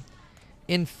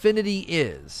 Infinity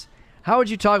is. How would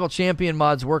you toggle champion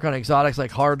mods work on exotics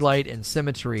like Hardlight and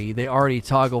Symmetry? They already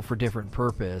toggle for different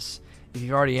purpose. If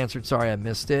you've already answered, sorry, I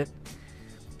missed it.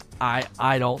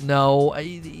 I don't know.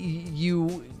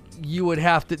 You would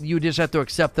just have to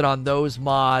accept that on those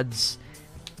mods,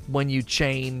 when you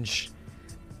change,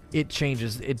 it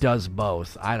changes. It does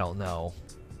both. I don't know.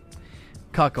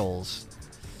 Cuckles.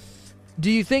 Do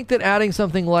you think that adding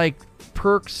something like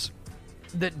perks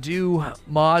that do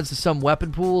mods to some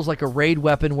weapon pools, like a raid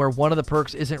weapon where one of the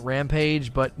perks isn't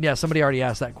Rampage, but yeah, somebody already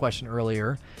asked that question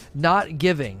earlier, not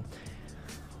giving.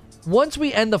 Once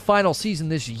we end the final season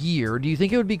this year, do you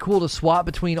think it would be cool to swap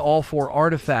between all 4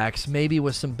 artifacts, maybe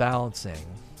with some balancing?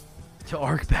 To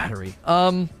Arc Battery.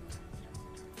 I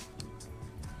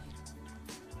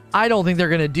don't think they're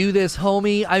going to do this,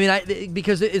 homie. I mean,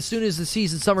 because as soon as the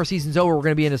summer season's over, we're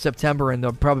going to be into September, and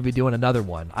they'll probably be doing another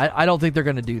one. I don't think they're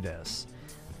going to do this.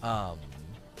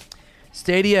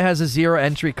 Stadia has a 0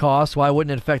 entry cost. Why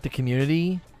wouldn't it affect the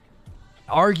community?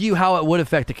 Argue how it would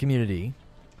affect the community.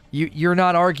 You're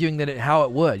not arguing how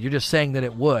it would. You're just saying that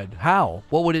it would. How?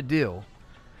 What would it do?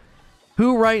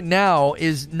 Who right now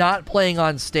is not playing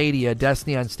on Stadia,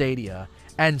 Destiny on Stadia,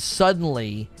 and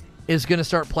suddenly is going to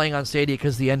start playing on Stadia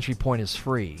because the entry point is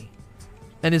free?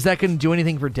 And is that going to do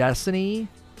anything for Destiny?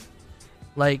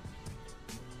 Like,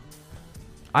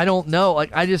 I don't know.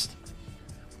 Like,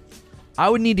 I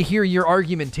would need to hear your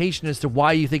argumentation as to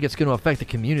why you think it's going to affect the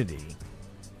community.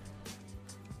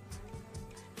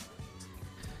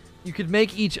 You could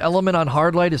make each element on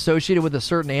Hardlight associated with a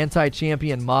certain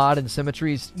anti-champion mod and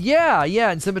Symmetry's. Yeah,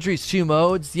 and Symmetry's 2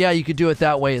 modes. Yeah, you could do it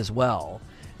that way as well.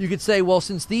 You could say, well,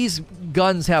 since these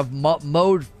guns have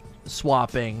mode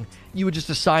swapping, you would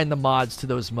just assign the mods to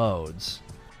those modes.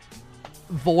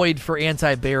 Void for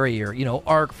anti-barrier,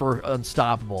 Arc for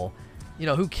unstoppable.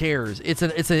 Who cares? It's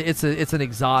an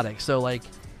exotic. So like,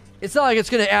 it's not like it's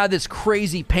going to add this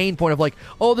crazy pain point of like,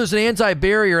 oh, there's an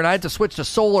anti-barrier and I have to switch to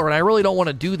solar and I really don't want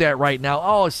to do that right now.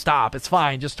 Oh, stop. It's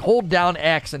fine. Just hold down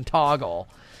X and toggle.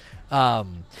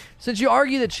 Since you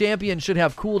argue that champions should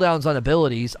have cooldowns on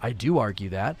abilities, I do argue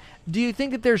that. Do you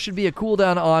think that there should be a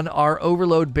cooldown on our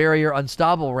overload barrier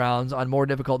unstoppable rounds on more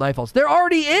difficult Nightfalls? There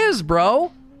already is,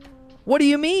 bro. What do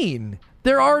you mean?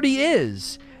 There already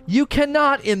is. You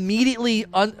cannot immediately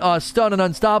stun an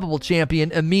unstoppable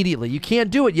champion immediately. You can't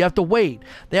do it. You have to wait.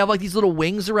 They have like these little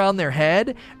wings around their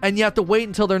head, and you have to wait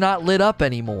until they're not lit up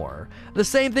anymore. The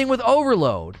same thing with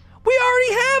overload. We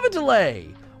already have a delay.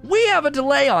 We have a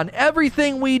delay on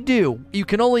everything we do. You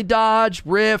can only dodge,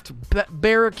 rift,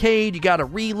 barricade. You got to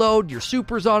reload. Your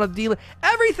super's on a delay.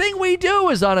 Everything we do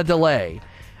is on a delay.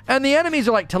 And the enemies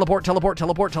are like, teleport.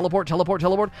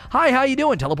 Hi, how you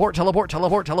doing? Teleport.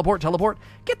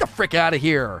 Get the frick out of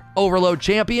here, overload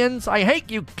champions. I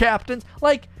hate you, captains.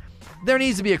 Like, there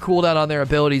needs to be a cooldown on their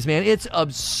abilities, man. It's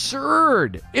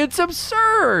absurd.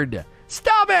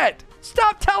 Stop it.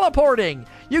 Stop teleporting.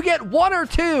 You get 1 or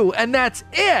 2, and that's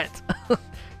it.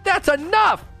 That's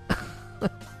enough.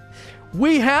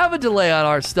 We have a delay on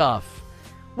our stuff.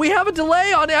 We have a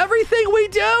delay on everything we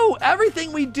do.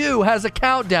 Everything we do has a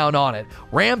countdown on it.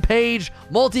 Rampage,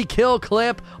 multi-kill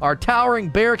clip, our towering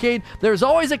barricade. There's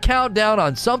always a countdown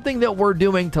on something that we're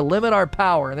doing to limit our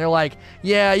power. And they're like,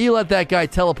 yeah, you let that guy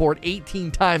teleport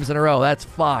 18 times in a row. That's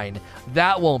fine.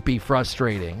 That won't be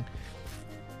frustrating.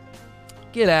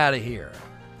 Get out of here.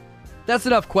 That's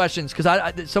enough questions, because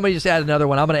somebody just added another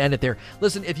one. I'm going to end it there.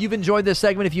 Listen, if you've enjoyed this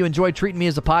segment, if you enjoyed treating me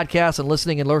as a podcast and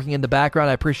listening and lurking in the background,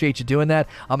 I appreciate you doing that.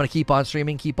 I'm going to keep on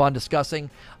streaming, keep on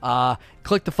discussing.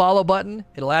 Click the follow button.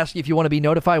 It'll ask you if you want to be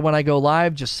notified when I go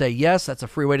live. Just say yes. That's a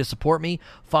free way to support me.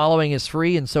 Following is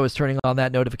free, and so is turning on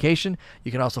that notification.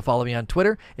 You can also follow me on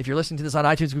Twitter. If you're listening to this on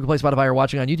iTunes, Google Play, Spotify, or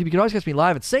watching on YouTube, you can always catch me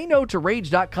live at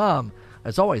saynotorage.com.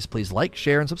 As always, please like,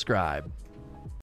 share, and subscribe.